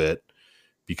little bit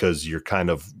because you're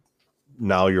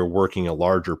now you're working a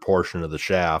larger portion of the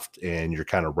shaft and you're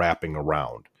kind of wrapping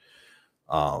around.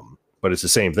 But it's the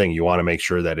same thing. You want to make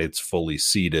sure that it's fully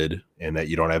seated and that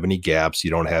you don't have any gaps.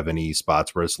 You don't have any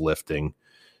spots where it's lifting.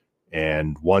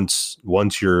 And once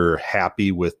you're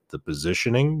happy with the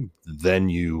positioning, then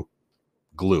you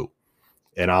glue.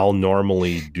 And I'll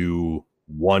normally do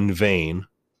one vane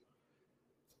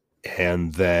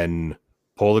and then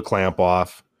pull the clamp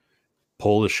off,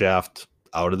 pull the shaft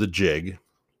out of the jig,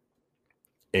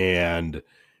 and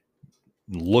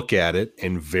look at it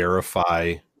and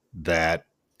verify that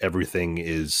everything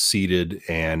is seated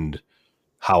and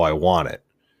how I want it.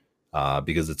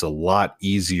 Because it's a lot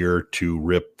easier to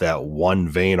rip that one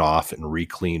vane off and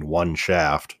re-clean one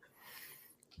shaft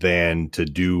than to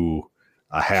do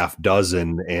a half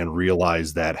dozen and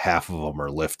realize that half of them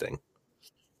are lifting.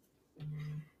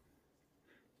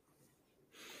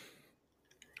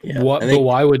 Yeah, but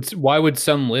why would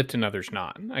some lift and others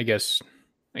not? I guess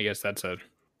that's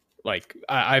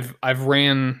I've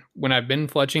ran when I've been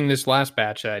fletching. This last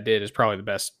batch that I did is probably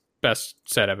the best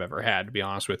set I've ever had, to be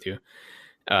honest with you.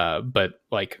 But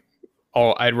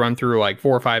I'd run through 4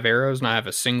 or 5 arrows and I have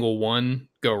a single one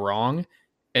go wrong,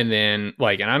 and then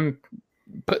and I'm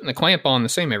putting the clamp on the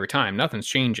same every time. Nothing's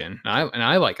changing.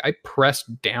 I press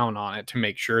down on it to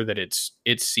make sure that it's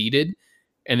seated.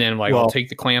 And then I'll take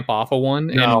the clamp off of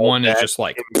one, and one is just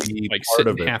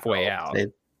sitting halfway out.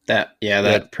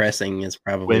 That pressing is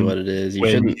probably what it is. You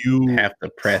shouldn't have to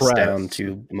press down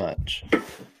too much.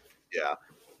 Yeah,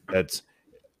 that's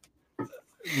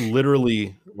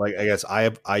literally I guess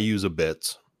I use a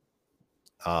bits.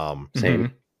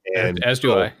 Same, and as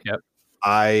do I. Yep.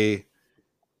 I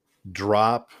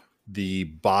drop the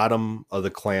bottom of the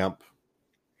clamp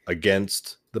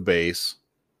against the base.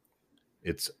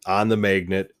 It's on the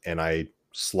magnet, and I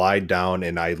slide down,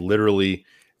 and I literally,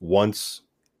 once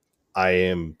I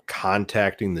am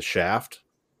contacting the shaft,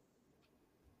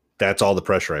 that's all the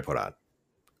pressure I put on.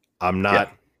 I'm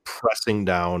not pressing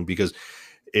down, because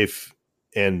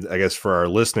and I guess for our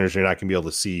listeners, you're not going to be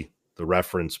able to see the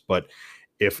reference, but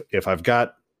if I've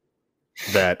got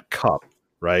that cup,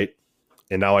 right,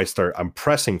 and now I'm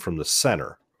pressing from the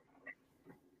center.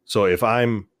 So if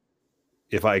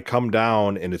I come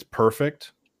down and it's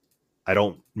perfect, I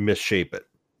don't misshape it.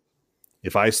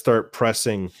 If I start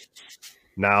pressing,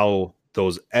 now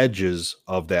those edges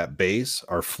of that base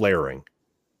are flaring,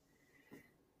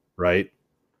 right?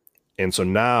 And so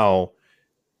now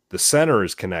the center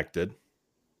is connected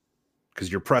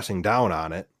because you're pressing down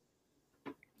on it.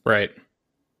 Right.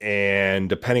 And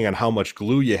depending on how much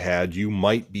glue you had, you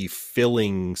might be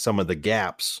filling some of the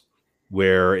gaps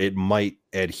where it might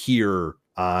adhere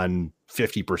on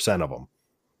 50% of them,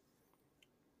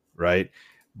 right?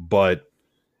 But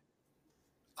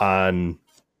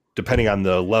depending on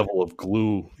the level of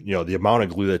glue, the amount of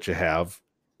glue that you have,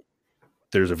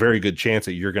 there's a very good chance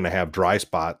that you're going to have dry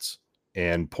spots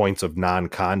and points of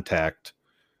non-contact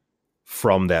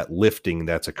from that lifting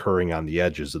that's occurring on the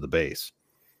edges of the base.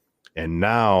 And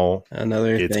now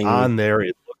it's on there,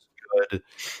 it looks good,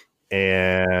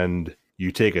 and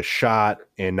you take a shot,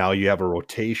 and now you have a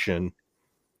rotation,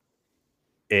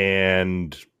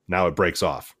 and now it breaks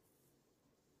off.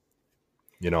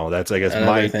 That's, I guess,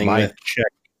 my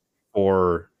check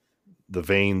for the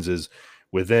vanes is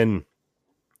within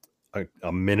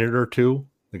a minute or two,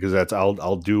 because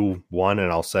I'll do one and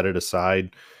I'll set it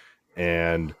aside,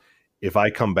 and if I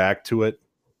come back to it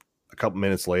a couple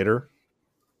minutes later,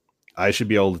 I should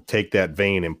be able to take that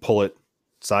vane and pull it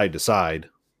side to side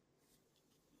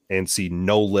and see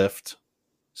no lift,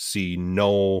 see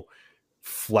no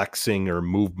flexing or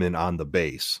movement on the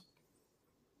base.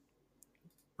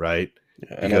 Right?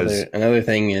 Another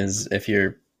thing is if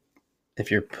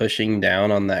you're pushing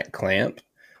down on that clamp,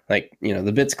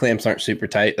 the bits clamps aren't super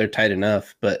tight. They're tight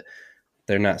enough, but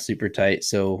they're not super tight.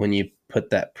 So when you put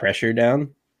that pressure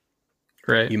down,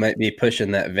 right, you might be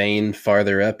pushing that vane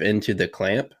farther up into the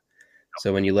clamp.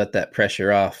 So when you let that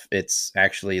pressure off, it's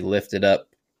actually lifted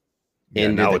up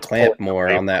into the clamp more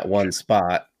on that one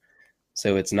spot.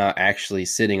 So it's not actually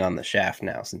sitting on the shaft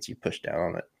now since you pushed down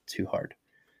on it too hard.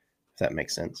 If that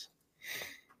makes sense.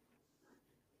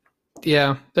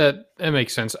 Yeah, that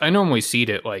makes sense. I normally seat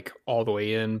it like all the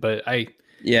way in, but I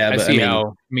see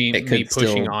how me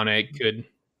pushing on it could.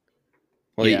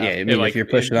 Well, yeah, I mean, if you're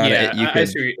pushing on it, you could.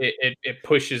 It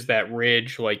pushes that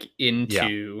ridge like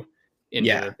into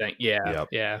the thing.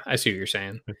 Yeah. I see what you're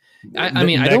saying. I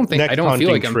mean, I don't feel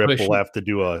like I'm pushing. We'll have to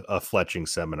do a fletching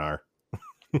seminar.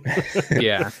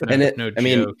 Yeah, I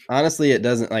mean, honestly, it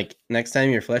doesn't, like, next time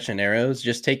you're fletching arrows,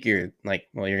 just take your, like,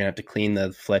 well, you're gonna have to clean the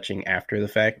fletching after the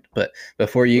fact, but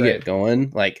before you get going,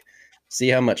 like, see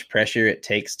how much pressure it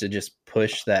takes to just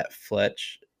push that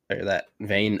fletch or that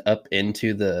vein up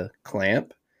into the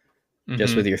clamp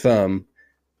just with your thumb,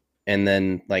 and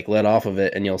then like let off of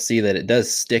it, and you'll see that it does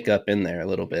stick up in there a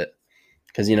little bit.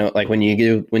 Because, you know, like when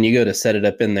you go to set it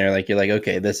up in there, like you're like,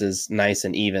 okay, this is nice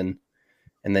and even,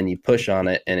 and then you push on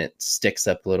it and it sticks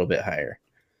up a little bit higher.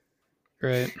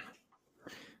 Right.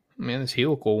 Man, this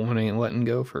helical one ain't letting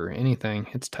go for anything.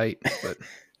 It's tight, but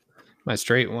my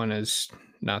straight one is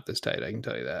not this tight, I can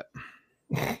tell you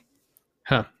that.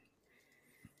 Huh.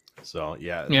 So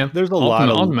yeah, there's a lot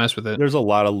of mess with it. There's a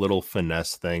lot of little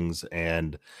finesse things,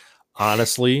 and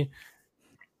honestly,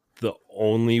 the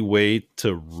only way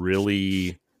to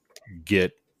really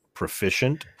get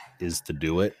proficient is to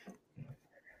do it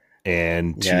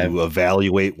and to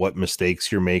evaluate what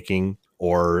mistakes you're making,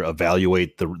 or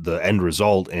evaluate the end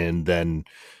result and then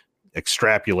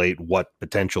extrapolate what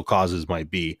potential causes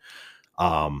might be.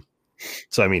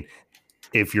 So I mean,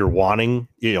 if you're wanting,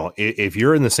 you know, if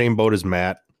you're in the same boat as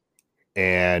Matt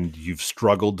and you've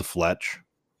struggled to fletch,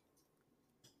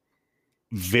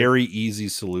 very easy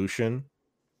solution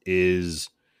is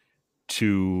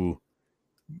to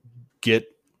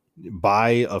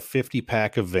buy a 50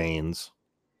 pack of vanes,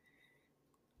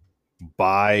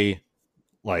 buy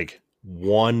like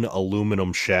one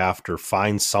aluminum shaft, or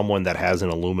find someone that has an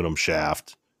aluminum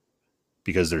shaft,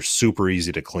 because they're super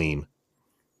easy to clean,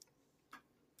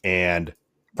 and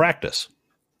practice.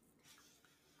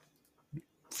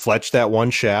 Fletch that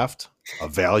one shaft,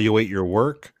 evaluate your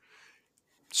work,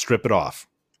 strip it off,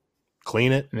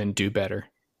 clean it, and then do better.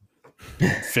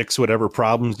 Fix whatever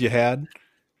problems you had,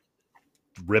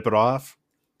 rip it off,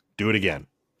 do it again.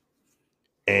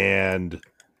 And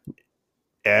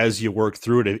as you work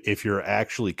through it, if you're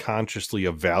actually consciously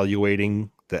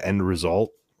evaluating the end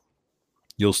result,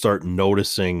 you'll start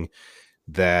noticing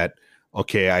that,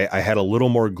 okay, I had a little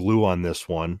more glue on this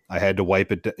one. I had to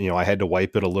wipe it, I had to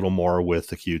wipe it a little more with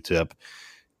the Q-tip,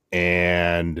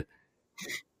 and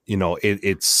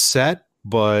it's set,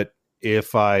 but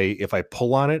if I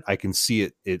pull on it, I can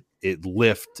see it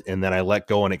lift, and then I let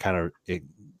go, and it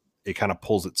kind of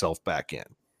pulls itself back in,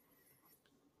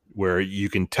 where you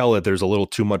can tell that there's a little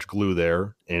too much glue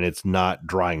there and it's not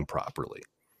drying properly.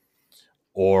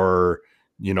 Or,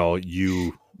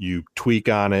 you tweak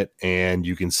on it and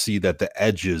you can see that the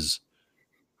edges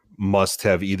must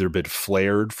have either been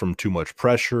flared from too much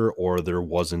pressure, or there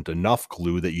wasn't enough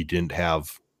glue that you didn't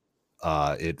have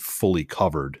it fully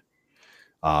covered,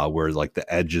 where like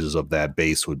the edges of that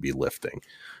base would be lifting.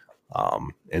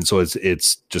 And so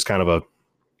it's just kind of a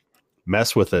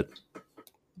mess with it.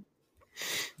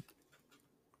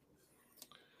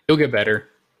 You'll get better.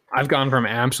 I've gone from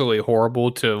absolutely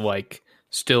horrible to like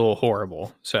still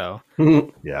horrible. So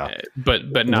yeah,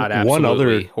 but not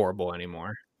absolutely horrible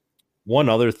anymore. One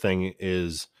other thing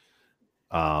is,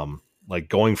 like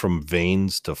going from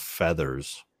vanes to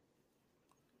feathers.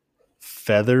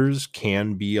 Feathers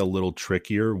can be a little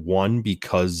trickier. One,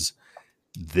 because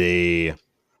they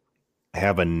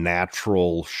have a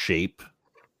natural shape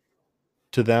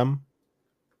to them.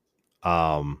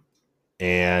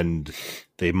 And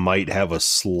they might have a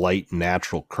slight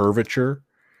natural curvature,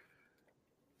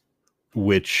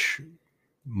 which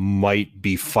might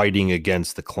be fighting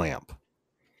against the clamp.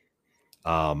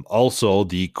 Also,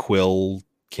 the quill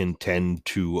can tend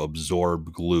to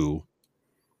absorb glue,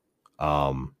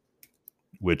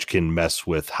 which can mess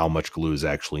with how much glue is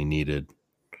actually needed.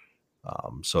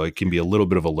 So it can be a little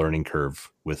bit of a learning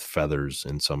curve with feathers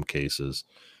in some cases.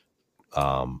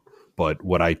 But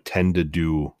what I tend to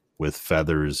do with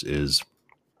feathers is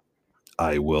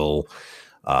I will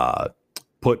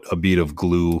put a bead of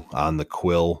glue on the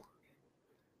quill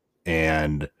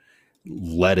and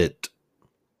let it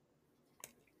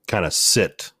kind of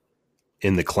sit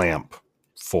in the clamp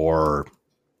for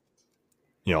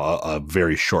a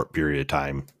very short period of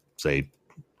time, say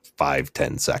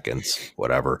 5-10 seconds,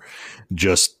 whatever,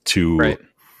 just to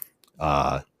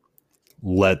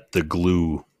let the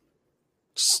glue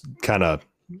kind of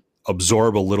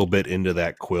absorb a little bit into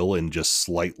that quill and just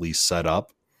slightly set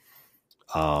up.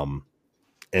 And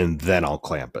then I'll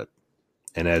clamp it.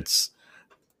 And I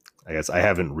guess I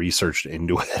haven't researched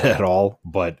into it at all,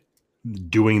 but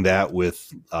doing that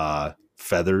with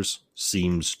feathers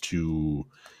seems to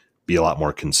be a lot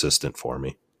more consistent for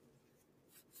me.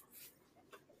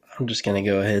 I'm just going to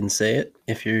go ahead and say it.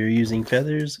 If you're using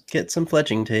feathers, get some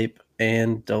fletching tape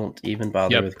and don't even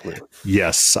bother with glue.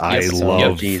 Yes, I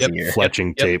love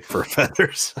fletching tape for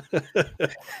feathers.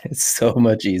 It's so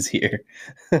much easier.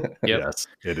 Yes,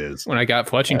 it is. When I got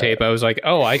fletching tape, I was like,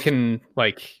 oh, I can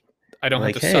I don't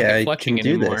have to suck at fletching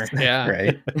anymore. Yeah.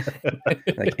 Right.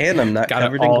 And I'm not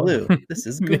covered in glue. This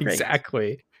is great.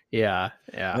 Exactly. Yeah.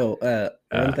 Yeah. Well,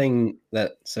 one thing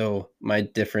so my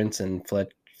difference in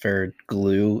for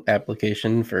glue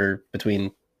application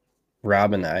between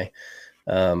Rob and I,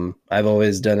 I've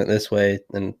always done it this way.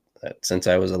 And since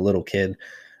I was a little kid,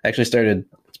 I actually started,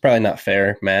 it's probably not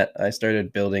fair, Matt. I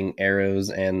started building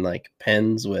arrows and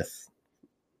pens with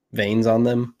veins on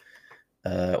them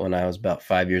when I was about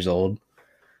 5 years old.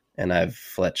 And I've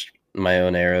fletched my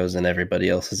own arrows and everybody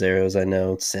else's arrows I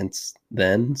know since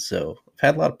then. So I've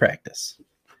had a lot of practice.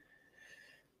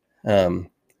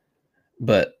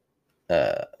 But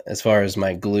as far as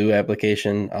my glue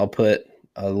application, I'll put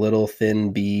a little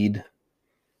thin bead,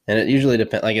 and it usually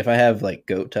depends. If I have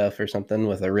goat tuff or something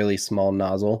with a really small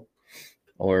nozzle,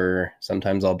 or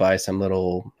sometimes I'll buy some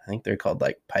little, I think they're called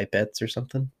pipettes or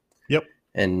something. Yep.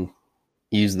 And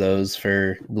use those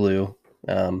for glue.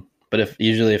 But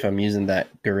if I'm using that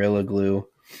Gorilla Glue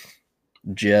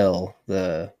gel,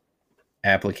 the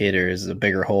applicator is a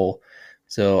bigger hole.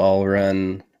 So I'll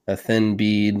run a thin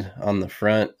bead on the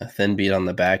front, a thin bead on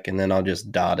the back, and then I'll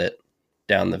just dot it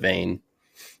down the vein.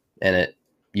 And it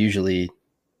usually,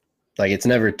 it's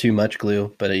never too much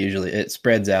glue, but it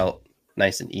spreads out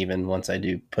nice and even once I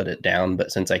do put it down.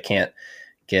 But since I can't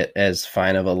get as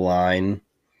fine of a line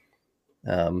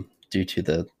due to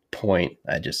the point,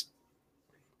 I just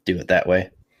do it that way.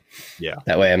 Yeah.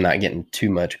 That way I'm not getting too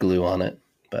much glue on it.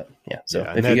 But yeah, so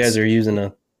if you guys are using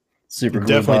a super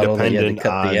glue bottle that you had to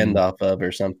cut the end off of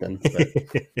or something. But.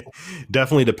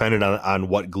 Definitely dependent on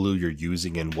what glue you're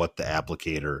using and what the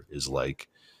applicator is like.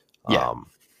 Yeah.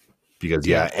 Because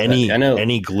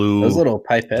any glue, those little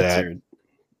pipettes are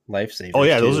lifesavers. Oh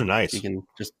yeah, those are nice. You can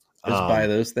just buy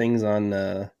those things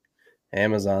on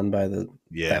Amazon by the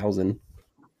 1,000.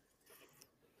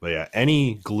 But yeah,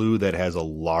 any glue that has a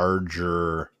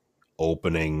larger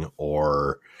opening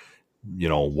or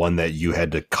one that you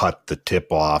had to cut the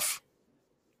tip off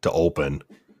to open,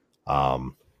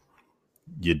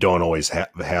 you don't always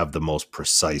have the most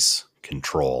precise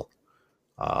control.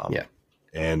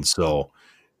 And so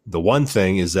the one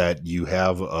thing is that you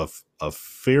have a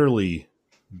fairly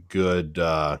good,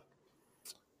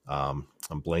 I'm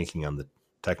blanking on the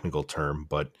technical term,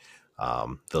 but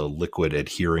the liquid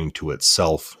adhering to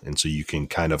itself. And so you can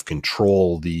kind of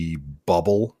control the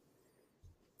bubble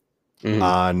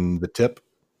on the tip.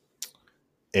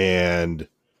 And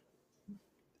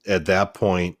at that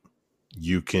point,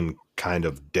 you can kind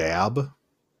of dab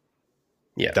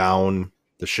down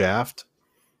the shaft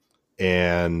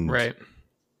and,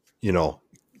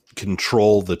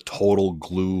 control the total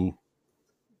glue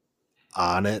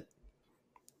on it,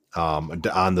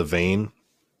 on the vein.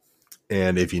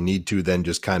 And if you need to, then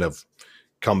just kind of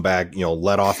come back,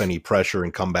 let off any pressure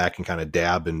and come back and kind of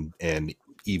dab and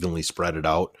evenly spread it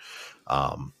out.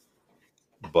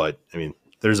 But I mean,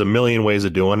 there's a million ways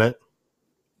of doing it.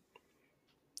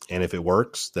 And if it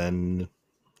works, then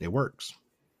it works.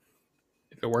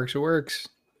 If it works, it works.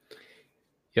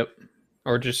 Yep.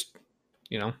 Or just,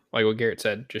 like what Garrett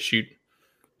said, just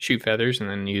shoot feathers and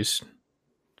then use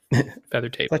feather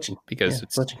tape. Fletching. Because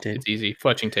it's easy.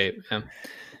 Fletching tape. Yeah.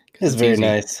 It's very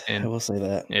nice. And I will say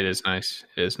that. It is nice.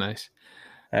 It is nice.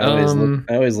 I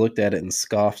always looked at it and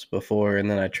scoffed before, and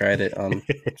then I tried it on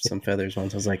some feathers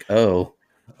once. I was like, oh,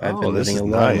 I've been living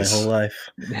alone my whole life.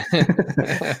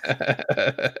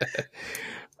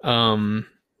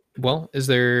 Well, is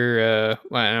there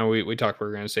I know we talked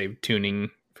we're going to save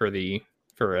tuning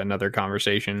for another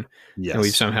conversation. Yes. And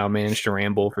we've somehow managed to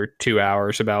ramble for 2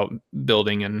 hours about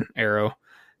building an arrow.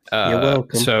 You're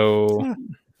welcome. So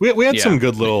we had some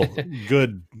good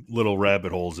little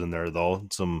rabbit holes in there though.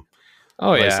 Some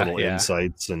nice little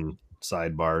insights and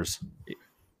sidebars.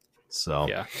 So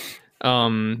yeah.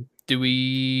 Do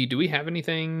we have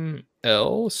anything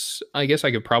else? I guess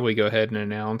I could probably go ahead and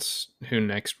announce who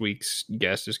next week's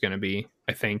guest is going to be.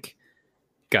 I think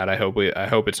God, I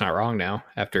hope it's not wrong now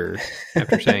after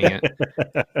saying it.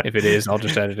 If it is, I'll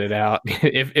just edit it out.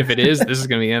 If it is, this is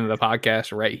going to be the end of the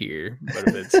podcast right here. But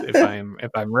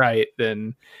if I'm right,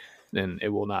 then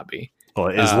it will not be. Well,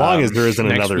 as long as there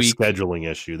isn't another scheduling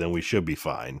issue, then we should be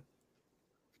fine.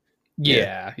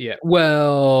 Yeah.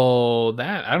 Well,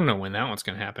 that I don't know when that one's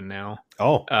going to happen now.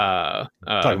 Oh,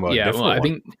 talking about a different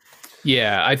one.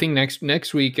 I think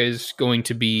next week is going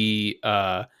to be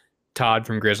Todd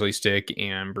from Grizzly Stick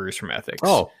and Bruce from Ethics.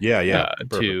 Oh, yeah.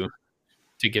 To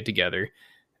get together,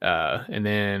 and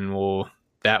then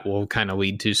that will kind of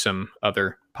lead to some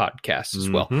other podcasts as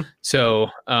well. So,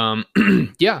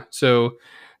 So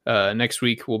next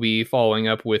week we'll be following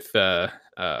up with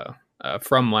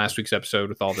from last week's episode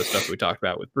with all the stuff we talked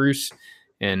about with Bruce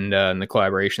and the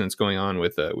collaboration that's going on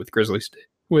with Grizzly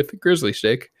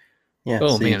Stick. Yeah,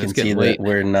 so you can see late. That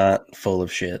we're not full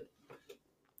of shit.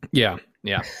 Yeah.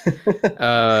 We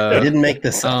didn't make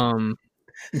this up.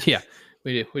 Yeah,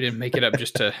 we didn't make it up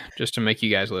just to make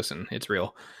you guys listen. It's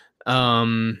real.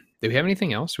 Do we have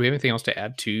anything else? Do we have anything else to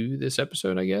add to this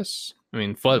episode? I guess. I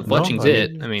mean, fletching's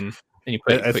it. I mean, and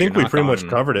I think we pretty much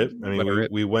covered it. I mean,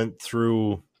 we went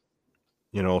through,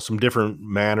 some different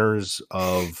manners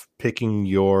of picking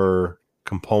your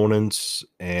components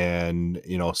and,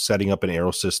 setting up an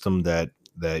arrow system that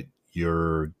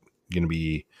you're going to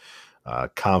be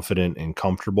confident and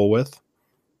comfortable with.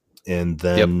 And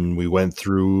then we went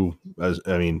through,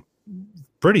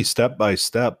 pretty step by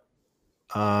step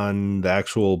on the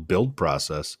actual build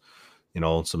process,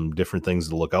 some different things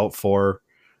to look out for,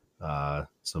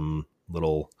 some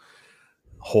little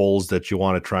holes that you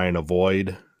want to try and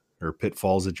avoid or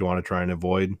pitfalls that you want to try and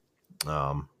avoid.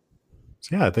 So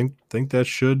yeah, I think that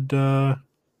should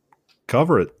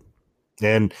cover it.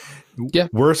 And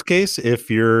worst case,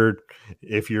 if you're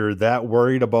that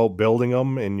worried about building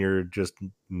them and you're just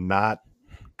not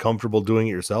comfortable doing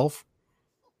it yourself,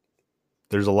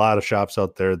 there's a lot of shops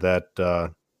out there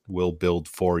that will build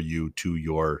for you to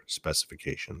your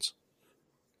specifications.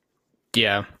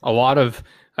 Yeah, a lot of,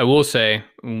 I will say,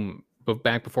 but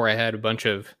back before I had a bunch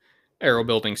of arrow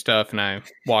building stuff and I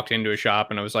walked into a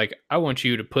shop and I was like, I want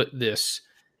you to put this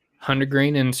 100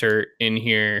 grain insert in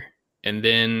here and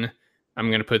then I'm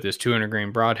going to put this 200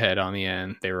 grain broadhead on the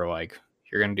end. They were like,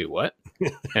 you're going to do what?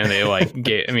 And they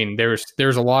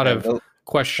there's a lot of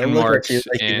question marks. You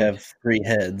have 3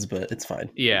 heads, but it's fine.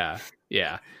 Yeah.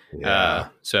 And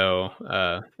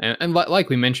like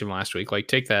we mentioned last week,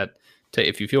 like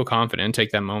if you feel confident,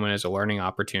 take that moment as a learning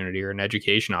opportunity or an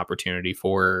education opportunity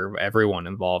for everyone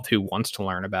involved who wants to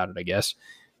learn about it, I guess.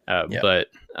 But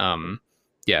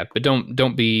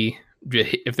don't be,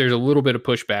 if there's a little bit of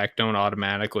pushback, don't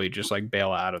automatically just like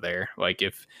bail out of there. Like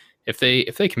if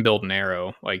they can build an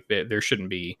arrow, like there shouldn't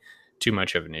be too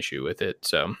much of an issue with it.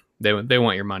 So they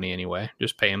want your money anyway.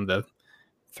 Just pay them the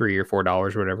 $3 or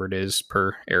 $4, whatever it is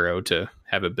per arrow to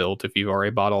have it built if you've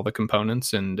already bought all the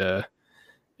components, and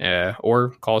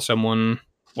or call someone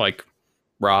like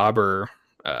Rob or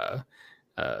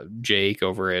Jake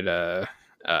over at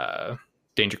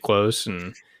Danger Close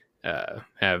and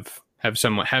have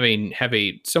someone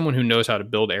someone who knows how to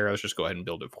build arrows just go ahead and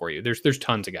build it for you. There's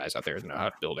tons of guys out there that know how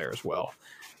to build arrows well.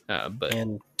 But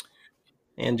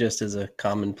just as a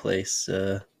commonplace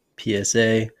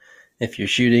PSA, if you're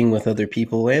shooting with other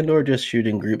people and or just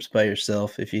shooting groups by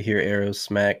yourself, if you hear arrows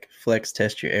smack, flex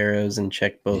test your arrows and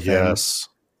check both ends.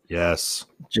 Yes.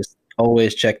 Just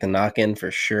always check the knock-in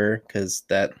for sure, because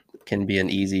that can be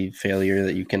an easy failure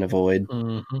that you can avoid.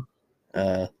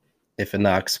 Mm-hmm. If a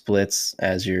knock splits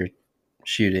as you're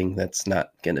shooting, that's not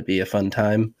going to be a fun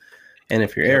time. And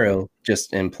if your arrow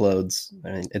just implodes,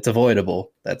 I mean, it's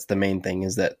avoidable. That's the main thing,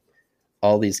 is that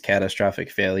all these catastrophic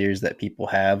failures that people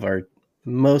have are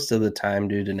most of the time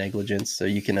due to negligence. So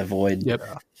you can avoid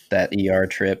that ER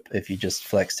trip if you just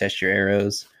flex test your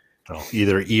arrows.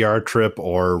 Either ER trip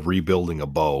or rebuilding a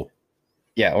bow.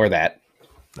 Yeah, or that.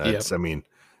 I mean,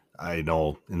 I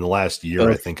know in the last year,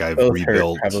 I think I've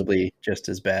rebuilt. Probably just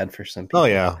as bad for some people. Oh,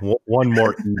 yeah. One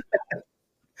more.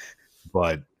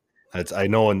 But I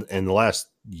know in the last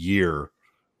year,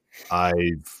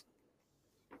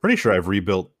 pretty sure I've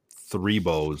rebuilt 3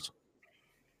 bows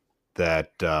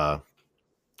that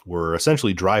were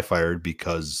essentially dry fired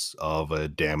because of a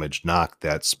damaged knock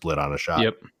that split on a shot.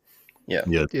 Yep. Yeah.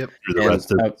 Through the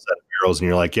rest of the set of arrows, and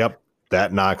you're like, yep,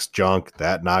 that knocks junk.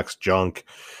 That knocks junk.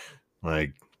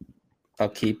 Like, I'll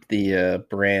keep the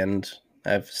brand.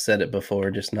 I've said it before,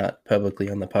 just not publicly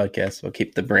on the podcast. I'll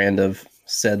keep the brand of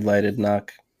said lighted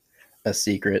knock a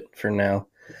secret for now.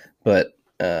 But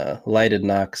lighted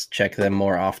knocks, check them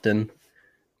more often,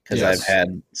 because I've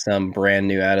had some brand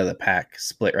new out of the pack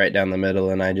split right down the middle,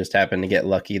 and I just happened to get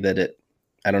lucky that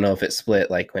I don't know if it split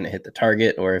like when it hit the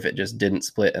target or if it just didn't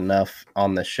split enough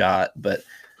on the shot, but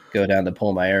go down to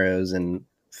pull my arrows, and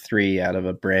 3 out of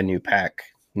a brand new pack,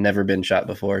 never been shot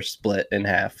before, split in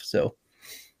half. So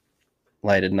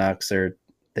lighted nocks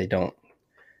they don't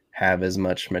have as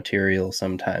much material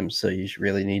sometimes, so you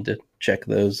really need to check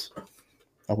those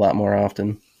a lot more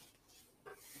often.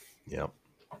 Yep.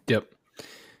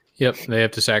 They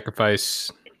have to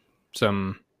sacrifice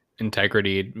some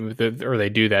integrity, or they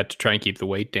do that to try and keep the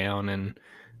weight down and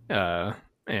have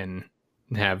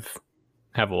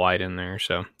a light in there.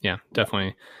 So yeah,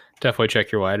 definitely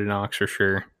check your lighted nocks for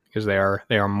sure, because they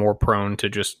are more prone to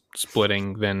just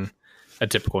splitting than a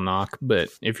typical nock. But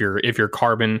if you're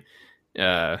carbon,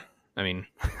 either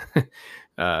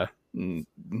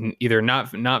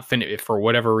not finish for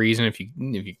whatever reason, if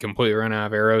you completely run out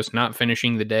of arrows, not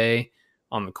finishing the day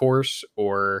on the course,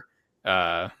 or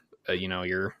your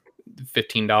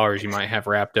 $15 you might have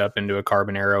wrapped up into a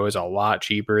carbon arrow is a lot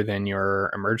cheaper than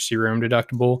your emergency room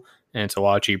deductible, and it's a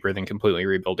lot cheaper than completely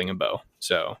rebuilding a bow.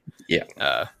 So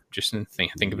yeah, just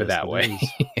think of it that way.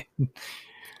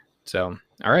 So,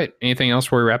 all right, anything else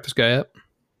before we wrap this guy up?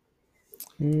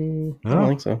 I don't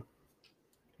think so.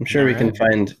 I'm sure we can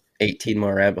find 18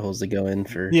 more rabbit holes to go in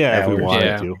for hours. If we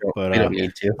wanted to, but we don't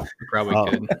need to. We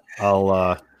probably could.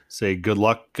 I'll say good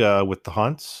luck with the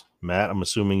hunts. Matt, I'm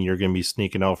assuming you're going to be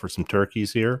sneaking out for some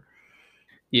turkeys here.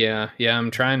 Yeah. I'm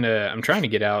trying to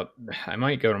get out. I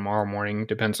might go tomorrow morning.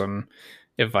 Depends on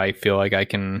if I feel like I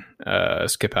can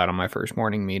skip out on my first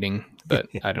morning meeting, but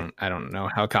I don't know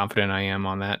how confident I am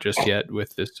on that just yet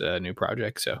with this new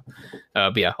project. So,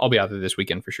 but yeah, I'll be out there this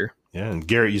weekend for sure. Yeah, and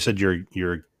Garrett, you said you're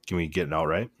going to be getting out,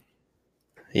 right?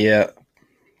 Yeah,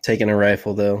 taking a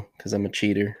rifle though, because I'm a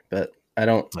cheater, but I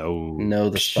don't know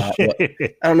the spot. I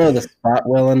don't know the spot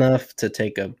well enough to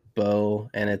take a bow,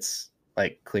 and it's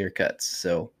like clear cuts.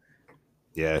 So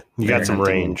yeah, you got some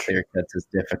range. Clear cuts is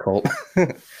difficult.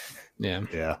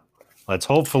 Yeah. Let's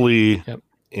hopefully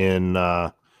in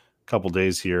a couple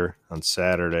days here on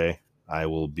Saturday, I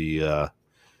will be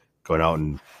going out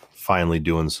and finally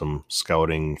doing some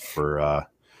scouting for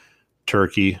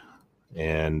turkey,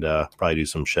 and probably do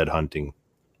some shed hunting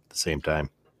at the same time.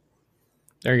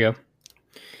 There you go.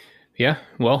 Yeah.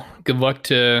 Well, good luck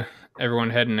to everyone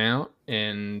heading out,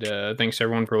 and thanks to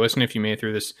everyone for listening. If you made it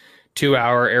through this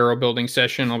 2-hour arrow building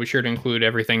session, I'll be sure to include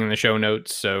everything in the show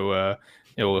notes. So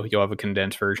you'll have a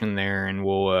condensed version there, and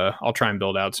I'll try and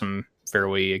build out some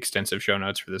fairly extensive show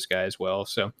notes for this guy as well.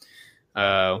 So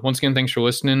once again, thanks for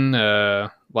listening.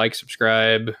 Like,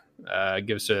 subscribe,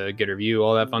 give us a good review,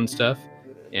 all that fun stuff,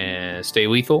 and stay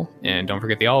lethal, and don't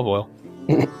forget the olive oil.